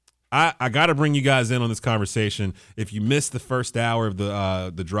 I got to bring you guys in on this conversation. If you missed the first hour of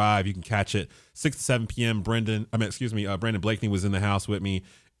the drive, you can catch it 6 to 7 p.m. Brandon Blakney was in the house with me,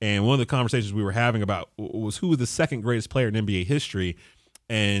 and one of the conversations we were having about was who was the second greatest player in NBA history,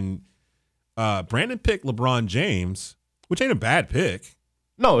 and Brandon picked LeBron James, which ain't a bad pick.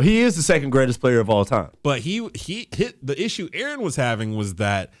 No, he is the second greatest player of all time. But he hit the issue Aaron was having was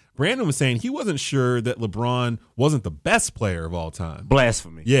that Brandon was saying he wasn't sure that LeBron wasn't the best player of all time.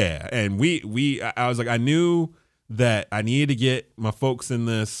 Blasphemy. Yeah, and I was like, I knew that I needed to get my folks in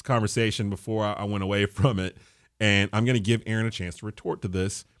this conversation before I went away from it, and I'm going to give Aaron a chance to retort to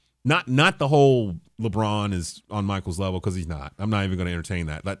this. Not the whole LeBron is on Michael's level, because he's not. I'm not even going to entertain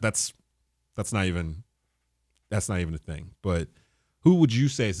that. That's not even a thing. But who would you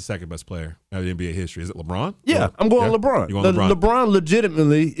say is the second best player of NBA history? Is it LeBron? Yeah, I'm going LeBron. You going LeBron? LeBron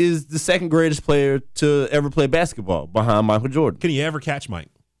legitimately is the second greatest player to ever play basketball behind Michael Jordan. Can he ever catch Mike?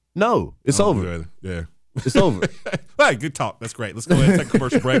 No, it's over. Good. Yeah. It's over. All right, good talk. That's great. Let's go ahead and take a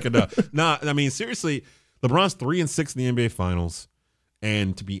commercial break. And I mean, seriously, LeBron's 3-6 in the NBA Finals.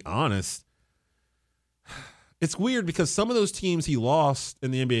 And to be honest, it's weird because some of those teams he lost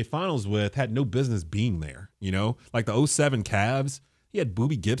in the NBA Finals with had no business being there, you know? Like the 2007 Cavs, he had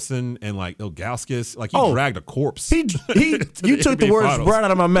Boobie Gibson and like Ilgauskas. Like he dragged a corpse. You took the words Finals. right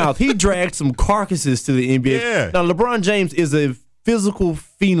out of my mouth. He dragged some carcasses to the NBA. Yeah. Now, LeBron James is a physical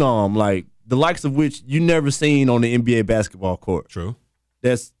phenom, like the likes of which you never seen on the NBA basketball court. True.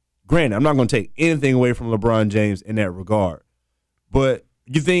 That's granted. I'm not going to take anything away from LeBron James in that regard. But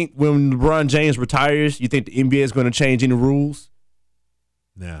you think when LeBron James retires, you think the NBA is going to change any rules?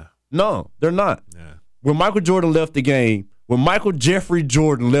 Nah. No, they're not. Yeah. When Michael Jordan left the game, When Michael Jeffrey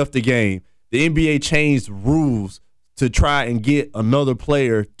Jordan left the game, the NBA changed rules to try and get another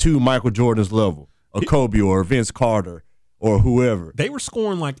player to Michael Jordan's level, or Kobe or Vince Carter or whoever. They were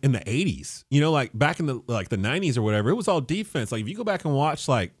scoring like in the 80s, you know, like back in the 90s or whatever. It was all defense. Like if you go back and watch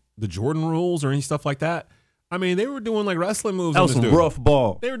like the Jordan rules or any stuff like that, I mean, they were doing like wrestling moves. That was some rough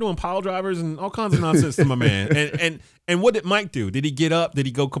ball. They were doing pile drivers and all kinds of nonsense to my man. And what did Mike do? Did he get up? Did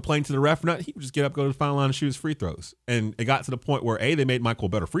he go complain to the ref? Not. He would just get up, go to the foul line, and shoot his free throws. And it got to the point where they made Michael a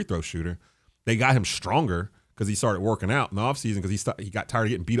better free throw shooter. They got him stronger because he started working out in the offseason because he got tired of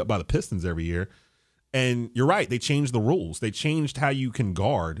getting beat up by the Pistons every year. And you're right. They changed the rules. They changed how you can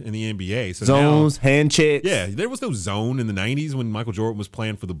guard in the NBA. So zones, hand checks. Yeah, there was no zone in the 90s when Michael Jordan was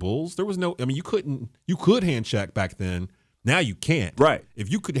playing for the Bulls. There was no. I mean, you could hand check back then. Now you can't. Right.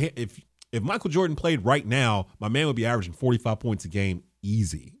 If Michael Jordan played right now, my man would be averaging 45 points a game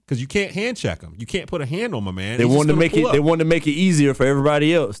easy because you can't hand check him. You can't put a hand on my man. They wanted to make it. They wanted to make it easier for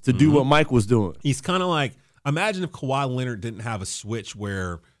everybody else to do what Mike was doing. He's kind of like, imagine if Kawhi Leonard didn't have a switch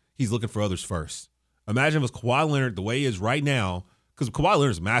where he's looking for others first. Imagine if it was Kawhi Leonard the way he is right now, because Kawhi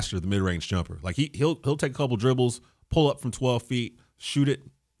Leonard's a master of the mid-range jumper. Like he'll take a couple dribbles, pull up from 12 feet, shoot it,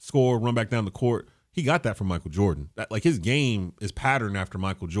 score, run back down the court. He got that from Michael Jordan. Like his game is patterned after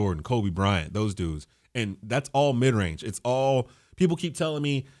Michael Jordan, Kobe Bryant, those dudes, and that's all mid-range. It's all people keep telling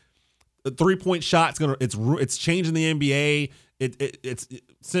me the 3-point shot's it's changing the NBA. It's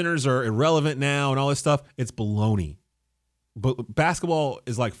centers are irrelevant now and all this stuff. It's baloney. But basketball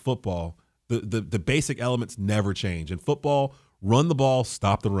is like football. The basic elements never change. In football, run the ball,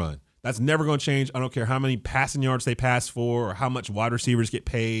 stop the run. That's never going to change. I don't care how many passing yards they pass for or how much wide receivers get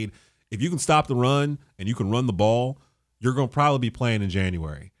paid. If you can stop the run and you can run the ball, you're going to probably be playing in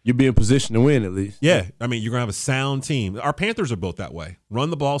January. You'll be in position to win at least. Yeah. I mean, you're going to have a sound team. Our Panthers are built that way. Run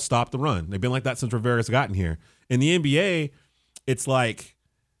the ball, stop the run. They've been like that since Rivera's gotten here. In the NBA, it's like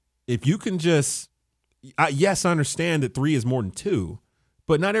if you can just yes, I understand that 3 is more than 2.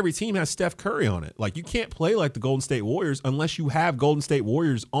 But not every team has Steph Curry on it. Like, you can't play like the Golden State Warriors unless you have Golden State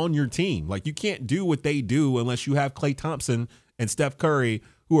Warriors on your team. Like, you can't do what they do unless you have Klay Thompson and Steph Curry,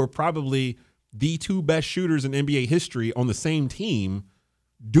 who are probably the 2 best shooters in NBA history on the same team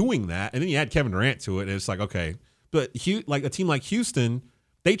doing that. And then you add Kevin Durant to it, and it's like, okay. But like a team like Houston,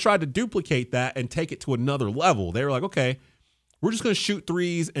 they tried to duplicate that and take it to another level. They were like, okay, we're just going to shoot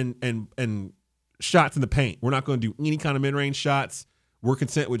threes and shots in the paint. We're not going to do any kind of mid-range shots. We're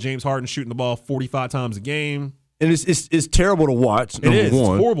content with James Harden shooting the ball 45 times a game. And it's terrible to watch, It is.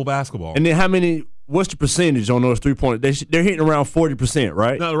 one. It's horrible basketball. And then what's the percentage on those 3-point? They're hitting around 40%,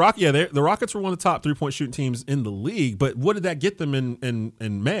 right? No, the Rockets were one of the top 3-point shooting teams in the league, but what did that get them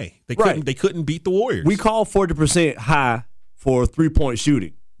in May? They couldn't beat the Warriors. We call 40% high for 3-point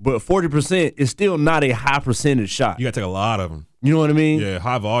shooting, but 40% is still not a high percentage shot. You got to take a lot of them. You know what I mean? Yeah,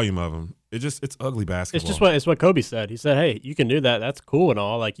 high volume of them. It's ugly basketball. It's what Kobe said. He said, "Hey, you can do that. That's cool and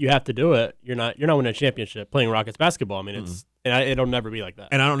all. Like you have to do it. You're not winning a championship playing Rockets basketball. I mean, it'll never be like that."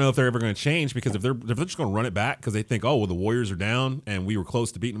 And I don't know if they're ever going to change because if they're just going to run it back because they think, oh, well, the Warriors are down and we were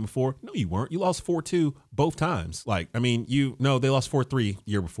close to beating them before. No, you weren't. You lost 4-2 both times. Like, I mean, they lost 4-3 the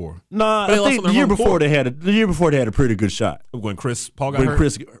year before. Nah, I think the year before they had a pretty good shot when Chris Paul got hurt.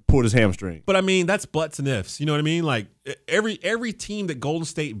 Chris pulled his hamstring. But I mean, that's buts and ifs. You know what I mean? Like every team that Golden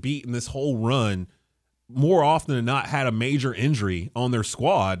State beat in this whole run, more often than not, had a major injury on their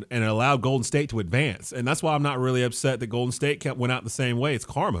squad and it allowed Golden State to advance. And that's why I'm not really upset that Golden State went out the same way. It's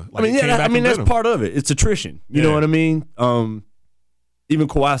karma. Like, that's part of it. It's attrition. You know what I mean? Even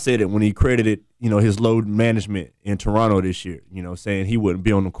Kawhi said it when he credited, his load management in Toronto this year, saying he wouldn't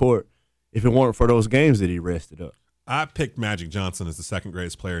be on the court if it weren't for those games that he rested up. I picked Magic Johnson as the second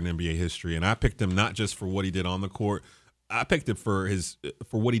greatest player in NBA history, and I picked him not just for what he did on the court. I picked him for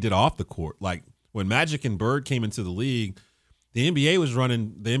what he did off the court. Like, when Magic and Bird came into the league, the NBA was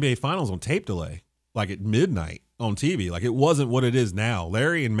running the NBA Finals on tape delay, like at midnight on TV. Like, it wasn't what it is now.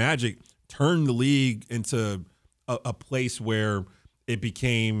 Larry and Magic turned the league into a place where it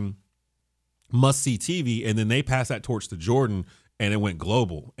became must-see TV, and then they passed that torch to Jordan, and it went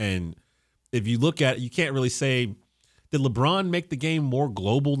global. And if you look at it, you can't really say, did LeBron make the game more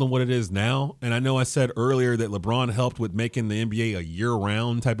global than what it is now? And I know I said earlier that LeBron helped with making the NBA a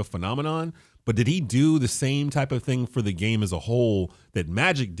year-round type of phenomenon, but did he do the same type of thing for the game as a whole that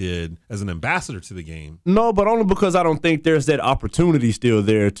Magic did as an ambassador to the game? No, but only because I don't think there's that opportunity still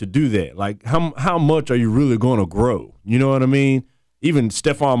there to do that. Like, how much are you really going to grow? You know what I mean? Even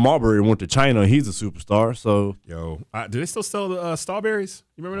Stephon Marbury went to China. He's a superstar. So, do they still sell the strawberries?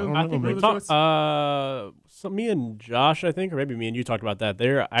 You remember those? I think we talked. So me and Josh, I think, or maybe me and you talked about that.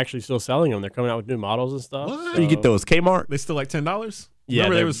 They're actually still selling them. They're coming out with new models and stuff. What? So you get those Kmart? They still like $10? Yeah,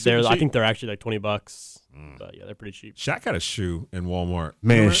 they're I think they're actually like $20. But yeah, they're pretty cheap. Shaq had a shoe in Walmart.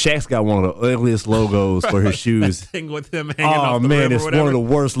 Man, Shaq's got one of the ugliest logos for his shoes. Thing with him hanging off the man, rim or it's whatever. one of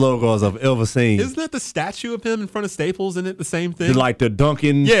the worst logos I've ever seen. Isn't that the statue of him in front of Staples? Isn't it the same thing? Like the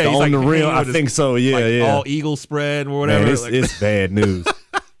Duncan he's on like the rim. hanging I with think his, so. Yeah, like, yeah. all eagle spread or whatever. Man, it's bad news.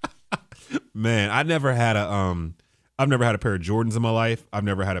 Man, I've never had a pair of Jordans in my life. I've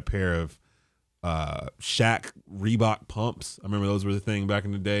never had a pair of Shaq Reebok pumps. I remember those were the thing back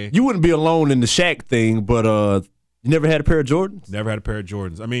in the day. You wouldn't be alone in the Shaq thing, but you never had a pair of Jordans? Never had a pair of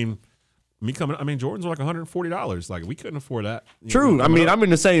Jordans. I mean, Jordans were like $140. Like, we couldn't afford that. True. I mean, I'm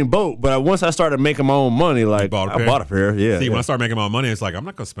in the same boat, but once I started making my own money, like, I bought a pair. Yeah. See, when I started making my own money, it's like, I'm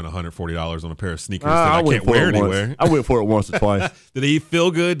not going to spend $140 on a pair of sneakers that I can't wear anywhere. I went for it once or twice. Did they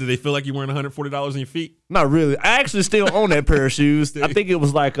feel good? Did they feel like you wearing $140 on your feet? Not really. I actually still own that pair of shoes. I think it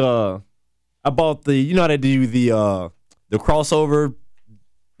was like, I bought you know how they do the crossover,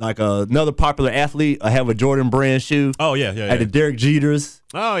 like another popular athlete. I have a Jordan brand shoe. Oh, yeah. I had the Derek Jeters.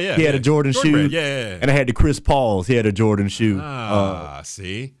 Oh, yeah. He had a Jordan shoe. Brand. Yeah. And I had the Chris Pauls. He had a Jordan shoe.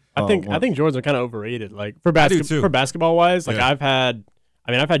 See? I think Jordans are kind of overrated. Like for basketball wise, like I've had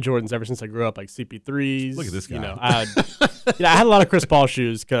Jordans ever since I grew up, like CP3s. Look at this guy. You know, I had a lot of Chris Paul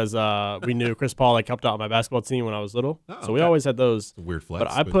shoes because we knew Chris Paul like helped out my basketball team when I was little, so we always had those. Weird flex.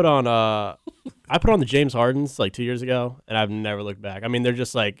 But I put on the James Hardens like 2 years ago, and I've never looked back. I mean, they're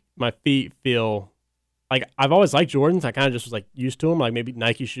just like my feet feel like I've always liked Jordans. I kind of just was like used to them, like maybe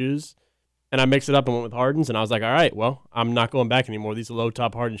Nike shoes. And I mixed it up and went with Hardens, and I was like, all right, well, I'm not going back anymore. These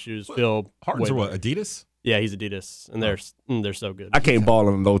low-top Harden shoes feel Hardens way are what, better. Adidas? Yeah, he's Adidas, and they're so good. I can't ball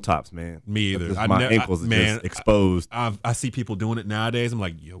in low tops, man. Me either. My ankles are just exposed. I see people doing it nowadays. I'm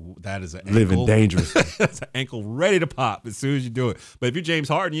like, yo, that is an living ankle. dangerous. That's an ankle ready to pop as soon as you do it. But if you're James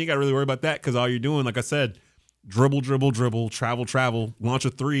Harden, you ain't got to really worry about that because all you're doing, like I said, dribble, travel, launch a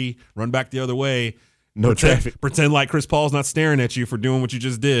three, run back the other way. Traffic. Pretend like Chris Paul's not staring at you for doing what you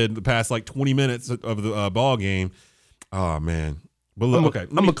just did the past like 20 minutes of the ball game. Oh, man. But look,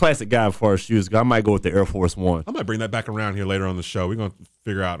 I'm a classic guy as far as shoes. I might go with the Air Force One. I might bring that back around here later on the show. We're going to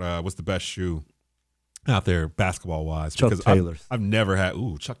figure out what's the best shoe out there basketball-wise. Chuck Taylors. I've never had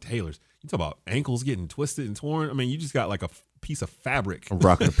 – Chuck Taylors. You talk about ankles getting twisted and torn. I mean, you just got like a piece of fabric. I'm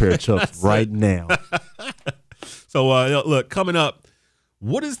rocking a pair of Chucks right now. So, look, coming up,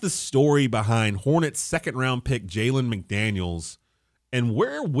 what is the story behind Hornets' second-round pick Jalen McDaniels, and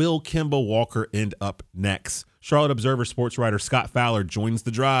where will Kemba Walker end up next? Charlotte Observer sports writer Scott Fowler joins the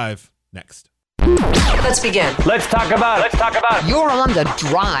drive next. Let's begin. Let's talk about it. You're on the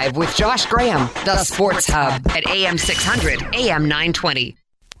drive with Josh Graham, the Sports Hub at AM 600, AM 920.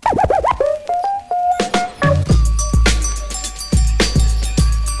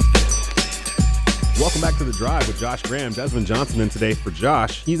 Welcome back to the drive with Josh Graham. Desmond Johnson in today for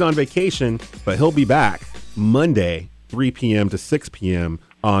Josh. He's on vacation, but he'll be back Monday, 3 p.m. to 6 p.m.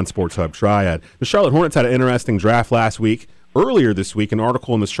 on Sports Hub Triad. The Charlotte Hornets had an interesting draft last week. Earlier this week, an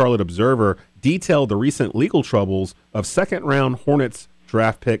article in the Charlotte Observer detailed the recent legal troubles of second-round Hornets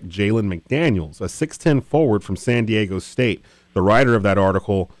draft pick Jalen McDaniels, a 6'10 forward from San Diego State. The writer of that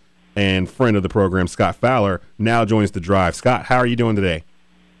article and friend of the program, Scott Fowler, now joins the drive. Scott, how are you doing today?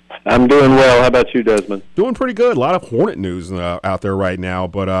 I'm doing well. How about you, Desmond? Doing pretty good. A lot of Hornet news out there right now,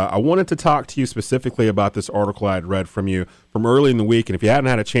 but I wanted to talk to you specifically about this article I had read from you from early in the week, and if you hadn't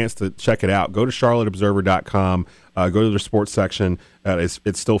had a chance to check it out, go to charlotteobserver.com, go to their sports section.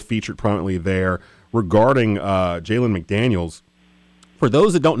 It's still featured prominently there regarding Jalen McDaniels. For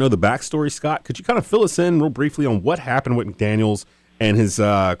those that don't know the backstory, Scott, could you kind of fill us in real briefly on what happened with McDaniels and his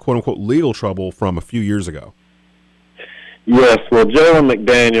quote-unquote legal trouble from a few years ago? Yes, well, Jalen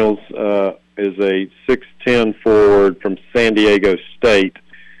McDaniels is a 6'10 forward from San Diego State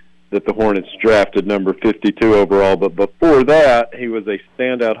that the Hornets drafted number 52 overall. But before that, he was a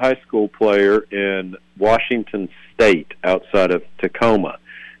standout high school player in Washington State outside of Tacoma.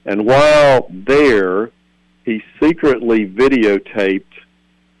 And while there, he secretly videotaped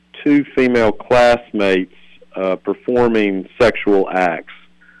two female classmates performing sexual acts.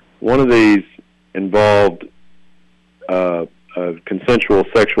 One of these involved a consensual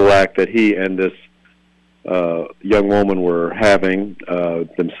sexual act that he and this young woman were having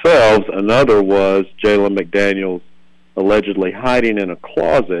themselves. Another was Jalen McDaniels allegedly hiding in a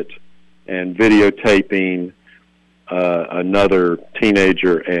closet and videotaping another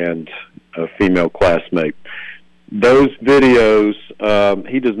teenager and a female classmate. those videos,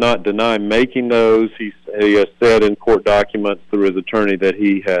 he does not deny making those. He has said in court documents through his attorney that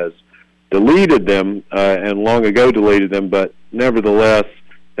he has deleted them and long ago deleted them, but nevertheless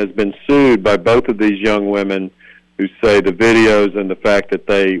has been sued by both of these young women who say the videos and the fact that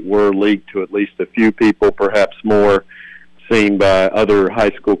they were leaked to at least a few people, perhaps more, seen by other high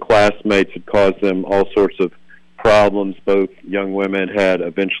school classmates, had caused them all sorts of problems. Both young women had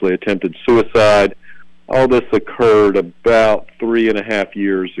eventually attempted suicide. All this occurred about 3.5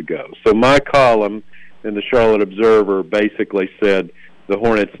 years ago. So my column in the Charlotte Observer basically said the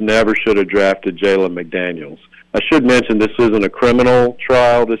Hornets never should have drafted Jalen McDaniels. I should mention this isn't a criminal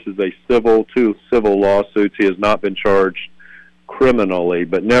trial. This is a two civil lawsuits. He has not been charged criminally,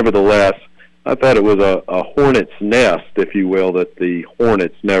 but nevertheless, I thought it was a hornet's nest, if you will, that the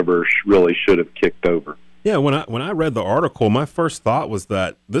Hornets never really should have kicked over. Yeah, when I read the article, my first thought was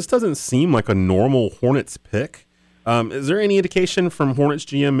that this doesn't seem like a normal Hornets pick. Is there any indication from Hornets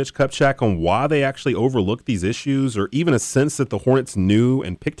GM Mitch Kupchak on why they actually overlooked these issues, or even a sense that the Hornets knew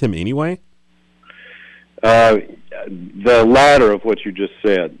and picked him anyway? The latter of what you just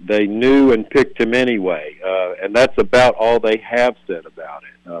said. They knew and picked him anyway, and that's about all they have said about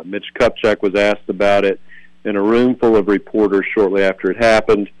it. Mitch Kupchak was asked about it in a room full of reporters shortly after it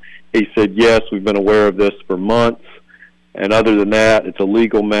happened. He said, yes, we've been aware of this for months, and other than that, it's a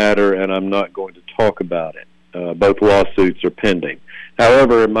legal matter, and I'm not going to talk about it. Both lawsuits are pending.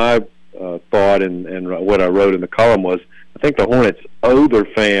 However, in my thought and what I wrote in the column was, I think the Hornets owe their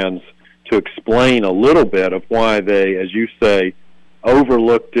fans to explain a little bit of why they, as you say,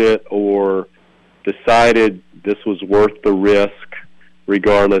 overlooked it or decided this was worth the risk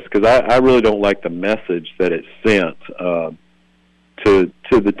regardless, because I really don't like the message that it sent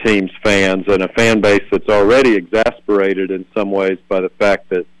to the team's fans and a fan base that's already exasperated in some ways by the fact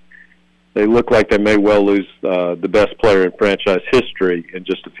that they look like they may well lose the best player in franchise history in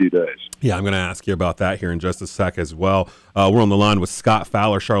just a few days. Yeah, I'm going to ask you about that here in just a sec as well. We're on the line with Scott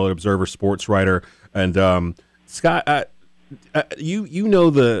Fowler, Charlotte Observer sports writer. And Scott, you know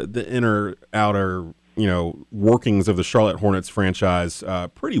the inner, outer, workings of the Charlotte Hornets franchise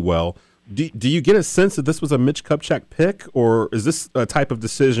pretty well. Do you get a sense that this was a Mitch Kupchak pick, or is this a type of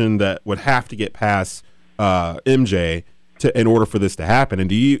decision that would have to get past MJ in order for this to happen? And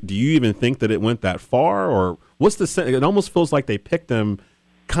do you even think that it went that far, or what's the sense? It almost feels like they picked them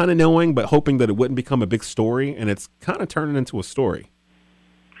kind of knowing but hoping that it wouldn't become a big story, and it's kind of turning into a story.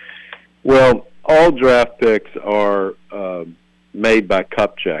 Well, all draft picks are made by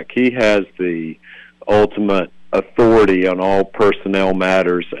Kupchak. He has the ultimate authority on all personnel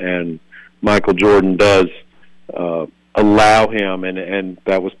matters, and Michael Jordan does allow him, and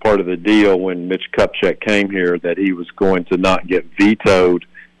that was part of the deal when Mitch Kupchak came here, that he was going to not get vetoed,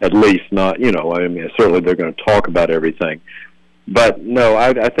 at least not, certainly they're going to talk about everything. But no,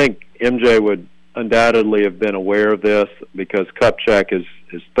 I think MJ would undoubtedly have been aware of this because Kupchak is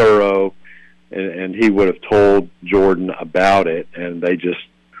thorough, and he would have told Jordan about it, and they just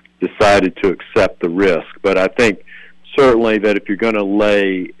decided to accept the risk. But I think certainly that if you're going to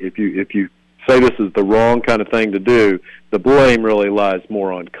if you say this is the wrong kind of thing to do, the blame really lies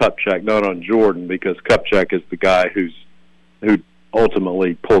more on Kupchak, not on Jordan, because Kupchak is the guy who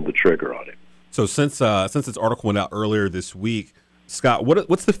ultimately pulled the trigger on it. So since this article went out earlier this week, Scott,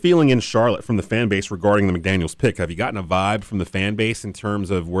 what's the feeling in Charlotte from the fan base regarding the McDaniels pick? Have you gotten a vibe from the fan base in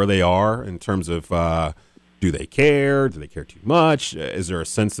terms of where they are, in terms of do they care? Do they care too much? Is there a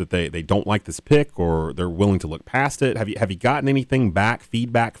sense that they don't like this pick, or they're willing to look past it? Have you gotten anything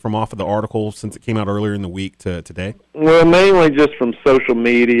feedback from off of the article since it came out earlier in the week to today? Well, mainly just from social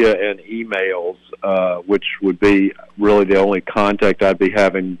media and emails, which would be really the only contact I'd be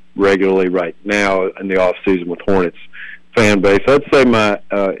having regularly right now in the off season with Hornets fan base. I'd say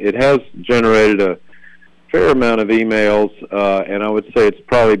it has generated a fair amount of emails, and I would say it's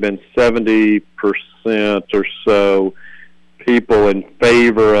probably been 70% or so people in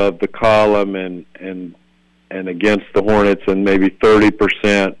favor of the column and against the Hornets, and maybe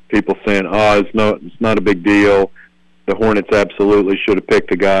 30% people saying, it's not a big deal. The Hornets absolutely should have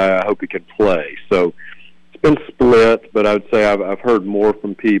picked a guy. I hope he can play. So it's been split, but I would say I've heard more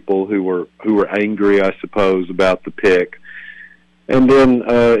from people who were angry, I suppose, about the pick. And then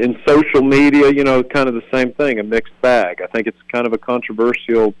in social media, kind of the same thing, a mixed bag. I think it's kind of a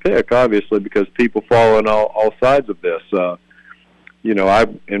controversial pick, obviously, because people fall on all sides of this.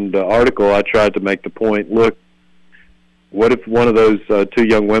 In the article, I tried to make the point, look, what if one of those two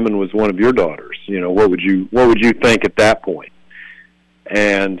young women was one of your daughters? What would you think at that point?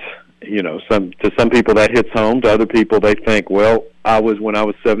 And to some people that hits home. To other people, they think, well, when I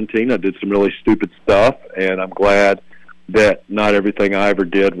was 17, I did some really stupid stuff, and I'm glad that not everything I ever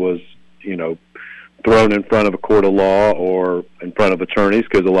did was, thrown in front of a court of law or in front of attorneys,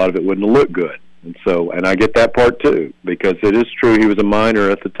 because a lot of it wouldn't look good. And I get that part too, because it is true he was a minor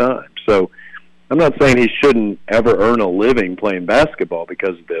at the time. So I'm not saying he shouldn't ever earn a living playing basketball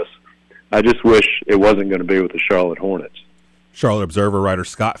because of this. I just wish it wasn't going to be with the Charlotte Hornets. Charlotte Observer writer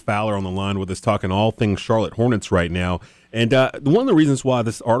Scott Fowler on the line with us, talking all things Charlotte Hornets right now. And one of the reasons why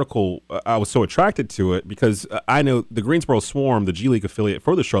this article, I was so attracted to it, because I know the Greensboro Swarm, the G League affiliate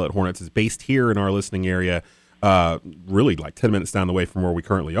for the Charlotte Hornets, is based here in our listening area, really like 10 minutes down the way from where we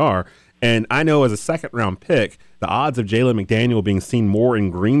currently are. And I know as a second-round pick, the odds of Jalen McDaniels being seen more in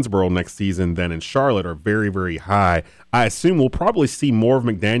Greensboro next season than in Charlotte are very, very high. I assume we'll probably see more of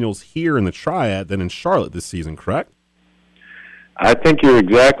McDaniels here in the Triad than in Charlotte this season, correct? I think you're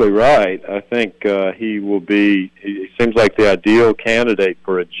exactly right. I think he seems like the ideal candidate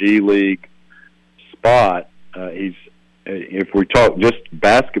for a G League spot. If we talk just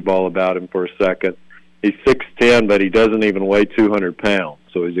basketball about him for a second, he's 6'10", but he doesn't even weigh 200 pounds.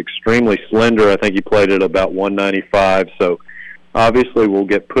 So he's extremely slender. I think he played at about 195. So obviously will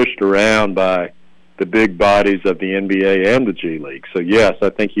get pushed around by the big bodies of the NBA and the G League. So yes, I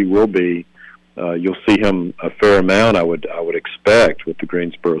think he will be. You'll see him a fair amount, I would expect, with the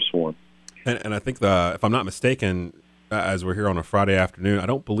Greensboro Swarm. And I think, if I'm not mistaken, as we're here on a Friday afternoon, I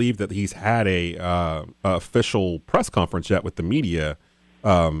don't believe that he's had a official press conference yet with the media.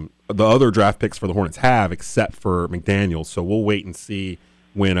 The other draft picks for the Hornets have, except for McDaniels. So we'll wait and see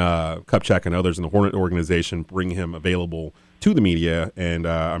when Kupchak and others in the Hornet organization bring him available to the media, and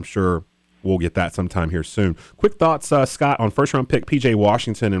I'm sure we'll get that sometime here soon. Quick thoughts, Scott, on first-round pick P.J.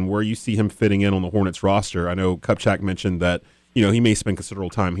 Washington and where you see him fitting in on the Hornets roster. I know Kupchak mentioned that he may spend considerable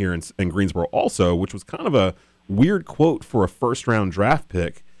time here in Greensboro also, which was kind of a weird quote for a first-round draft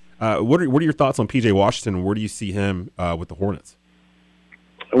pick. What are your thoughts on P.J. Washington, and where do you see him with the Hornets?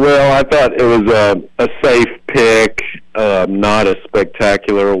 Well, I thought it was a safe pick, not a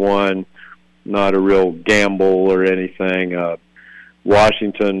spectacular one, not a real gamble or anything.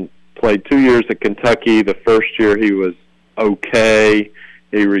 Washington played 2 years at Kentucky. The first year he was okay.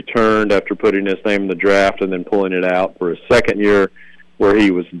 He returned after putting his name in the draft and then pulling it out for his second year where he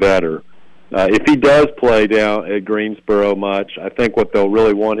was better. If he does play down at Greensboro much, I think what they'll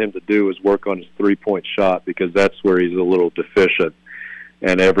really want him to do is work on his three-point shot, because that's where he's a little deficient.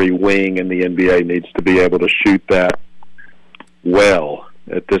 And every wing in the NBA needs to be able to shoot that well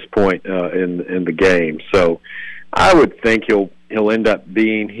at this point in the game. So I would think he'll end up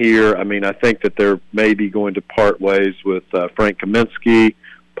being here. I mean, I think that they're maybe going to part ways with Frank Kaminsky,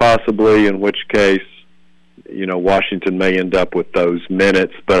 possibly, in which case, Washington may end up with those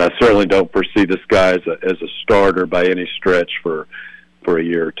minutes. But I certainly don't foresee this guy as a starter by any stretch for a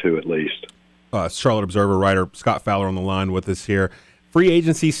year or two at least. Charlotte Observer writer Scott Fowler on the line with us here. Free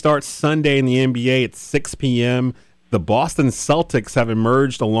agency starts Sunday in the NBA at 6 p.m. The Boston Celtics have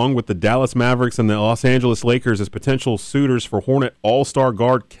emerged along with the Dallas Mavericks and the Los Angeles Lakers as potential suitors for Hornet All-Star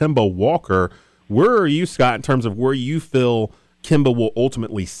guard Kemba Walker. Where are you, Scott, in terms of where you feel Kemba will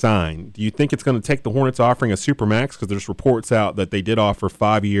ultimately sign? Do you think it's going to take the Hornets offering a supermax? Because there's reports out that they did offer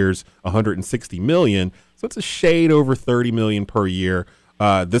 5 years, $160 million. So it's a shade over $30 million per year.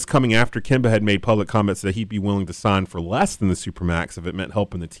 This coming after Kemba had made public comments that he'd be willing to sign for less than the supermax if it meant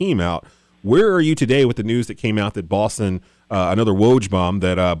helping the team out. Where are you today with the news that came out that Boston, another Woj bomb,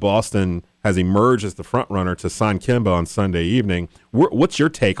 that Boston has emerged as the front runner to sign Kemba on Sunday evening? What's your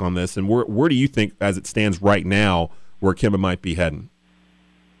take on this, and where do you think, as it stands right now, where Kemba might be heading?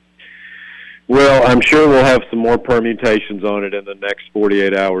 Well, I'm sure we'll have some more permutations on it in the next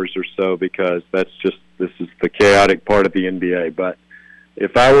 48 hours or so, because this is the chaotic part of the NBA. But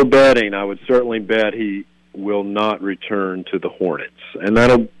if I were betting, I would certainly bet he will not return to the Hornets, and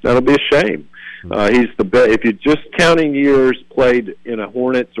that'll be a shame. He's the best. If you're just counting years played in a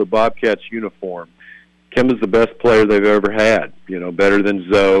Hornets or Bobcats uniform, Kemba's the best player they've ever had. Better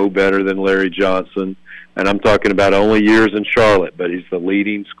than Zoe, better than Larry Johnson, and I'm talking about only years in Charlotte. But he's the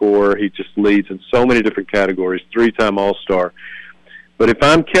leading scorer. He just leads in so many different categories. 3-time All-Star. But if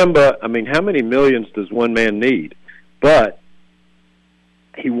I'm Kemba, I mean, how many millions does one man need? But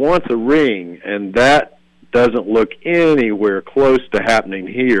he wants a ring, and that doesn't look anywhere close to happening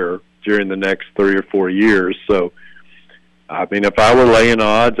here during the next 3 or 4 years. So, I mean, if I were laying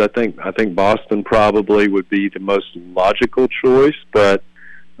odds, I think Boston probably would be the most logical choice, but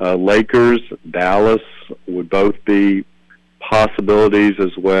Lakers, Dallas would both be possibilities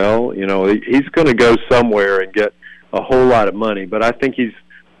as well. He's going to go somewhere and get a whole lot of money, but I think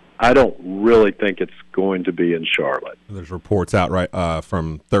I don't really think it's going to be in Charlotte. There's reports out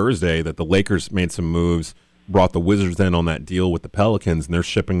from Thursday that the Lakers made some moves, brought the Wizards in on that deal with the Pelicans, and they're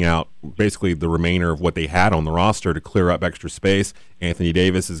shipping out basically the remainder of what they had on the roster to clear up extra space. Anthony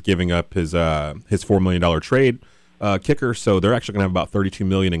Davis is giving up his $4 million trade kicker, so they're actually going to have about $32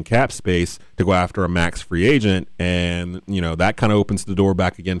 million in cap space to go after a max free agent, and that kind of opens the door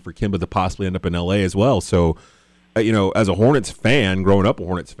back again for Kemba to possibly end up in LA as well. So, as a Hornets fan, growing up a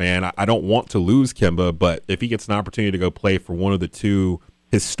Hornets fan, I don't want to lose Kemba, but if he gets an opportunity to go play for one of the two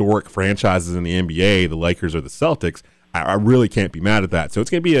historic franchises in the NBA, the Lakers or the Celtics, I really can't be mad at that. So it's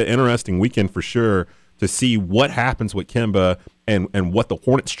going to be an interesting weekend for sure to see what happens with Kemba and what the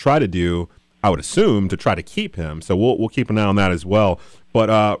Hornets try to do, I would assume, to try to keep him. So we'll keep an eye on that as well.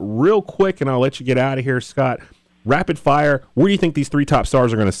 But real quick, and I'll let you get out of here, Scott, rapid fire, where do you think these three top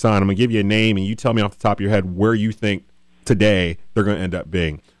stars are going to sign? I'm going to give you a name, and you tell me off the top of your head where you think today they're going to end up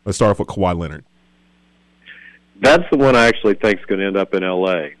being. Let's start off with Kawhi Leonard. That's the one I actually think is going to end up in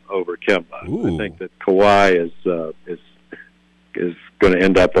L.A. over Kemba. Ooh. I think that Kawhi is going to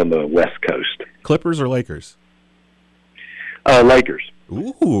end up on the West Coast. Clippers or Lakers? Lakers.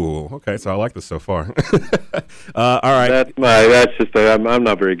 Ooh, okay. So I like this so far. All right. I'm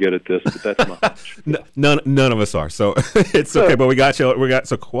not very good at this, but that's my none of us are. So it's okay. But we got so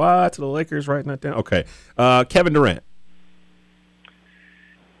Kawhi to the Lakers, writing that down. Okay. Kevin Durant.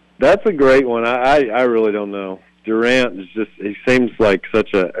 That's a great one. I really don't know. Durant is he seems like such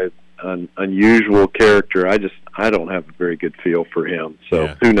an unusual character. I don't have a very good feel for him. So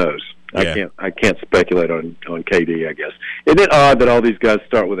who knows? Yeah. I can't speculate on KD, I guess. Isn't it odd that all these guys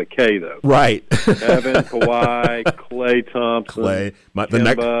start with a K, though? Right. Kevin, Kawhi, Klay Thompson,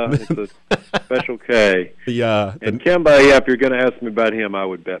 Kemba. It's a special K. And Kemba, if you're going to ask me about him, I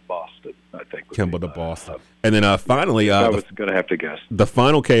would bet Boston, I think. Kemba to Boston. And then finally, I was going to have to guess. The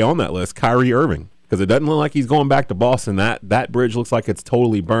final K on that list, Kyrie Irving, because it doesn't look like he's going back to Boston. That bridge looks like it's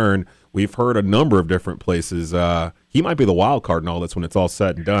totally burned. We've heard a number of different places. He might be the wild card in all this when it's all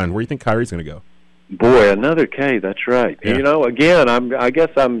said and done. Where do you think Kyrie's going to go? Boy, another K. That's right. Yeah. And, again, I guess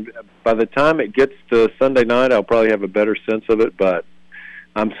by the time it gets to Sunday night, I'll probably have a better sense of it. But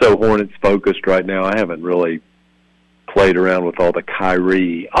I'm so Hornets focused right now. I haven't really played around with all the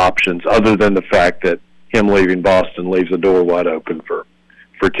Kyrie options, other than the fact that him leaving Boston leaves the door wide open for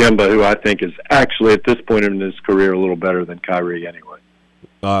Kemba, who I think is actually at this point in his career a little better than Kyrie anyway.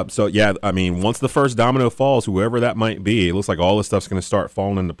 Once the first domino falls, whoever that might be, it looks like all this stuff's going to start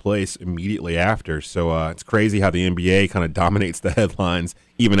falling into place immediately after. So it's crazy how the NBA kind of dominates the headlines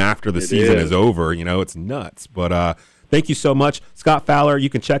even after the season is over. It's nuts. But thank you so much, Scott Fowler. You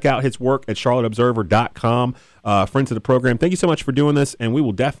can check out his work at charlotteobserver.com. Friends of the program, thank you so much for doing this, and we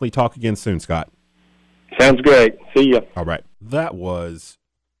will definitely talk again soon, Scott. Sounds great. See ya. All right. That was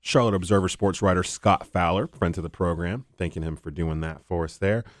Charlotte Observer sports writer Scott Fowler, friend to the program, thanking him for doing that for us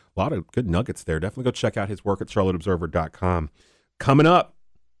there. A lot of good nuggets there. Definitely go check out his work at charlotteobserver.com. Coming up,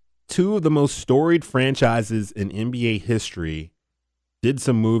 two of the most storied franchises in NBA history did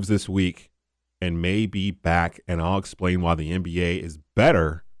some moves this week and may be back, and I'll explain why the NBA is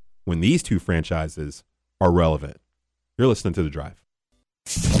better when these two franchises are relevant. You're listening to The Drive.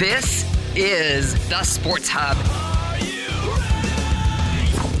 This is the Sports Hub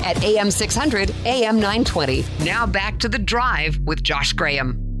at AM 600, AM 920. Now back to The Drive with Josh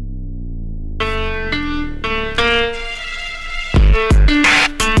Graham.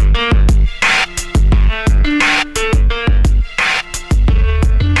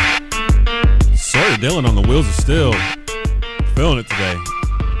 Sawyer Dillion on the wheels of steel. Feeling it today.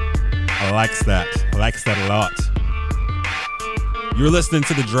 I likes that. I likes that a lot. You're listening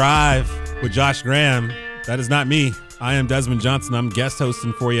to The Drive with Josh Graham. That is not me. I am Desmond Johnson. I'm guest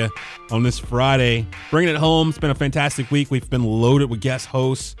hosting for you on this Friday. Bringing it home. It's been a fantastic week. We've been loaded with guest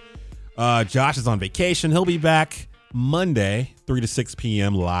hosts. Josh is on vacation. He'll be back Monday, 3 to 6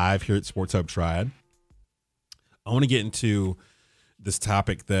 p.m. live here at Sports Hub Triad. I want to get into this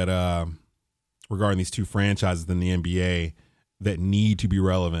topic that regarding these two franchises in the NBA that need to be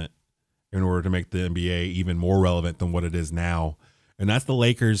relevant in order to make the NBA even more relevant than what it is now. And that's the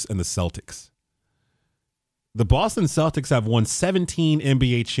Lakers and the Celtics. The Boston Celtics have won 17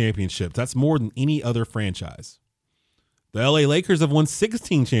 NBA championships. That's more than any other franchise. The LA Lakers have won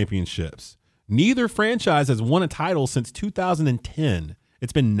 16 championships. Neither franchise has won a title since 2010.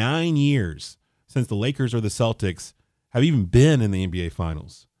 It's been 9 years since the Lakers or the Celtics have even been in the NBA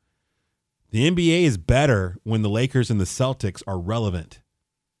Finals. The NBA is better when the Lakers and the Celtics are relevant.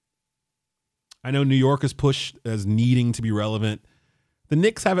 I know New York is pushed as needing to be relevant. The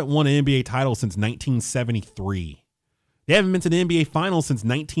Knicks haven't won an NBA title since 1973. They haven't been to the NBA Finals since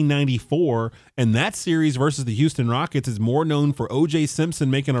 1994, and that series versus the Houston Rockets is more known for O.J.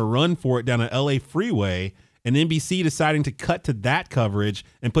 Simpson making a run for it down an L.A. freeway and NBC deciding to cut to that coverage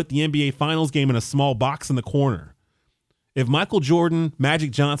and put the NBA Finals game in a small box in the corner. If Michael Jordan,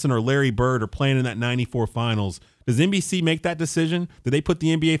 Magic Johnson, or Larry Bird are playing in that 94 Finals, does NBC make that decision? Do they put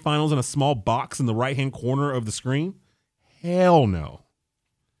the NBA Finals in a small box in the right-hand corner of the screen? Hell no.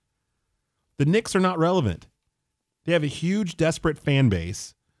 The Knicks are not relevant. They have a huge, desperate fan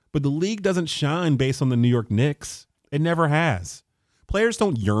base, but the league doesn't shine based on the New York Knicks. It never has. Players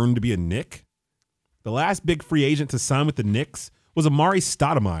don't yearn to be a Knick. The last big free agent to sign with the Knicks was Amari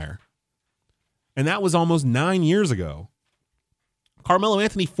Stoudemire, and that was almost 9 years ago. Carmelo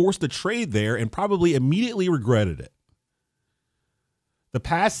Anthony forced a trade there and probably immediately regretted it. The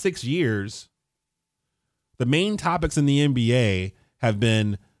past 6 years, the main topics in the NBA have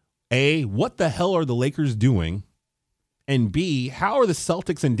been, A, what the hell are the Lakers doing? And B, how are the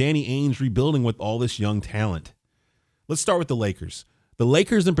Celtics and Danny Ainge rebuilding with all this young talent? Let's start with the Lakers. The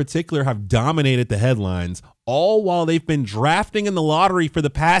Lakers in particular have dominated the headlines, all while they've been drafting in the lottery for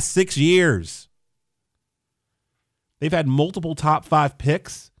the past 6 years. They've had multiple top 5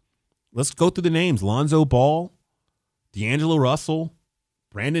 picks. Let's go through the names. Lonzo Ball, D'Angelo Russell,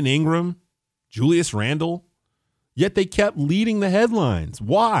 Brandon Ingram, Julius Randle. Yet they kept leading the headlines.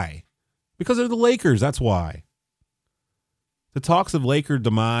 Why? Because they're the Lakers. That's why. The talks of Laker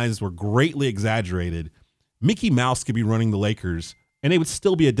demise were greatly exaggerated. Mickey Mouse could be running the Lakers, and they would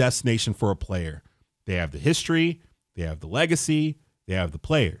still be a destination for a player. They have the history. They have the legacy. They have the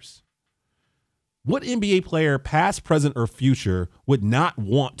players. What NBA player, past, present, or future, would not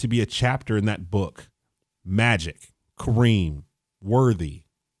want to be a chapter in that book? Magic, Kareem, Worthy,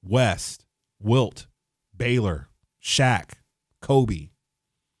 West, Wilt, Baylor, Shaq, Kobe.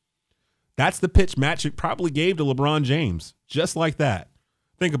 That's the pitch Magic probably gave to LeBron James, just like that.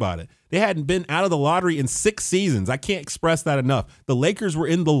 Think about it. They hadn't been out of the lottery in 6 seasons. I can't express that enough. The Lakers were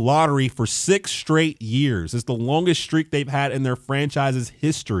in the lottery for 6 straight years. It's the longest streak they've had in their franchise's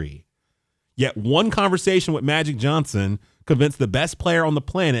history. Yet one conversation with Magic Johnson convinced the best player on the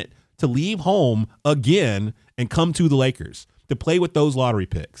planet to leave home again and come to the Lakers to play with those lottery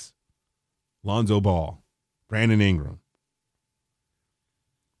picks. Lonzo Ball, Brandon Ingram.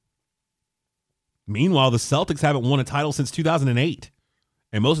 Meanwhile, the Celtics haven't won a title since 2008,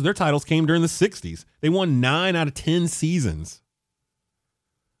 and most of their titles came during the 60s. They won 9 out of 10 seasons.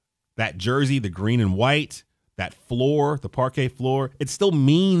 That jersey, the green and white, that floor, the parquet floor, it still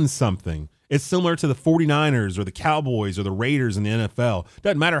means something. It's similar to the 49ers or the Cowboys or the Raiders in the NFL.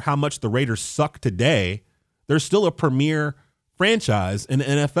 Doesn't matter how much the Raiders suck today, they're still a premier franchise in the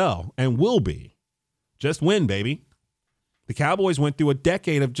NFL and will be. Just win, baby. The Cowboys went through a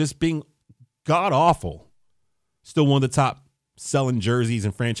decade of just being god-awful. Still one of the top selling jerseys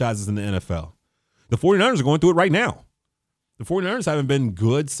and franchises in the NFL. The 49ers are going through it right now. The 49ers haven't been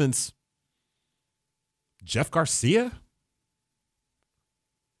good since Jeff Garcia.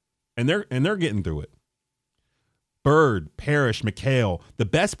 And they're getting through it. Bird, Parrish, McHale. The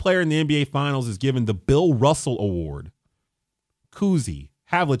best player in the NBA Finals is given the Bill Russell Award. Cousy,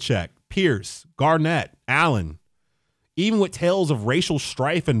 Havlicek, Pierce, Garnett, Allen. Even with tales of racial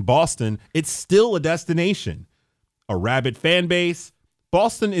strife in Boston, it's still a destination. A rabid fan base.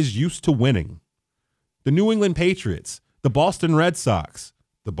 Boston is used to winning. The New England Patriots, the Boston Red Sox,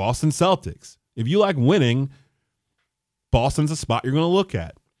 the Boston Celtics. If you like winning, Boston's a spot you're going to look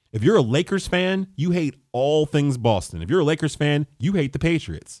at. If you're a Lakers fan, you hate all things Boston. If you're a Lakers fan, you hate the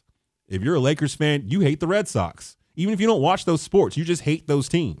Patriots. If you're a Lakers fan, you hate the Red Sox. Even if you don't watch those sports, you just hate those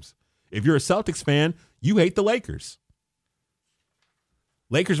teams. If you're a Celtics fan, you hate the Lakers.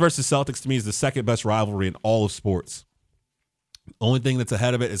 Lakers versus Celtics to me is the second best rivalry in all of sports. The only thing that's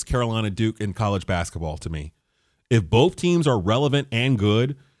ahead of it is Carolina Duke in college basketball to me. If both teams are relevant and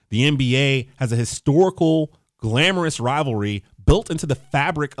good, the NBA has a historical, glamorous rivalry built into the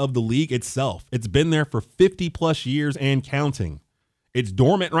fabric of the league itself. It's been there for 50 plus years and counting. It's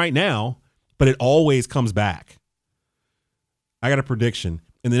dormant right now, but it always comes back. I got a prediction.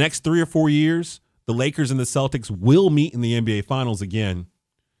 In the next 3 or 4 years, the Lakers and the Celtics will meet in the NBA Finals again.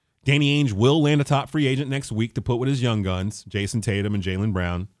 Danny Ainge will land a top free agent next week to put with his young guns, Jason Tatum and Jaylen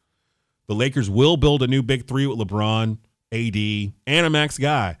Brown. The Lakers will build a new big three with LeBron, AD, and a max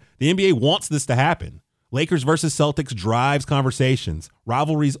guy. The NBA wants this to happen. Lakers versus Celtics drives conversations.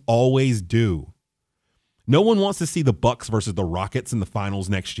 Rivalries always do. No one wants to see the Bucks versus the Rockets in the finals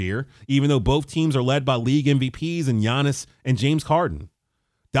next year, even though both teams are led by league MVPs in Giannis and James Harden.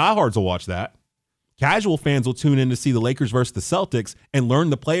 Diehards will watch that. Casual fans will tune in to see the Lakers versus the Celtics and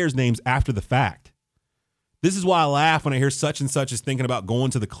learn the players' names after the fact. This is why I laugh when I hear such and such is thinking about going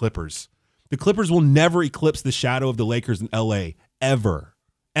to the Clippers. The Clippers will never eclipse the shadow of the Lakers in L.A. Ever.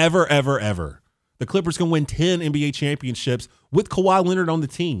 Ever, ever, ever. The Clippers can win 10 NBA championships with Kawhi Leonard on the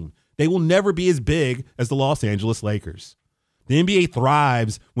team. They will never be as big as the Los Angeles Lakers. The NBA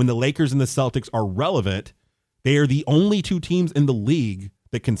thrives when the Lakers and the Celtics are relevant. They are the only two teams in the league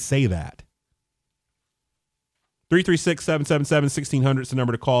that can say that. 336-777-1600 is the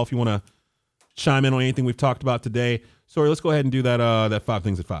number to call if you want to chime in on anything we've talked about today. Sorry, let's go ahead and do that 5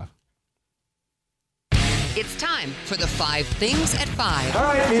 things at 5. It's time for the 5 things at 5. All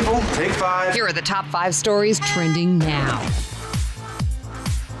right, people, take 5. Here are the top 5 stories trending now.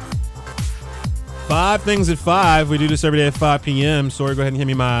 5 things at 5. We do this every day at 5 p.m. Sorry, go ahead and hit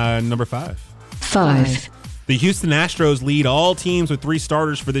me my number 5. 5. The Houston Astros lead all teams with 3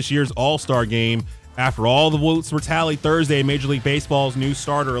 starters for this year's All-Star game after all the votes were tallied Thursday in Major League Baseball's new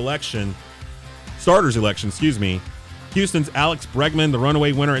starters election. Houston's Alex Bregman, the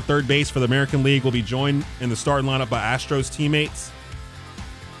runaway winner at third base for the American League, will be joined in the starting lineup by Astros teammates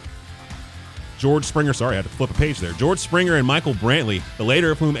George Springer. Sorry, I had to flip a page there. George Springer and Michael Brantley, the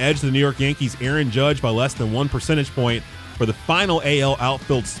later of whom edged the New York Yankees' Aaron Judge by less than 1 percentage point for the final AL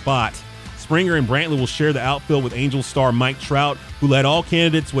outfield spot. Springer and Brantley will share the outfield with Angels star Mike Trout, who led all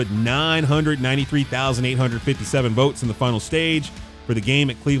candidates with 993,857 votes in the final stage for the game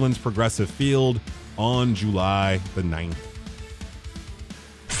at Cleveland's Progressive Field on July the 9th.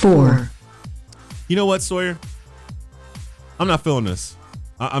 4. You know what, Sawyer? I'm not feeling this.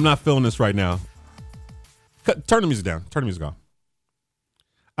 I'm not feeling this right now. Turn the music down. Turn the music off.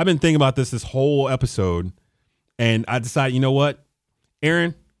 I've been thinking about this whole episode, and I decided, you know what?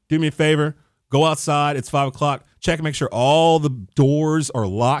 Aaron, do me a favor. Go outside. It's 5 o'clock. Check and make sure all the doors are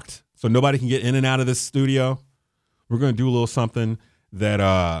locked so nobody can get in and out of this studio. We're going to do a little something that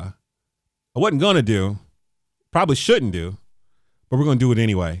I wasn't going to do, probably shouldn't do, but we're going to do it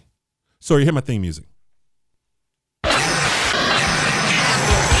anyway. So you hear my theme music.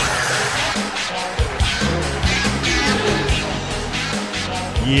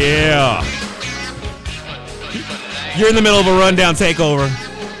 Yeah. You're in the middle of a rundown takeover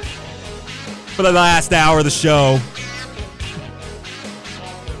for the last hour of the show.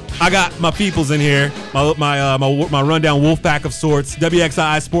 I got my peoples in here, my rundown wolf pack of sorts.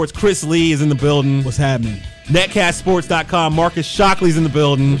 WXII Sports, Chris Lee is in the building. What's happening? Netcastsports.com, Marcus Shockley's in the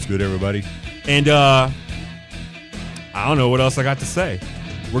building. What's good, everybody? And I don't know what else I got to say.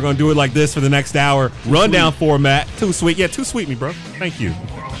 We're going to do it like this for the next hour. Rundown format. Too sweet. Yeah, too sweet me, bro. Thank you.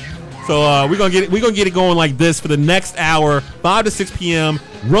 So we're gonna get it going like this for the next hour, 5 to 6 p.m.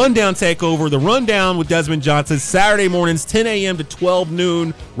 Rundown takeover, the rundown with Desmond Johnson, Saturday mornings, 10 a.m. to 12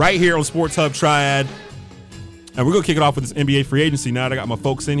 noon, right here on Sports Hub Triad. And we're gonna kick it off with this NBA free agency. Now that I got my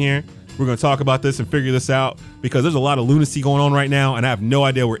folks in here, we're gonna talk about this and figure this out because there's a lot of lunacy going on right now, and I have no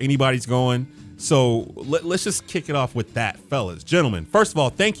idea where anybody's going. So let's just kick it off with that, fellas, gentlemen. First of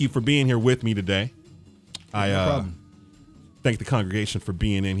all, thank you for being here with me today. No problem. Thank the congregation for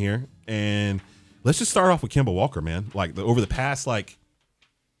being in here. And let's just start off with Kemba Walker, man. Like over the past,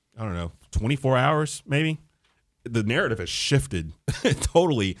 24 hours, maybe, the narrative has shifted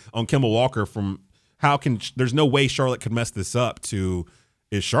totally on Kemba Walker from there's no way Charlotte could mess this up to,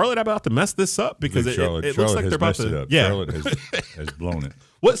 is Charlotte about to mess this up? Because it looks like they're about to. Yeah. Charlotte has blown it.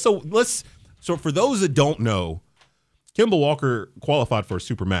 So for those that don't know, Kemba Walker qualified for a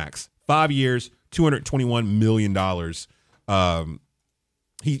Supermax, 5 years, $221 million.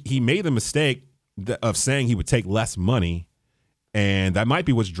 He made the mistake of saying he would take less money, and that might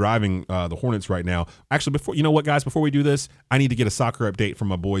be what's driving the Hornets right now. Actually, before we do this, I need to get a soccer update from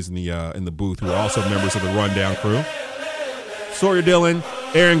my boys in the booth who are also members of the Rundown crew. Sawyer Dillion,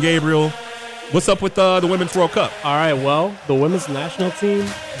 Aaron Gabriel, what's up with the Women's World Cup? All right, well, the women's national team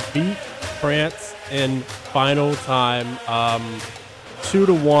beat France in final time,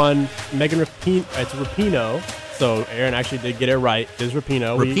 2-1. Megan Rapinoe. So Aaron actually did get it right. It is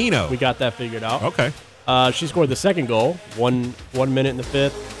Rapinoe. We got that figured out. Okay. She scored the second goal. 1 minute in the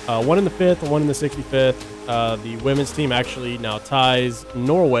fifth. 1 in the fifth. 1 in the 65th. The women's team actually now ties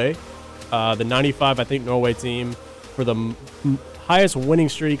Norway, the 95, I think, Norway team for the highest winning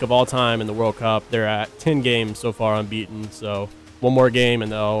streak of all time in the World Cup. They're at 10 games so far unbeaten. So one more game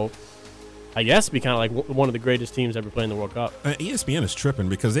and they'll, I guess, be kind of like one of the greatest teams ever played in the World Cup. ESPN is tripping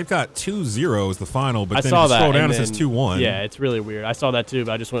because they've got 2-0 as the final, but I then saw if you scroll that, down, it says 2-1. Yeah, it's really weird. I saw that too,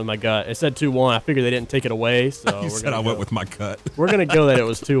 but I just went with my gut. It said 2-1. I figured they didn't take it away, so you said I went with my gut. We're gonna go that it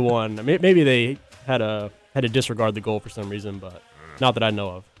was 2-1. Maybe they had to disregard the goal for some reason, but not that I know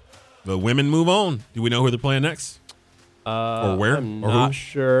of. The women move on. Do we know who they're playing next? Or where? I'm or not who?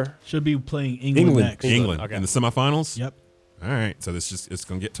 sure. Should be playing England next. England Okay. in the semifinals. Yep. All right, so it's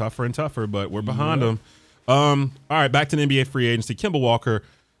going to get tougher and tougher, but we're behind them. All right, back to the NBA free agency. Kemba Walker.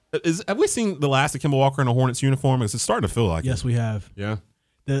 Have we seen the last of Kemba Walker in a Hornets uniform? It's starting to feel like Yes, it. we have. Yeah.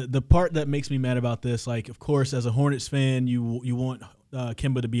 The part that makes me mad about this, like, of course, as a Hornets fan, you want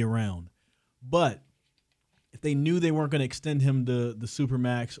Kemba to be around, but if they knew they weren't going to extend him the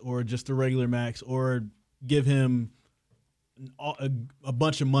Supermax or just the regular max or give him a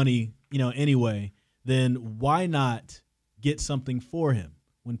bunch of money, anyway, then why not get something for him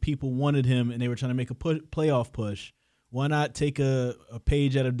when people wanted him and they were trying to make a playoff push? Why not take a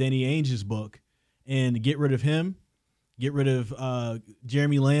page out of Danny Ainge's book and get rid of him? Get rid of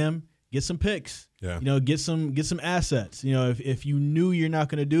Jeremy Lamb. Get some picks. Yeah. Get some assets. If you knew you're not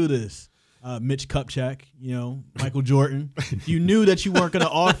going to do this, Mitch Kupchak, Michael Jordan. If you knew that you weren't going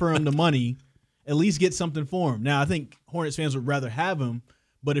to offer him the money, at least get something for him. Now, I think Hornets fans would rather have him,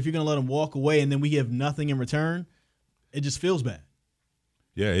 but if you're going to let him walk away and then we give nothing in return, it just feels bad.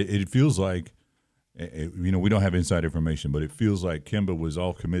 Yeah, it feels like, we don't have inside information, but it feels like Kemba was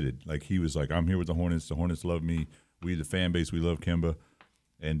all committed. Like he was like, I'm here with the Hornets. The Hornets love me. We, the fan base, we love Kemba.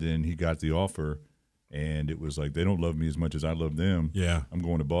 And then he got the offer, and it was like, they don't love me as much as I love them. Yeah. I'm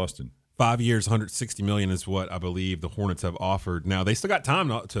going to Boston. 5 years, $160 million is what I believe the Hornets have offered. Now, they still got time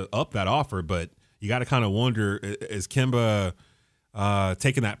to up that offer, but you got to kind of wonder, is Kemba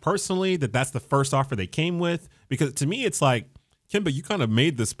taking that personally, that's the first offer they came with? Because to me, it's like, Kemba, you kind of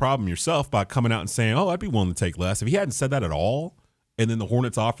made this problem yourself by coming out and saying, I'd be willing to take less. If he hadn't said that at all, and then the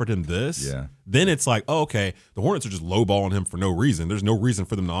Hornets offered him this, then it's like, okay, the Hornets are just lowballing him for no reason. There's no reason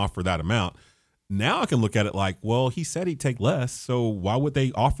for them to offer that amount. Now I can look at it like, well, he said he'd take less, so why would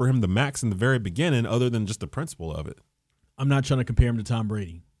they offer him the max in the very beginning other than just the principle of it? I'm not trying to compare him to Tom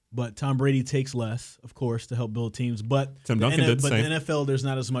Brady, but Tom Brady takes less, of course, to help build teams. But Tim Duncan did the same. In the NFL, there's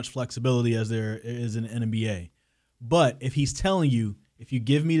not as much flexibility as there is in the NBA. But if he's telling you, if you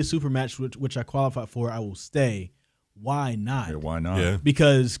give me the Supermax, which I qualify for, I will stay, why not? Yeah, why not? Yeah.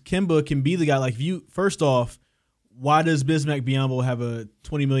 Because Kemba can be the guy. Like, first off, why does Bismack Biyombo have a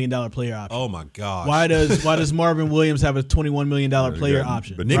 $20 million player option? Oh my gosh! Why does Marvin Williams have a $21 million player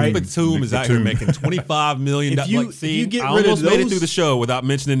option? But Nick Batum is out here making $25 million. If you get I rid almost of those, made it through the show without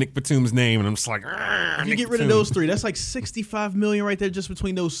mentioning Nick Batum's name, and I'm just like, if you get rid of those three, that's like $65 million right there just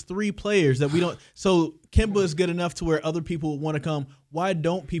between those three players that we don't. So Kemba is good enough to where other people want to come. Why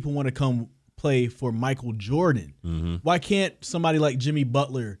don't people want to come play for Michael Jordan? Mm-hmm. Why can't somebody like Jimmy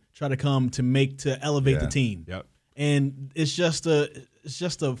Butler try to come to elevate the team? Yep. And it's just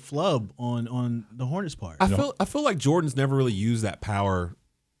a flub on the Hornets' part. I feel like Jordan's never really used that power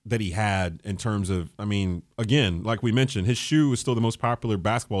that he had in terms of, I mean, again, like we mentioned, his shoe is still the most popular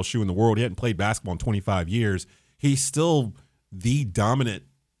basketball shoe in the world. He hadn't played basketball in 25 years. He's still the dominant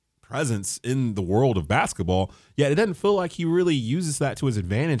presence in the world of basketball, yet it doesn't feel like he really uses that to his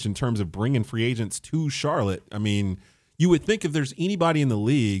advantage in terms of bringing free agents to Charlotte. I mean, you would think if there's anybody in the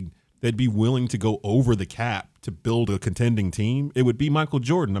league that'd be willing to go over the cap to build a contending team, it would be Michael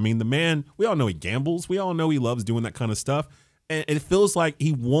Jordan. I mean, the man, we all know he gambles. We all know he loves doing that kind of stuff. And it feels like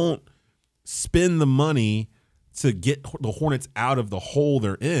he won't spend the money to get the Hornets out of the hole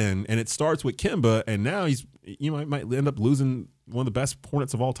they're in. And it starts with Kemba, and now might end up losing one of the best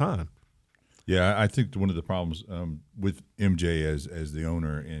Hornets of all time. Yeah, I think one of the problems with MJ as the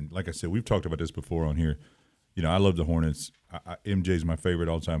owner, and like I said, we've talked about this before on here. I love the Hornets. MJ's my favorite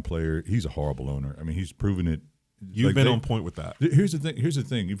all-time player. He's a horrible owner. I mean, he's proven it. You've been on point with that. Here's the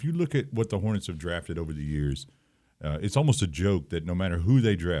thing. If you look at what the Hornets have drafted over the years, it's almost a joke that no matter who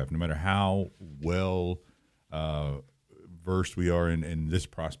they draft, no matter how well versed we are in this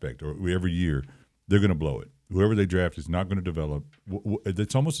prospect or every year, they're going to blow it. Whoever they draft is not going to develop.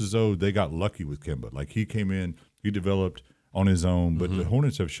 It's almost as though they got lucky with Kemba. Like, he came in, he developed on his own, but the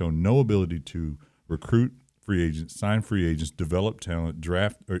Hornets have shown no ability to recruit free agents, sign free agents, develop talent,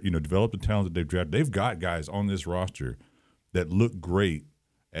 draft, or develop the talent that they've drafted. They've got guys on this roster that look great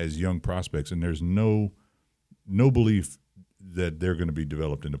as young prospects, and there's no belief that they're going to be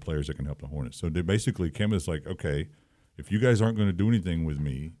developed into players that can help the Hornets. So they basically, Kemba's like, okay, if you guys aren't going to do anything with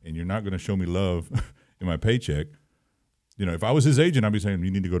me and you're not going to show me love in my paycheck, if I was his agent, I'd be saying, you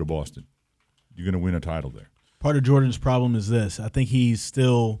need to go to Boston. You're going to win a title there. Part of Jordan's problem is this. I think he's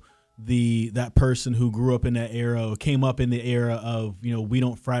still that person who grew up in that era, came up in the era of, we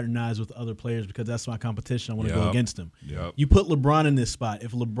don't fraternize with other players because that's my competition. I want to go against them. Yep. You put LeBron in this spot.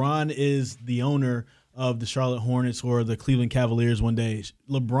 If LeBron is the owner of the Charlotte Hornets or the Cleveland Cavaliers one day,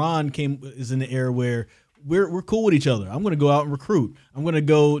 LeBron is in the era where we're cool with each other. I'm going to go out and recruit. I'm going to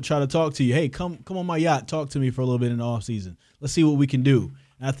go try to talk to you. Hey, come on my yacht. Talk to me for a little bit in the offseason. Let's see what we can do.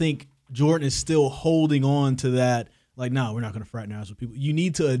 And I think Jordan is still holding on to that. Like, no, we're not going to fraternize with people. You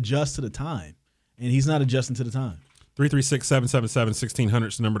need to adjust to the time, and he's not adjusting to the time. 336-777-1600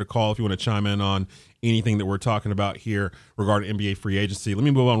 is the number to call if you want to chime in on anything that we're talking about here regarding NBA free agency. Let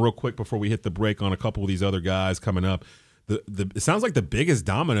me move on real quick before we hit the break on a couple of these other guys coming up. It sounds like the biggest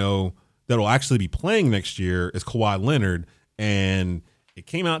domino that will actually be playing next year is Kawhi Leonard, and it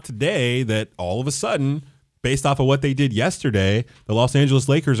came out today that all of a sudden, based off of what they did yesterday, the Los Angeles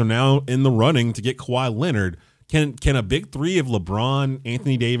Lakers are now in the running to get Kawhi Leonard. Can a big three of LeBron,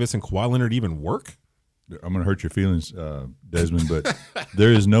 Anthony Davis, and Kawhi Leonard even work? I'm going to hurt your feelings, Desmond, but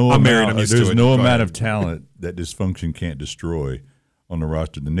there is no amount of talent that dysfunction can't destroy on the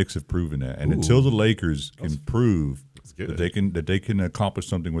roster. The Knicks have proven that, and until the Lakers can prove that they can accomplish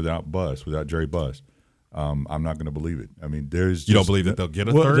something without Jerry Buss, I'm not going to believe it. I mean, you don't believe that they'll get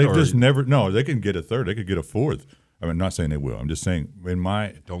a third? They just never. No, they can get a third. They could get a fourth. I mean, I'm not saying they will. I'm just saying,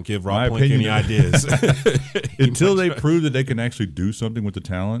 don't give Rob Pelinka any ideas. Until they prove that they can actually do something with the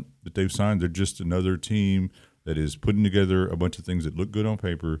talent that they've signed, they're just another team that is putting together a bunch of things that look good on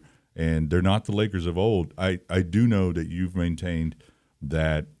paper, and they're not the Lakers of old. I do know that you've maintained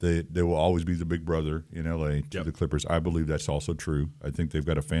that they will always be the big brother in L.A. to the Clippers. I believe that's also true. I think they've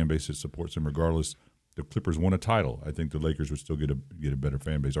got a fan base that supports them regardless. The Clippers won a title. I think the Lakers would still get a better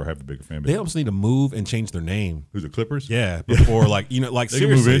fan base or have a bigger fan base. They almost need to move and change their name. Who's the Clippers? Yeah, before they seriously, can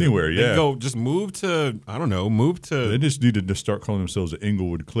move anywhere. Yeah, they go just move to They just need to start calling themselves the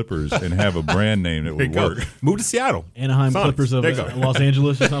Inglewood Clippers and have a brand name that would work. Move to Seattle, Anaheim Sonics. Clippers of Los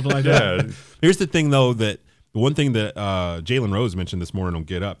Angeles or something like that. Yeah. Here's the thing, though, that the one thing that Jalen Rose mentioned this morning on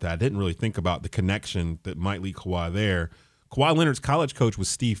Get Up that I didn't really think about, the connection that might lead Kawhi there. Kawhi Leonard's college coach was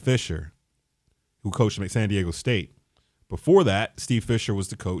Steve Fisher, who coached him at San Diego State. Before that, Steve Fisher was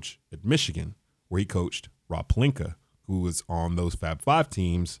the coach at Michigan, where he coached Rob Pelinka, who was on those Fab Five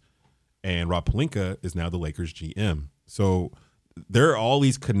teams, and Rob Pelinka is now the Lakers GM. So there are all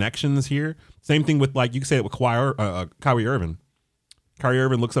these connections here. Same thing with, like, you can say it with Kyrie Irving. Kyrie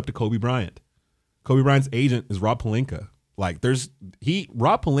Irving looks up to Kobe Bryant. Kobe Bryant's agent is Rob Pelinka. Like,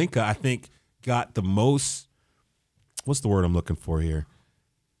 Rob Pelinka, I think, got the most, what's the word I'm looking for here?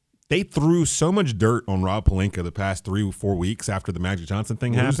 They threw so much dirt on Rob Pelinka the past 3 or 4 weeks after the Magic Johnson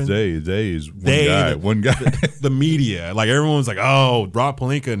thing happened. They is one guy. The media. Like, everyone's like, oh, Rob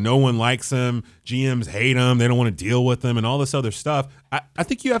Pelinka, no one likes him. GMs hate him. They don't want to deal with him and all this other stuff. I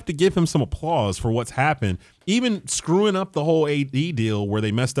think you have to give him some applause for what's happened. Even screwing up the whole AD deal where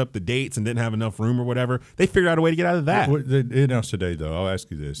they messed up the dates and didn't have enough room or whatever, they figured out a way to get out of that. They announced today, though, I'll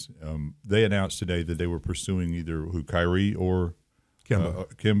ask you this. They announced today that they were pursuing either Kyrie or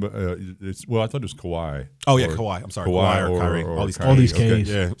Kemba. I thought it was Kawhi. Oh, yeah, Kawhi. I'm sorry. Kawhi or Kyrie. All these Ks. Okay.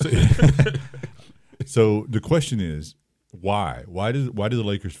 Yeah. So the question is, why? Why do the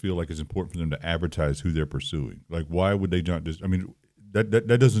Lakers feel like it's important for them to advertise who they're pursuing? Like, why would they not just – I mean, that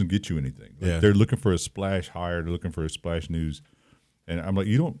doesn't get you anything. Like, they're looking for a splash hire. They're looking for a splash news. And I'm like,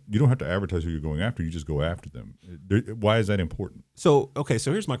 you don't have to advertise who you're going after. You just go after them. Why is that important? So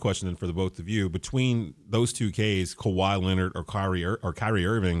here's my question then for the both of you. Between those two Ks, Kawhi Leonard or Kyrie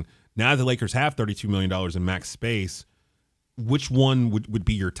Irving, now the Lakers have $32 million in max space, which one would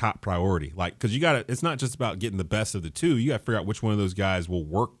be your top priority? Like, because it's not just about getting the best of the two. You got to figure out which one of those guys will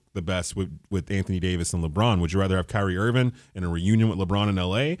work the best with Anthony Davis and LeBron. Would you rather have Kyrie Irving in a reunion with LeBron in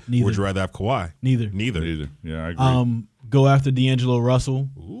L.A.? Neither. Or would you rather have Kawhi? Neither. Yeah, I agree. Go after D'Angelo Russell.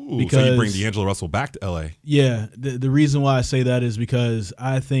 Ooh, so you bring D'Angelo Russell back to L.A. Yeah. The reason why I say that is because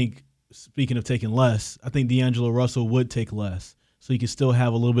I think, speaking of taking less, I think D'Angelo Russell would take less, so you can still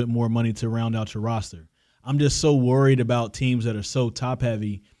have a little bit more money to round out your roster. I'm just so worried about teams that are so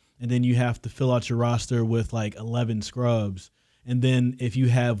top-heavy, and then you have to fill out your roster with like 11 scrubs. And then if you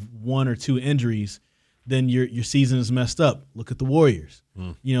have 1 or 2 injuries, then your season is messed up. Look at the Warriors.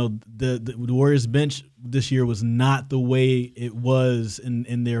 You know, the Warriors bench this year was not the way it was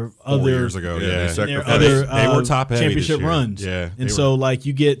in their 4 years ago. They were top heavy championship runs. Yeah, and so like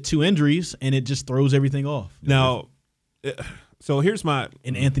you get 2 injuries and it just throws everything off. Now, so here's my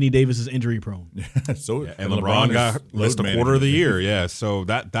and Anthony Davis is injury prone. And LeBron got missed a quarter of the year. Yeah, so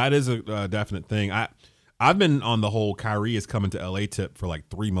that is a definite thing. I've been on the whole Kyrie is coming to LA tip for like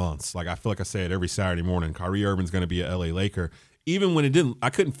 3 months. Like, I feel like I say it every Saturday morning. Kyrie Irving's going to be a LA Laker. Even when I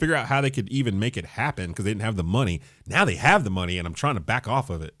couldn't figure out how they could even make it happen because they didn't have the money. Now they have the money, and I'm trying to back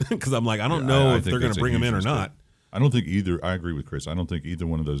off of it because I'm like, I don't know if they're going to bring him in or not. I don't think either. I agree with Chris. I don't think either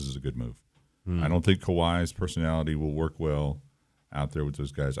one of those is a good move. I don't think Kawhi's personality will work well out there with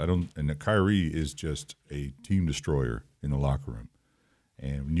those guys. And Kyrie is just a team destroyer in the locker room.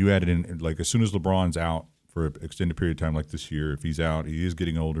 And when you add it in, like as soon as LeBron's out for an extended period of time like this year, if he's out, he is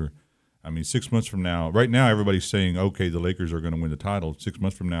getting older. I mean, 6 months from now, right now everybody's saying, okay, the Lakers are going to win the title. 6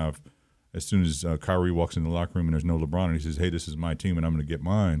 months from now, as soon as Kyrie walks in the locker room and there's no LeBron and he says, hey, this is my team and I'm going to get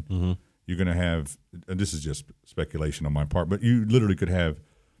mine, you're going to have – and this is just speculation on my part, but you literally could have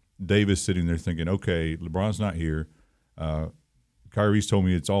Davis sitting there thinking, okay, LeBron's not here. Kyrie's told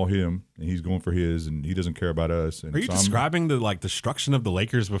me it's all him, and he's going for his, and he doesn't care about us. And are you so describing the destruction of the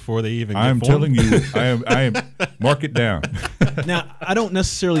Lakers before they even? I'm telling you, I am. Mark it down. Now, I don't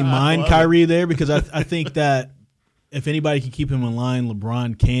necessarily mind Kyrie there because I think that if anybody can keep him in line,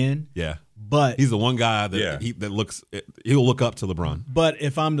 LeBron can. Yeah, but he's the one guy that he'll look up to LeBron. But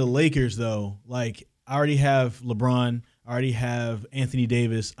if I'm the Lakers, though, like I already have LeBron. I already have Anthony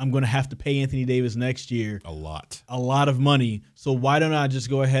Davis. I'm going to have to pay Anthony Davis next year a lot of money. So why don't I just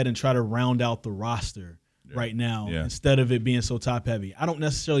go ahead and try to round out the roster right now instead of it being so top heavy? I don't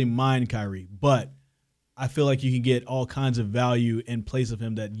necessarily mind Kyrie, but I feel like you can get all kinds of value in place of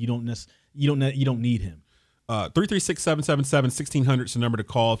him that you don't need him. 336-777-1600 is the number to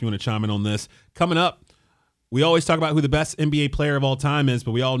call if you want to chime in on this. Coming up, we always talk about who the best NBA player of all time is,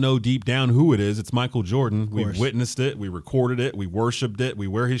 but we all know deep down who it is. It's Michael Jordan. We've witnessed it. We recorded it. We worshiped it. We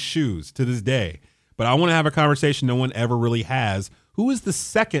wear his shoes to this day. But I want to have a conversation no one ever really has. Who is the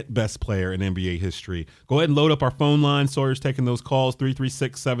second best player in NBA history? Go ahead and load up our phone line. Sawyer's taking those calls,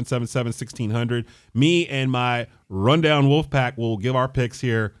 336-777-1600. Me and my rundown Wolfpack will give our picks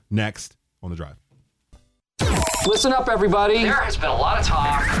here next on The Drive. Listen up, everybody. There has been a lot of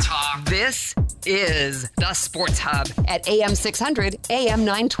talk. This is the Sports Hub at AM 600, AM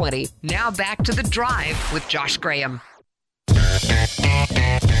 920. Now back to The Drive with Josh Graham.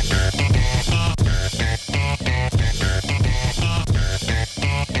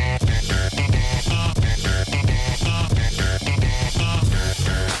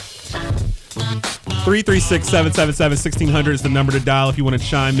 336-777-1600 is the number to dial if you want to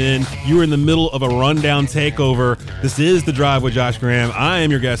chime in. You're in the middle of a rundown takeover. This is The Drive with Josh Graham. I am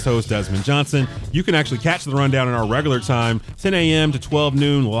your guest host, Desmond Johnson. You can actually catch the rundown in our regular time, 10 a.m. to 12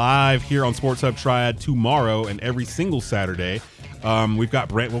 noon, live here on Sports Hub Triad tomorrow and every single Saturday. We've got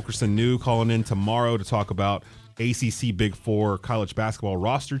Brant Wilkerson New calling in tomorrow to talk about ACC Big Four college basketball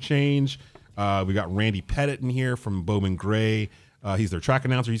roster change. We got Randy Pettit in here from Bowman Gray. He's their track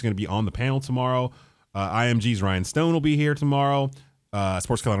announcer. He's going to be on the panel tomorrow. IMG's Ryan Stone will be here tomorrow.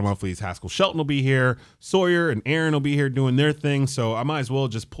 Sports Carolina Monthly's Haskell Shelton will be here. Sawyer and Aaron will be here doing their thing. So I might as well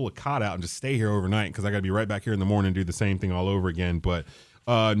just pull a cot out and just stay here overnight because I got to be right back here in the morning and do the same thing all over again. But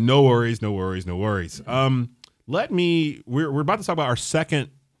no worries. We're about to talk about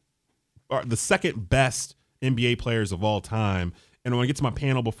the second best NBA players of all time. And I want to get to my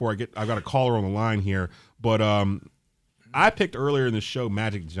panel before I've got a caller on the line here. But I picked earlier in the show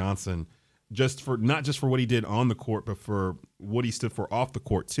Magic Johnson. Not just for what he did on the court, but for what he stood for off the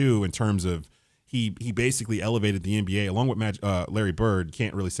court too. In terms of he basically elevated the NBA along with Larry Bird.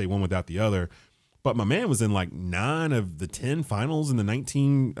 Can't really say one without the other. But my man was in like 9 of the 10 finals in the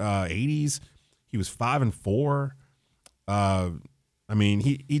 1980s. He was 5-4. I mean,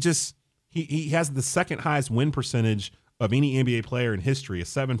 he has the second highest win percentage of any NBA player in history, a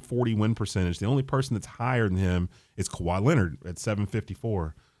 740 win percentage. The only person that's higher than him is Kawhi Leonard at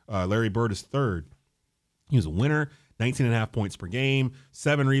 754. Larry Bird is third. He was a winner, 19.5 points per game,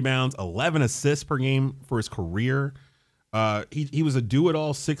 7 rebounds, 11 assists per game for his career. He was a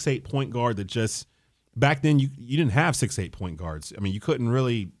do-it-all 6'8" point guard that just – back then you didn't have 6'8" point guards. I mean, you couldn't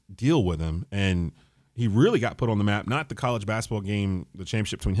really deal with him, and he really got put on the map. Not the college basketball game, the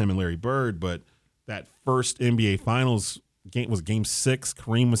championship between him and Larry Bird, but that first NBA Finals game was Game 6.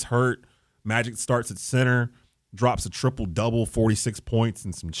 Kareem was hurt. Magic starts at center. Drops a triple-double, 46 points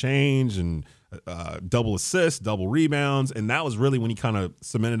and some change, and double assists, double rebounds. And that was really when he kind of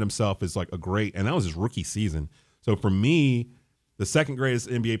cemented himself as like a great – and that was his rookie season. So for me, the second greatest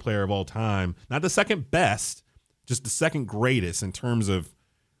NBA player of all time, not the second best, just the second greatest in terms of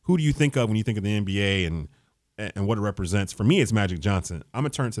who do you think of when you think of the NBA and what it represents. For me, it's Magic Johnson. I'm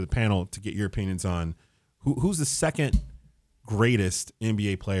going to turn to the panel to get your opinions on who's the second greatest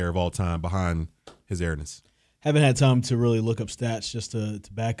NBA player of all time behind his airness. Haven't had time to really look up stats just to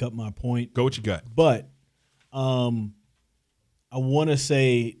back up my point. Go what you got. But I want to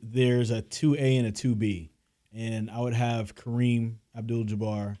say there's a 2A and a 2B, and I would have Kareem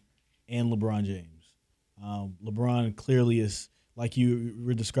Abdul-Jabbar and LeBron James. LeBron clearly is, like you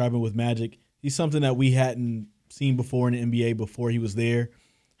were describing with Magic, he's something that we hadn't seen before in the NBA before he was there.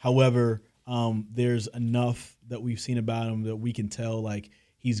 However, there's enough that we've seen about him that we can tell, like,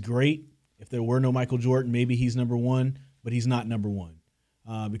 he's great. If there were no Michael Jordan, maybe he's number one, but he's not number one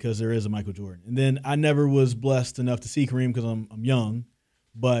because there is a Michael Jordan. And then I never was blessed enough to see Kareem because I'm young,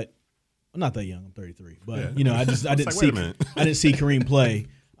 but I'm not that young. I'm 33. But, I didn't see Kareem play.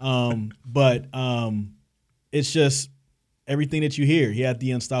 But it's just everything that you hear. He had the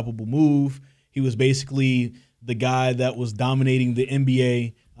unstoppable move. He was basically the guy that was dominating the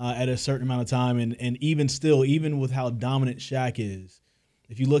NBA at a certain amount of time. And even still, even with how dominant Shaq is,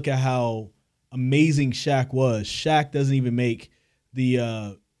 if you look at how amazing Shaq was, Shaq doesn't even make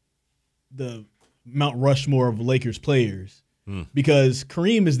the Mount Rushmore of Lakers players because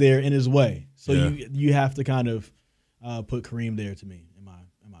Kareem is there in his way. So you have to kind of put Kareem there to me in my eyes.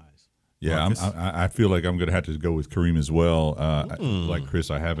 Yeah, I feel like I'm going to have to go with Kareem as well. Like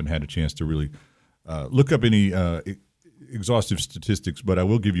Chris, I haven't had a chance to really look up any exhaustive statistics, but I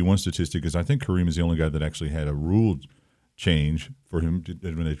will give you one statistic because I think Kareem is the only guy that actually had a rule change for him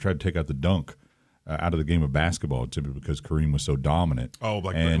when they tried to take out the dunk out of the game of basketball, simply because Kareem was so dominant. Oh,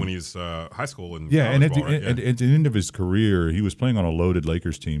 when he was high school and and at at the end of his career, he was playing on a loaded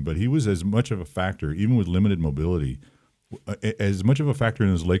Lakers team, but he was as much of a factor, even with limited mobility, as much of a factor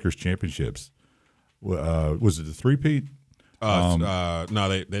in his Lakers championships. Was it the three-peat? No,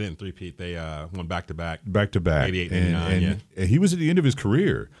 they didn't three-peat. They won back-to-back. 88, 89, and he was at the end of his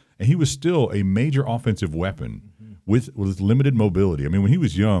career, and he was still a major offensive weapon with limited mobility. I mean, when he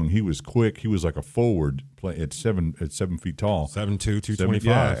was young, he was quick. He was like a forward at 7 feet tall. 7'2", 225.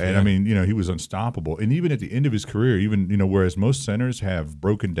 Yeah, and I mean, he was unstoppable. And even at the end of his career, even, whereas most centers have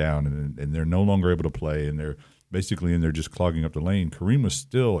broken down and they're no longer able to play and they're basically in there just clogging up the lane, Kareem was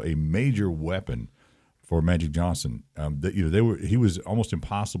still a major weapon for Magic Johnson. He was almost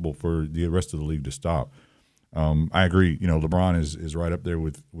impossible for the rest of the league to stop. I agree. LeBron is right up there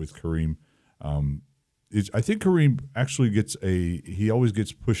with Kareem. I think Kareem actually he always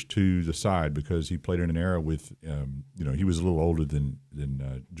gets pushed to the side because he played in an era with, he was a little older than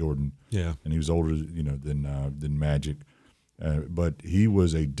Jordan. Yeah. And he was older, than Magic. But he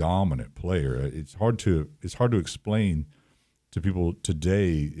was a dominant player. It's hard to explain to people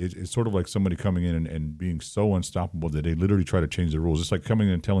today. It's sort of like somebody coming in and being so unstoppable that they literally try to change the rules. It's like coming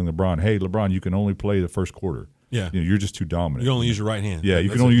in and telling LeBron, hey, LeBron, you can only play the first quarter. Yeah. You're just too dominant. You can only use your right hand. Yeah, you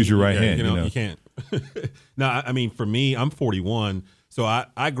can only use your right hand. You can't. No, I mean, for me, I'm 41, so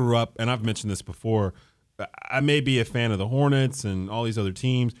I grew up, and I've mentioned this before, I may be a fan of the Hornets and all these other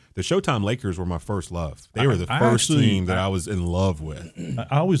teams. The Showtime Lakers were my first love. They were the first team that I was in love with.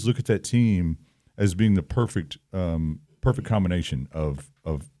 I always look at that team as being the perfect combination of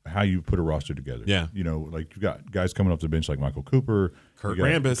how you put a roster together. Yeah. Like you've got guys coming off the bench like Michael Cooper, Kurt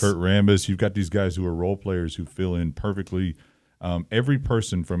Rambis. You've got these guys who are role players who fill in perfectly. Every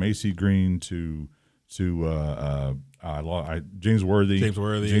person from AC Green to James Worthy,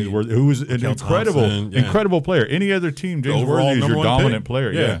 who was an incredible player. Any other team, James Worthy is your dominant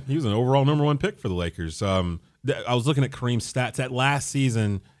player. Yeah, he was an overall number one pick for the Lakers. I was looking at Kareem's stats. That last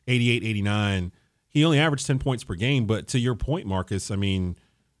season, 88, 89, he only averaged 10 points per game. But to your point, Marcus, I mean,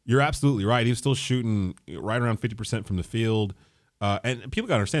 you're absolutely right. He was still shooting right around 50% from the field. And people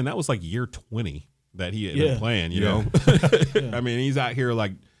got to understand, that was like year 20 that he had been playing, know? I mean, he's out here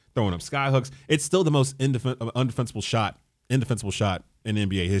like throwing up sky hooks. It's still the most indefensible shot in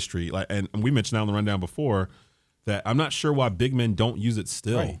NBA history. And we mentioned that on the rundown before that I'm not sure why big men don't use it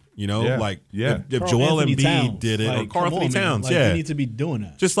still. Right. If Joel Embiid did it, or Karl Anthony Towns, you need to be doing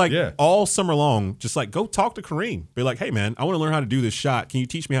that. Just all summer long, just like go talk to Kareem. Be like, hey man, I want to learn how to do this shot. Can you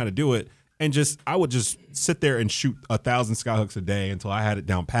teach me how to do it? And I would just sit there and shoot 1,000 skyhooks a day until I had it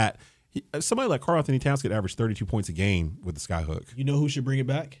down pat. Somebody like Karl Anthony Towns could average 32 points a game with the skyhook. You know who should bring it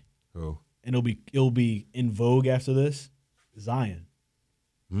back? Who? And it'll be in vogue after this. Zion.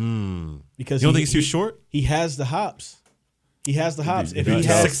 Because you don't think he's too short? He has the hops. If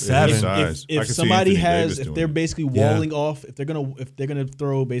somebody if they're basically walling off, if they're gonna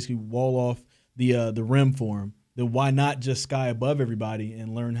throw basically wall off the rim for him, then why not just sky above everybody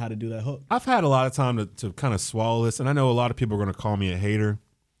and learn how to do that hook? I've had a lot of time to kind of swallow this, and I know a lot of people are going to call me a hater.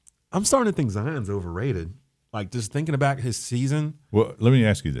 I'm starting to think Zion's overrated. Like, just thinking about his season. Well, let me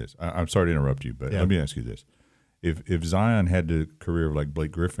ask you this. I'm sorry to interrupt you, but let me ask you this. If Zion had the career of like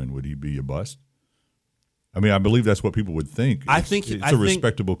Blake Griffin, would he be a bust? I mean, I believe that's what people would think. I think it's a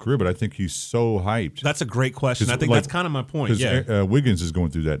respectable career, but I think he's so hyped. That's a great question. I think that's kind of my point. Because Wiggins is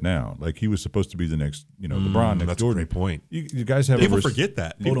going through that now. Like, he was supposed to be the next, LeBron, next that's Jordan. That's a great point. You guys have people forget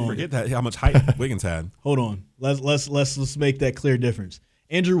that. People forget that how much hype Wiggins had. Hold on. Let's make that clear difference.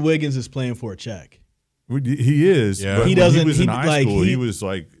 Andrew Wiggins is playing for a check. He is. Yeah. But He doesn't. When he was in he, high like, school. he- He was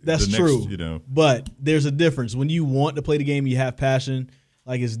like that's the next, true. You know, but there's a difference when you want to play the game. You have passion.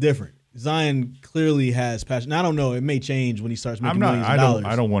 Like it's different. Zion clearly has passion. I don't know. It may change when he starts making millions of dollars.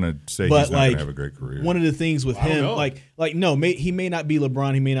 I don't want to say But, he's not like, going to have a great career. One of the things with I don't him, know. he may not be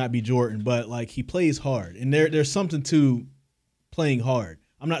LeBron, he may not be Jordan, but like he plays hard, and there's something to playing hard.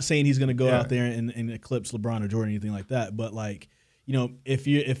 I'm not saying he's going to go out there and eclipse LeBron or Jordan or anything like that, but like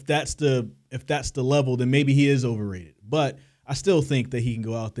if that's the level, then maybe he is overrated. But I still think that he can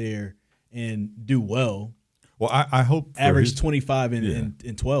go out there and do well. Well, I hope average 25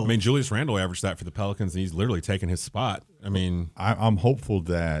 and 12. I mean, Julius Randle averaged that for the Pelicans, and he's literally taking his spot. I mean, I'm hopeful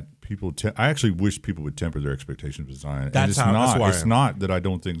that people. I actually wish people would temper their expectations with Zion. That's It's not that I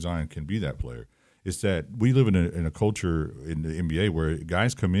don't think Zion can be that player. It's that we live in a culture in the NBA where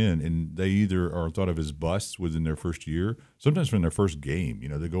guys come in and they either are thought of as busts within their first year, sometimes from their first game.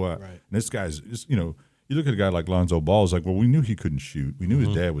 They go out and this guy's. You look at a guy like Lonzo Ball. It's like, well, we knew he couldn't shoot. We knew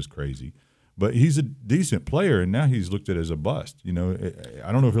his dad was crazy. But he's a decent player, and now he's looked at as a bust. I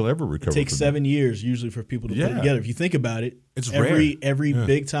don't know if he'll ever recover. It takes 7 years usually for people to put it together. If you think about it, it's every rare.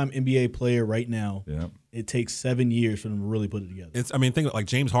 big time NBA player right now. It takes 7 years for them to really put it together. Think about, like,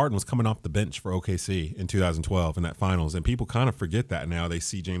 James Harden was coming off the bench for OKC in 2012 in that finals, and people kind of forget that now. They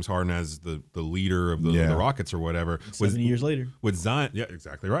see James Harden as the leader of the Rockets or whatever. 7 years later. With Zion, yeah,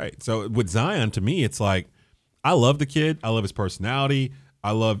 exactly right. So with Zion, to me, it's like, I love the kid. I love his personality.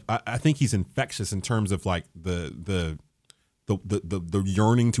 I think he's infectious in terms of like the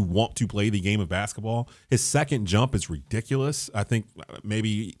yearning to want to play the game of basketball. His second jump is ridiculous. I think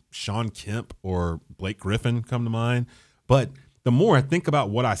maybe Sean Kemp or Blake Griffin come to mind. But the more I think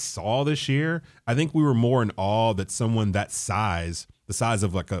about what I saw this year, I think we were more in awe that someone that size, the size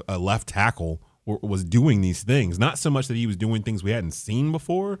of like a left tackle, was doing these things. Not so much that he was doing things we hadn't seen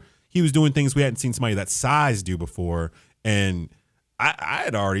before. He was doing things we hadn't seen somebody that size do before. And I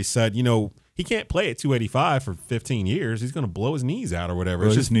had already said, he can't play at 285 for 15 years. He's going to blow his knees out or whatever. Well,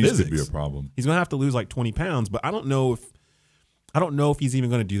 it's his just knees physics. could be a problem. He's going to have to lose like 20 pounds, but I don't know if he's even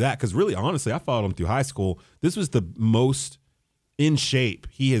going to do that, because really, honestly, I followed him through high school. This was the most in shape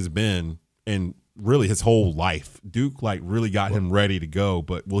he has been in really his whole life. Duke really got him ready to go,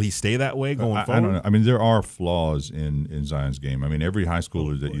 but will he stay that way going forward? I don't know. I mean, there are flaws in Zion's game. I mean, every high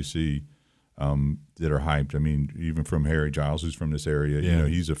schooler that you see that are hyped. I mean, even from Harry Giles, who's from this area.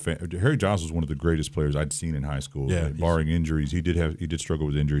 He's a fan. Harry Giles was one of the greatest players I'd seen in high school. Yeah, barring injuries, he did struggle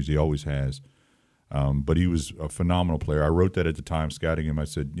with injuries. He always has. But he was a phenomenal player. I wrote that at the time, scouting him. I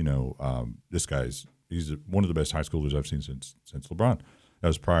said, this he's one of the best high schoolers I've seen since LeBron. That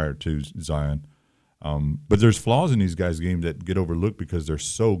was prior to Zion. But there's flaws in these guys' game that get overlooked because they're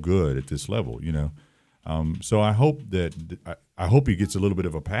so good at this level. So I hope he gets a little bit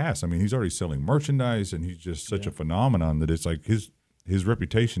of a pass. I mean, he's already selling merchandise, and he's just such a phenomenon that it's like his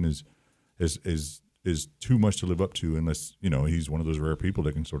reputation is too much to live up to, unless he's one of those rare people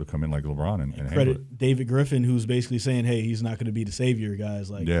that can sort of come in like LeBron and handle it. David Griffin, who's basically saying, "Hey, he's not going to be the savior,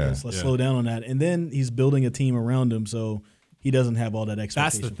 guys. Let's slow down on that." And then he's building a team around him, so he doesn't have all that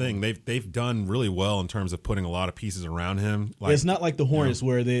expectation. That's the thing. They've done really well in terms of putting a lot of pieces around him. It's not like the Hornets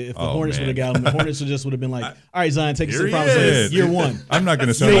where if the Hornets would have got him, the Hornets would have been like, "All right, Zion, take us to the promised land. Year one." I'm not going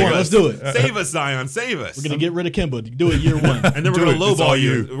to say year one. Let's do it. Save us, Zion. Save us. We're going to get rid of Kemba. Do it year one, and then we're going to lowball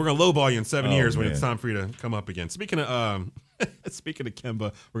you. We're going to lowball you in 7 years when man. it's time for you to come up again. Speaking of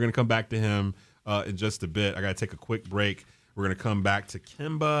Kemba, we're going to come back to him in just a bit. I got to take a quick break. We're going to come back to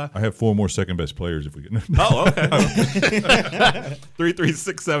Kemba. I have 4 more second-best players if we get. Oh, okay.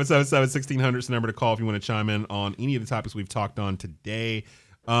 336-777-1600 is the number to call if you want to chime in on any of the topics we've talked on today.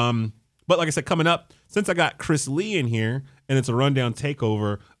 But like I said, coming up, since I got Chris Lee in here and it's a rundown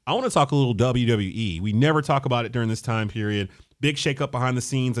takeover, I want to talk a little WWE. We never talk about it during this time period. Big shakeup behind the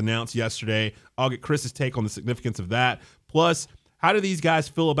scenes announced yesterday. I'll get Chris's take on the significance of that. Plus, how do these guys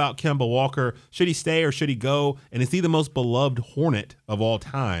feel about Kemba Walker? Should he stay or should he go? And is he the most beloved Hornet of all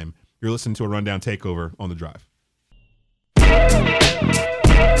time? You're listening to a Rundown Takeover on The Drive.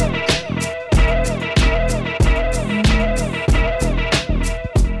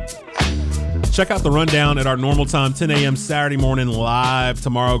 Check out the rundown at our normal time, 10 a.m. Saturday morning live.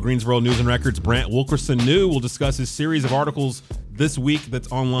 Tomorrow, Greensboro News and Records' Brant Wilkerson New will discuss his series of articles this week that's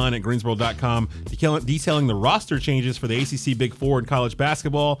online at Greensboro.com, detailing the roster changes for the ACC Big Four in college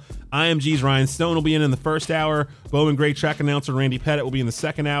basketball. IMG's Ryan Stone will be in the first hour. Bowman Gray track announcer Randy Pettit will be in the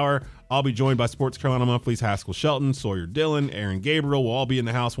second hour. I'll be joined by Sports Carolina Monthly's Haskell Shelton, Sawyer Dillion, Aaron Gabriel. We'll all be in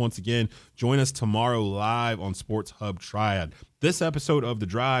the house once again. Join us tomorrow live on Sports Hub Triad. This episode of The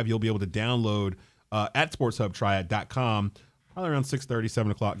Drive you'll be able to download at sportshubtriad.com probably around 6:30,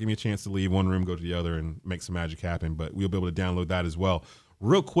 7 o'clock. Give me a chance to leave one room, go to the other, and make some magic happen. But we'll be able to download that as well.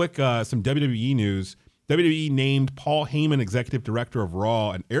 Real quick, some WWE news. WWE named Paul Heyman Executive Director of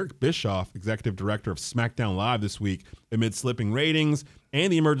Raw and Eric Bischoff Executive Director of SmackDown Live this week amid slipping ratings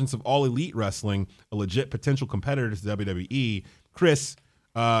and the emergence of All Elite Wrestling, a legit potential competitor to WWE. Chris,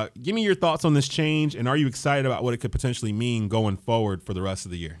 give me your thoughts on this change, and are you excited about what it could potentially mean going forward for the rest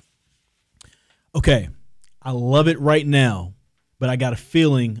of the year? Okay, I love it right now, but I got a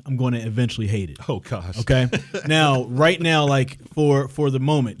feeling I'm going to eventually hate it. Oh gosh. Okay. Now, right now, like for the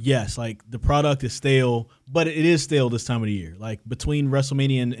moment, yes, like the product is stale, but it is stale this time of the year. Like between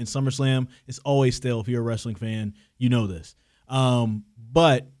WrestleMania and SummerSlam, it's always stale. If you're a wrestling fan, you know this.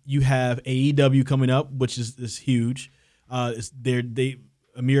 But you have AEW coming up, which is huge.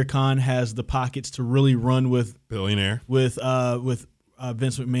 Amir Khan has the pockets to really run with billionaire with Vince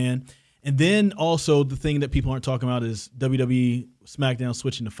McMahon. And then also the thing that people aren't talking about is WWE SmackDown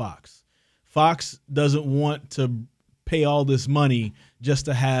switching to Fox. Fox doesn't want to pay all this money just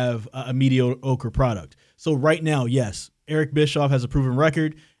to have a mediocre product. So right now, yes, Eric Bischoff has a proven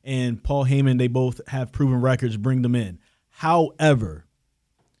record, and Paul Heyman, they both have proven records. Bring them in. However,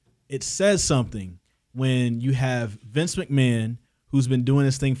 it says something when you have Vince McMahon, who's been doing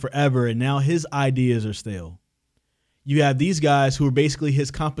this thing forever, and now his ideas are stale. You have these guys who are basically his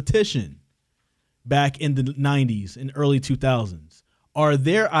competition back in the 90s and early 2000s. Are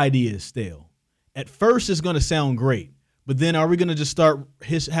their ideas stale? At first, it's going to sound great, but then are we going to just start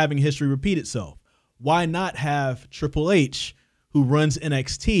having history repeat itself? Why not have Triple H, who runs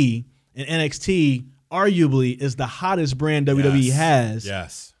NXT, and NXT arguably is the hottest brand WWE has.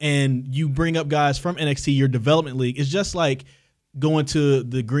 Yes. And you bring up guys from NXT, your development league. It's just like going to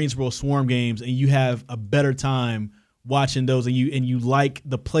the Greensboro Swarm games and you have a better time watching those, and you like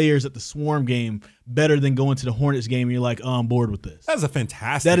the players at the Swarm game better than going to the Hornets game and you're like, oh, I'm bored with this. That's a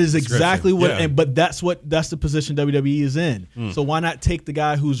fantastic That is exactly what, yeah. but that's the position WWE is in. So why not take the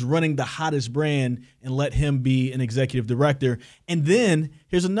guy who's running the hottest brand and let him be an executive director? And then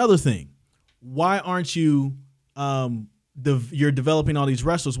here's another thing. Why aren't you you're developing all these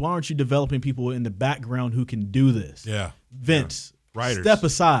wrestlers? Why aren't you developing people in the background who can do this? Yeah. Vince, Writers. step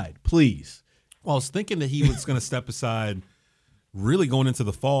aside, please. Well, I was thinking that he was going to step aside really going into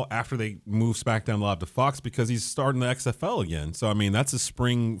the fall after they move SmackDown Live to Fox because he's starting the XFL again. So, I mean, that's a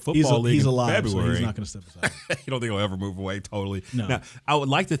spring football league he's in alive, February. so he's not going to step aside. You don't think he'll ever move away totally? No. Now, I would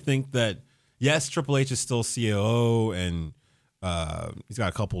like to think that, yes, Triple H is still COO and he's got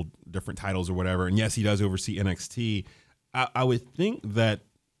a couple different titles or whatever. And, yes, he does oversee NXT. I would think that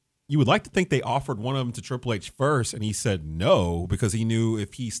you would like to think they offered one of them to Triple H first, and he said no because he knew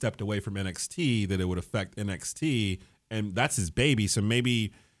if he stepped away from NXT that it would affect NXT, and that's his baby. So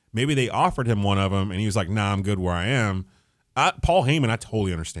maybe they offered him one of them, and he was like, "Nah, I'm good where I am." Paul Heyman, I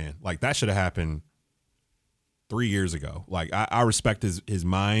totally understand. Like that should have happened 3 years ago. Like I respect his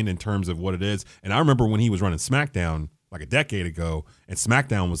mind in terms of what it is, and I remember when he was running SmackDown like a decade ago, and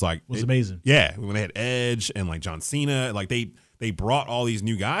SmackDown was amazing. Yeah, when they had Edge and like John Cena, like they brought all these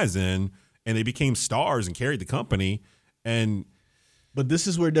new guys in and they became stars and carried the company. But this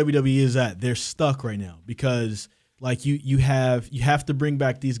is where WWE is at. They're stuck right now because like you have to bring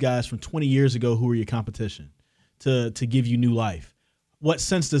back these guys from 20 years ago who were your competition to give you new life. What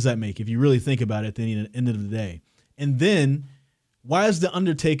sense does that make if you really think about it at the end of the day? And then why is The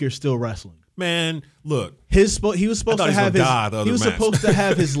Undertaker still wrestling? Man, look. He was supposed to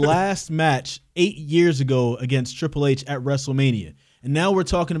have his last match 8 years ago against Triple H at WrestleMania. And now we're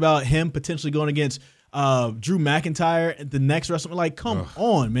talking about him potentially going against Drew McIntyre at the next WrestleMania. Like, come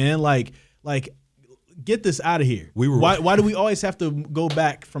on, man. Like get this out of here. Why do we always have to go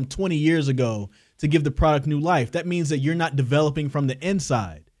back from 20 years ago to give the product new life? That means that you're not developing from the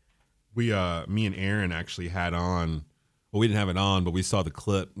inside. Me and Aaron actually had on. Well, we didn't have it on, but we saw the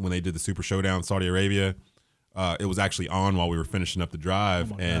clip when they did the Super Showdown in Saudi Arabia. It was actually on while we were finishing up the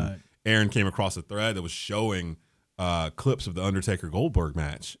drive, and God. Aaron came across a thread that was showing clips of the Undertaker-Goldberg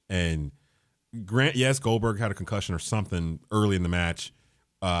match. And yes, Goldberg had a concussion or something early in the match,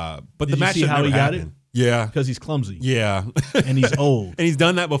 but the match see how he got it? Yeah, because he's clumsy. Yeah, and he's old, and he's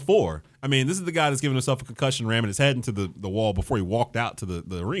done that before. I mean, this is the guy that's given himself a concussion, ramming his head into the wall before he walked out to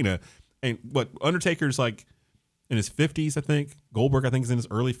the arena. And what Undertaker's like in his 50s, I think. Goldberg, I think, is in his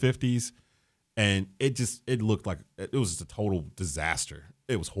early 50s. And it looked like it was just a total disaster.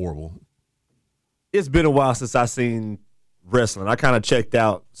 It was horrible. It's been a while since I seen wrestling. I kind of checked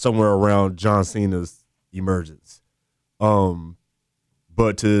out somewhere around John Cena's emergence.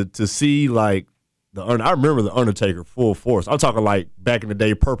 But to see like I remember the Undertaker full force. I'm talking like back in the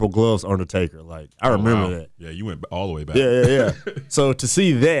day, purple gloves Undertaker. Like I remember that. Yeah, you went all the way back. Yeah. So to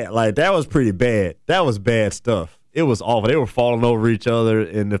see that, like that was pretty bad. That was bad stuff. It was awful. They were falling over each other,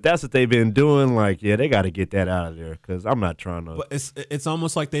 and if that's what they've been doing, like they got to get that out of there because I'm not trying to. But it's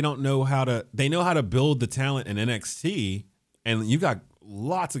almost like they don't know how to. They know how to build the talent in NXT, and you got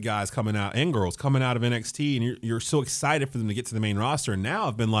lots of guys coming out and girls coming out of NXT, and you're so excited for them to get to the main roster. And now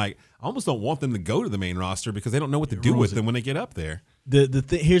I've been like, I almost don't want them to go to the main roster because they don't know what to do with them when they get up there.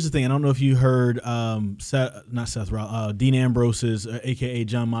 Here's the thing. I don't know if you heard Dean Ambrose's, a.k.a.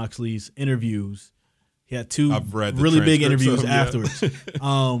 John Moxley's interviews. He had two really big interviews afterwards,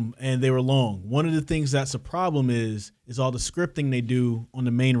 and they were long. One of the things that's a problem is all the scripting they do on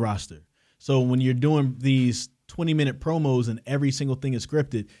the main roster. So when you're doing these 20-minute promos and every single thing is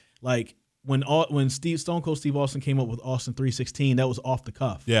scripted, like when Stone Cold Steve Austin came up with Austin 316, that was off the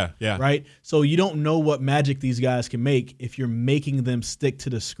cuff. Yeah. Right? So you don't know what magic these guys can make if you're making them stick to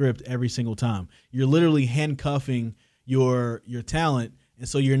the script every single time. You're literally handcuffing your talent, and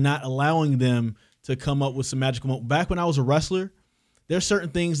so you're not allowing them to come up with some magical moment. Back when I was a wrestler, there's certain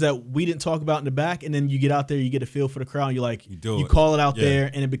things that we didn't talk about in the back, and then you get out there, you get a feel for the crowd, and you're like, you call it out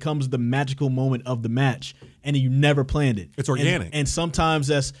there, and it becomes the magical moment of the match, and you never planned it. It's organic. And sometimes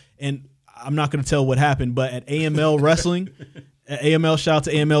and I'm not going to tell what happened, but at AML Wrestling, AML, shout out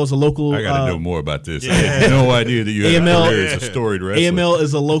to AML, is a local. I got to know more about this. I had no idea that you had a career as a storied wrestler. AML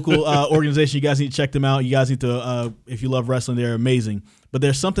is a local organization. You guys need to check them out. You guys need to, if you love wrestling, they're amazing. But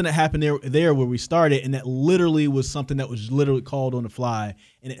there's something that happened there where we started, and that literally was something that was literally called on the fly,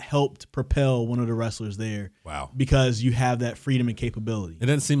 and it helped propel one of the wrestlers there. Wow. Because you have that freedom and capability. It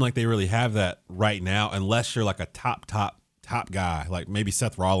doesn't seem like they really have that right now, unless you're like a top guy. Like maybe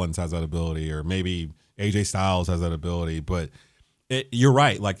Seth Rollins has that ability, or maybe AJ Styles has that ability. But you're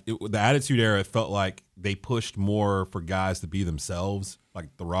right. Like the Attitude Era, it felt like they pushed more for guys to be themselves,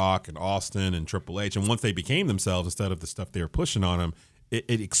 like The Rock and Austin and Triple H. And once they became themselves instead of the stuff they were pushing on them,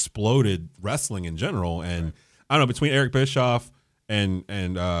 it exploded wrestling in general. And I don't know, between Eric Bischoff and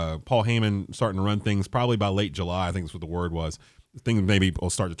Paul Heyman starting to run things probably by late July, I think that's what the word was, things maybe will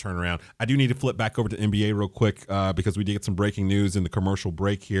start to turn around. I do need to flip back over to NBA real quick because we did get some breaking news in the commercial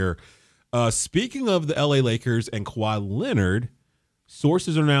break here. Speaking of the LA Lakers and Kawhi Leonard,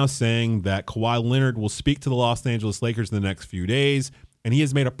 sources are now saying that Kawhi Leonard will speak to the Los Angeles Lakers in the next few days, and he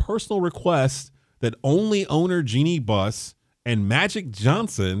has made a personal request that only owner Jeannie Buss and Magic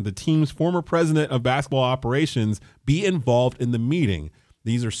Johnson, the team's former president of basketball operations, be involved in the meeting.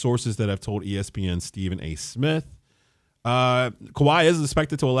 These are sources that have told ESPN's Stephen A. Smith. Kawhi is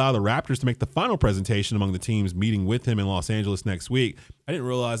expected to allow the Raptors to make the final presentation among the teams meeting with him in Los Angeles next week. I didn't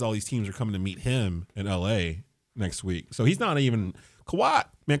realize all these teams are coming to meet him in LA next week. So he's not even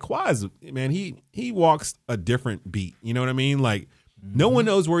Kawhi. Man, he walks a different beat. You know what I mean? Like no one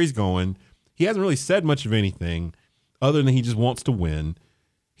knows where he's going. He hasn't really said much of anything other than he just wants to win.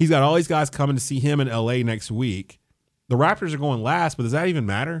 He's got all these guys coming to see him in LA next week. The Raptors are going last, but does that even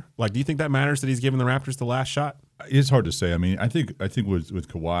matter? Like, do you think that matters that he's giving the Raptors the last shot? It's hard to say. I mean, I think with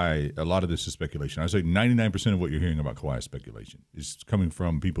Kawhi, a lot of this is speculation. I say 99% of what you're hearing about Kawhi is speculation. It's coming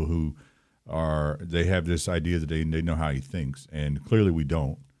from people who they have this idea that they know how he thinks, and clearly we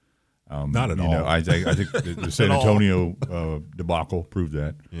don't. Not at all. I think the San Antonio debacle proved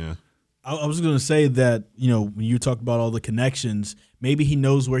that. Yeah. I was going to say that, when you talk about all the connections, maybe he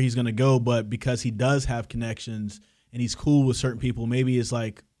knows where he's going to go, but because he does have connections and he's cool with certain people, maybe it's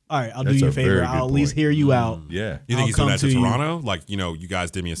like, all right, I'll do you a favor. I'll at least hear you out. Yeah. You think he's doing that to Toronto? Like, you guys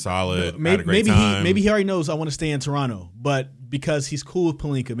did me a solid. Had a great maybe time. Maybe he already knows I want to stay in Toronto, but because he's cool with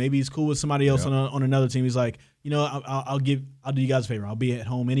Pelinka, maybe he's cool with somebody else on another team. He's like, I'll do you guys a favor. I'll be at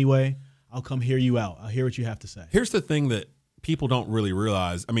home anyway. I'll come hear you out. I'll hear what you have to say. Here's the thing that people don't really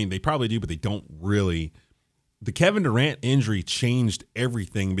realize. I mean, they probably do, but they don't really. The Kevin Durant injury changed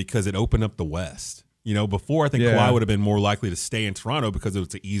everything because it opened up the West. Before I think Kawhi would have been more likely to stay in Toronto because it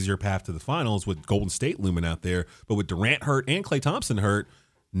was an easier path to the finals with Golden State looming out there. But with Durant hurt and Klay Thompson hurt,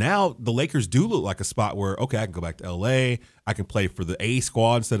 now the Lakers do look like a spot where, okay, I can go back to LA. I can play for the A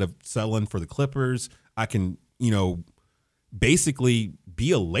squad instead of settling for the Clippers. I can, basically be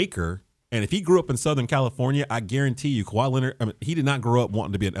a Laker. And if he grew up in Southern California, I guarantee you Kawhi Leonard, he did not grow up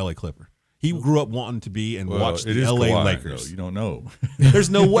wanting to be an LA Clipper. He grew up wanting to be and watch the LA Kawhi, Lakers. Though. You don't know.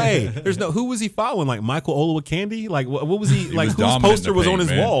 There's no way. Who was he following? Like Michael Olowokandi? Like what was he like? Whose poster was on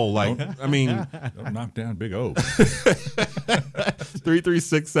his wall? Like, don't knock down Big O.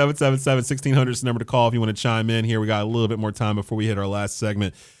 336-777-1600 is the number to call if you want to chime in here. We got a little bit more time before we hit our last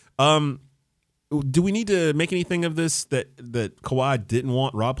segment. do we need to make anything of this that Kawhi didn't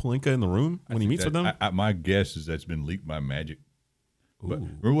want Rob Pelinka in the room when he meets with them? My guess is that's been leaked by Magic. But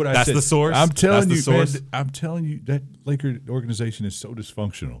remember what I That's said? the source? I'm telling That's you, the man, source? I'm telling you that Laker organization is so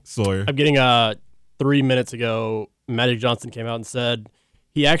dysfunctional. Sawyer. I'm getting 3 minutes ago, Magic Johnson came out and said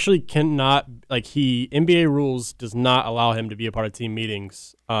he actually cannot, NBA rules does not allow him to be a part of team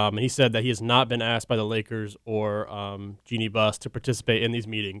meetings. And he said that he has not been asked by the Lakers or Jeannie Buss to participate in these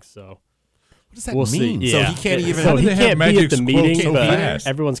meetings. So what does that we'll mean? See. So Yeah. he can't even. So he can't be at the meeting, so but fast?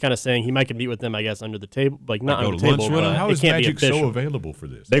 everyone's kind of saying he might can meet with them, I guess, under the table, not go under to the table, lunch with but him? How it is can't be Magic so official. available for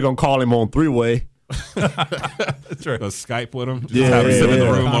this? They're gonna call him on three-way. That's right. Skype with him. Just Yeah, have him sit in the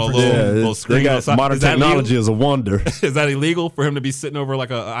yeah. room on a little screen. They got outside. modern Is that technology legal? is a wonder. Is that illegal for him to be sitting over like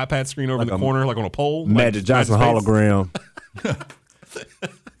an iPad screen over in the corner, like on a pole? Magic Johnson Magic Space? hologram.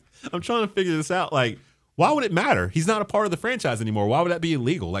 I'm trying to figure this out. Like, why would it matter? He's not a part of the franchise anymore. Why would that be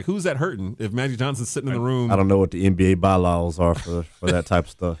illegal? Like, who's that hurting if Magic Johnson's sitting in the room? I don't know what the NBA bylaws are for that type of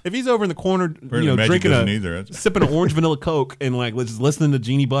stuff. If he's over in the corner, Magic drinking doesn't either. sipping an orange vanilla Coke and just listening to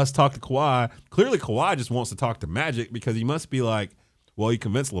Jeannie Buss talk to Kawhi, clearly Kawhi just wants to talk to Magic because he must be like, well, he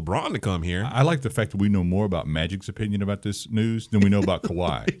convinced LeBron to come here. I like the fact that we know more about Magic's opinion about this news than we know about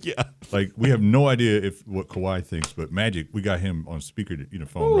Kawhi. Yeah. Like, we have no idea what Kawhi thinks, but Magic, we got him on speaker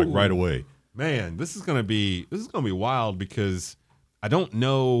phone right away. Man, this is gonna be wild because I don't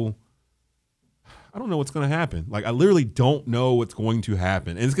know what's gonna happen. Like, I literally don't know what's going to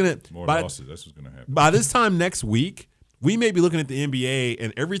happen, and it's gonna More losses. That's what's gonna happen. By this time next week, we may be looking at the NBA,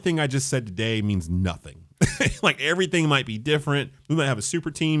 and everything I just said today means nothing. Like, everything might be different. We might have a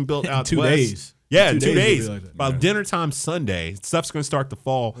super team built out 2 west. days. Yeah, 2 2 days days. will be like that. By dinner time Sunday, stuff's going to start to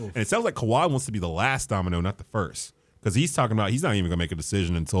fall. And it sounds like Kawhi wants to be the last domino, not the first. Because he's talking about he's not even going to make a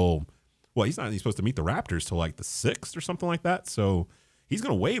decision until, he's not even supposed to meet the Raptors till like the 6th or something like that. So he's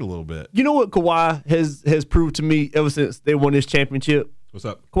going to wait a little bit. You know what Kawhi has proved to me ever since they won this championship? What's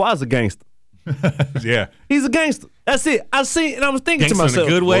up? Kawhi's a gangster. Yeah, he's a gangster. That's it. I see, and I was thinking Gangster to myself,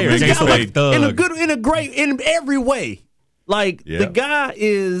 in a good way, or this gangster guy, like thug? in every way. Like, the guy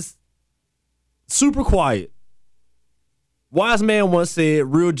is super quiet. Wise man once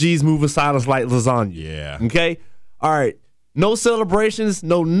said, "Real G's move in silence like lasagna." Yeah. Okay. All right. No celebrations,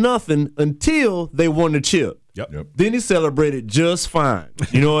 no nothing until they won the chip. Yep. Then he celebrated just fine.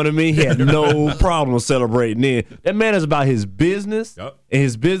 You know what I mean? He had no problem celebrating then. That man is about his business, and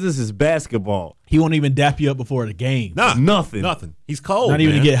his business is basketball. He won't even dap you up before the game. Nah, Nothing. He's cold. Not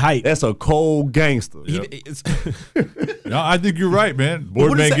even to get hyped. That's a cold gangster. No, I think you're right, man.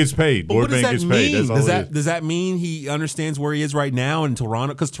 Board man gets paid. But what Board does man that gets paid. mean? That's all it is. Does that mean he understands where he is right now in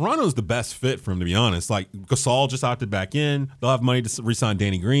Toronto? Because Toronto's the best fit for him, to be honest. Like, Gasol just opted back in. They'll have money to re-sign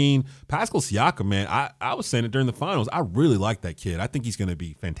Danny Green. Pascal Siakam, man, I was saying it during the finals. I really like that kid. I think he's going to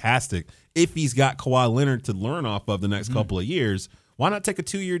be fantastic if he's got Kawhi Leonard to learn off of the next couple of years. Why not take a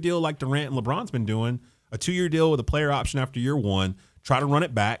 2-year deal like Durant and LeBron's been doing? A 2-year deal with a player option after year one. Try to run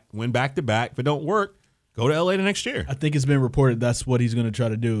it back, win back-to-back. If it don't work, go to LA the next year. I think it's been reported that's what he's going to try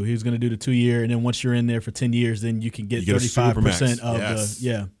to do. He's going to do the 2-year, and then once you're in there for 10 years, then you can get 35% of the.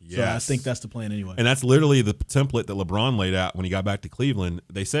 Yeah. So I think that's the plan anyway. And that's literally the template that LeBron laid out when he got back to Cleveland.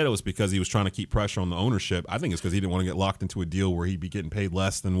 They said it was because he was trying to keep pressure on the ownership. I think it's because he didn't want to get locked into a deal where he'd be getting paid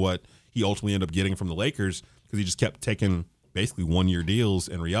less than what he ultimately ended up getting from the Lakers, because he just kept taking basically 1-year deals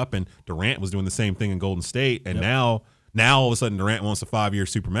and re-upping. Durant was doing the same thing in Golden State, and now all of a sudden Durant wants a 5-year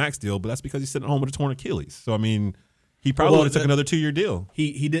supermax deal, but that's because he's sitting at home with a torn Achilles. So, I mean, he probably would have took another 2-year deal.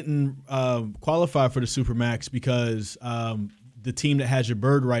 He didn't qualify for the supermax because the team that has your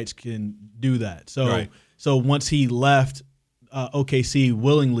bird rights can do that. So so once he left OKC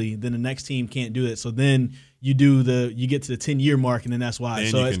willingly, then the next team can't do it. So then you get to the 10-year mark, and then that's why.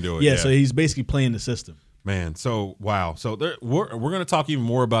 Then so you can do it. So he's basically playing the system. Man, so wow. So we're going to talk even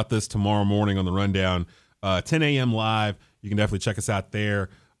more about this tomorrow morning on the Rundown, 10 a.m. live. You can definitely check us out there.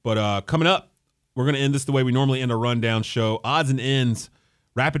 But coming up, we're going to end this the way we normally end a Rundown show. Odds and ends,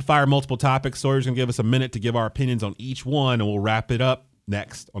 rapid fire, multiple topics. Sawyer's going to give us a minute to give our opinions on each one, and we'll wrap it up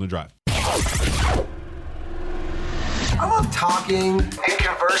next on The Drive. I love talking and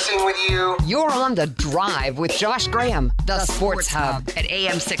conversing with you. You're on The Drive with Josh Graham, the Sports Hub at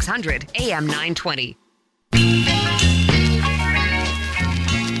AM 600, AM 920.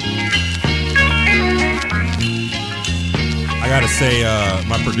 I gotta say,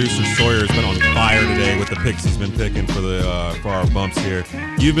 my producer Sawyer has been on fire today with the picks he's been picking for our bumps here.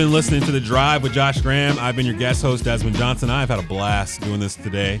 You've been listening to The Drive with Josh Graham. I've been your guest host, Desmond Johnson. I've had a blast doing this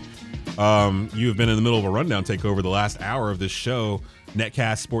today. You have been in the middle of a rundown takeover the last hour of this show.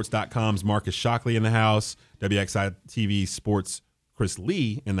 NetcastSports.com's Marcus Shockley in the house. WXII TV Sports Chris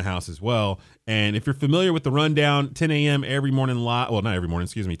Lee in the house as well. And if you're familiar with the rundown, 10 a.m. every morning live. Well, not every morning,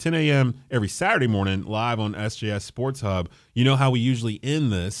 10 a.m. every Saturday morning live on SJS Sports Hub. You know how we usually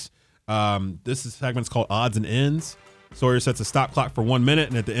end this. This segment's called Odds and Ends. Sawyer sets a stop clock for 1 minute,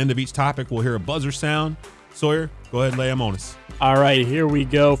 and at the end of each topic, we'll hear a buzzer sound. Sawyer, go ahead and lay them on us. All right, here we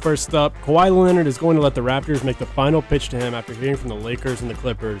go. First up, Kawhi Leonard is going to let the Raptors make the final pitch to him after hearing from the Lakers and the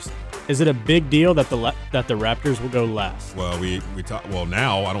Clippers. Is it a big deal that the Raptors will go last? Well,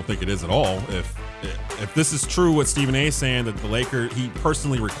 now I don't think it is at all. If this is true, what Stephen A is saying, that the Lakers, he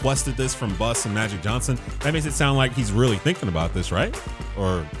personally requested this from Buss and Magic Johnson, that makes it sound like he's really thinking about this, right?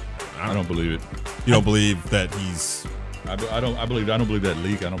 Or I don't believe it. You don't believe that he's? I don't believe that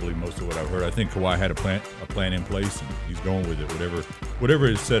leak. I don't believe most of what I've heard. I think Kawhi had a plan in place, and he's going with it. Whatever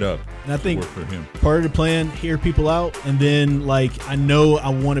is set up. And I think work for him. Part of the plan, hear people out, and then I know I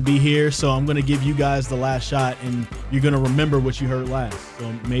want to be here, so I'm going to give you guys the last shot, and you're going to remember what you heard last.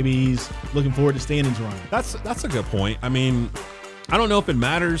 So maybe he's looking forward to staying in Toronto. That's a good point. I mean, I don't know if it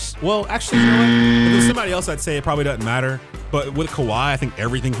matters. Well, actually, you know what? If there's somebody else, I'd say it probably doesn't matter. But with Kawhi, I think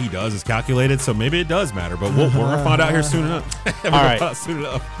everything he does is calculated, so maybe it does matter. But we're going to find out here soon enough. All right.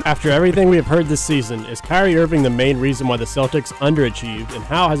 After everything we have heard this season, is Kyrie Irving the main reason why the Celtics underachieved, and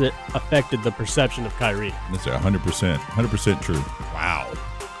how has it affected the perception of Kyrie? That's 100% true. Wow.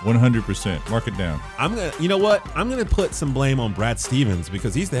 100%. Mark it down. You know what? I'm gonna put some blame on Brad Stevens,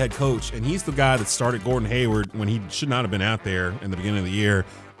 because he's the head coach and he's the guy that started Gordon Hayward when he should not have been out there in the beginning of the year,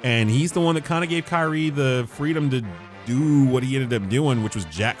 and he's the one that kind of gave Kyrie the freedom to do what he ended up doing, which was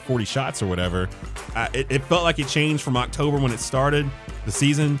jack 40 shots or whatever. It felt like it changed from October when it started the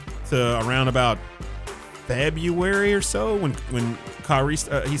season to around about February or so when Kyrie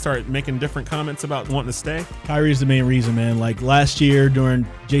he started making different comments about wanting to stay. Kyrie's the main reason, man. Like last year during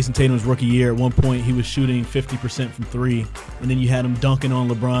Jason Tatum's rookie year, at one point he was shooting 50% from three, and then you had him dunking on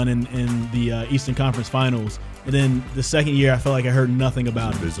LeBron in the Eastern Conference Finals. And then the second year, I felt like I heard nothing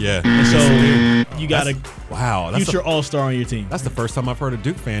about him. Yeah. And so you got a future all-star on your team. That's the first time I've heard a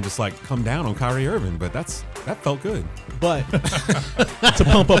Duke fan just come down on Kyrie Irving, but that felt good. But to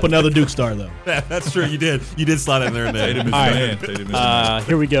pump up another Duke star, though. That's true. You did slide in there. All right.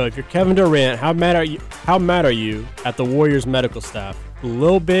 Here we go. If you're Kevin Durant, how mad are you at the Warriors medical staff?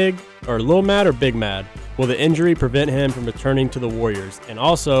 Little mad or big mad? Will the injury prevent him from returning to the Warriors? And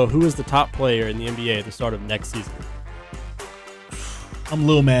also, who is the top player in the NBA at the start of next season? I'm a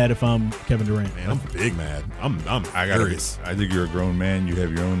little mad if I'm Kevin Durant. Man, I'm big mad. I'm furious. I think you're a grown man. You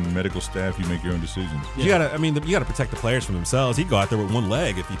have your own medical staff. You make your own decisions. Yeah. You gotta protect the players from themselves. He'd go out there with one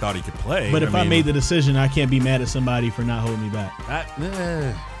leg if he thought he could play. But if I made the decision, I can't be mad at somebody for not holding me back.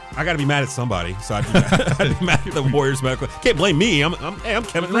 I got to be mad at somebody, so I'd be mad at the Warriors medical. Can't blame me. I'm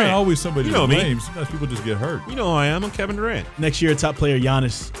Kevin Durant. Not always somebody to blame. Me. Sometimes people just get hurt. You know who I am. I'm Kevin Durant. Next year, top player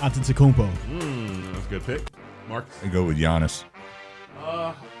Giannis Antetokounmpo. That's a good pick. Mark? I go with Giannis.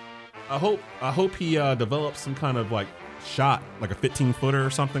 I hope he develops some kind of shot, like a 15-footer or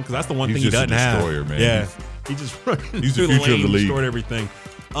something, because that's the one thing he doesn't have. He's just a destroyer, man. Yeah, he just he's the future of the league. Destroyed everything.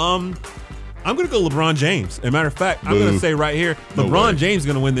 I'm going to go LeBron James. As a matter of fact, I'm going to say right here, LeBron James is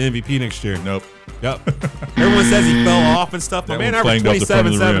going to win the MVP next year. Nope. Yep. Everyone says he fell off and stuff, but man, averaged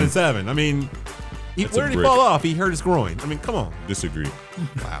 27, 7, and 7. I mean, where did he fall off? He hurt his groin. I mean, come on. Disagree.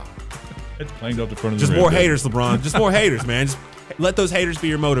 Wow. It's clanged off the front of the rim. Just more haters, LeBron. Just more haters, man. Just let those haters be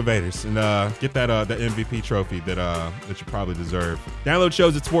your motivators and get that MVP trophy that you probably deserve. Download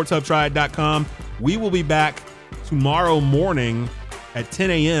shows at sportshubtriad.com. We will be back tomorrow morning at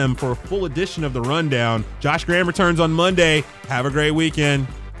 10 a.m. for a full edition of The Rundown. Josh Graham returns on Monday. Have a great weekend.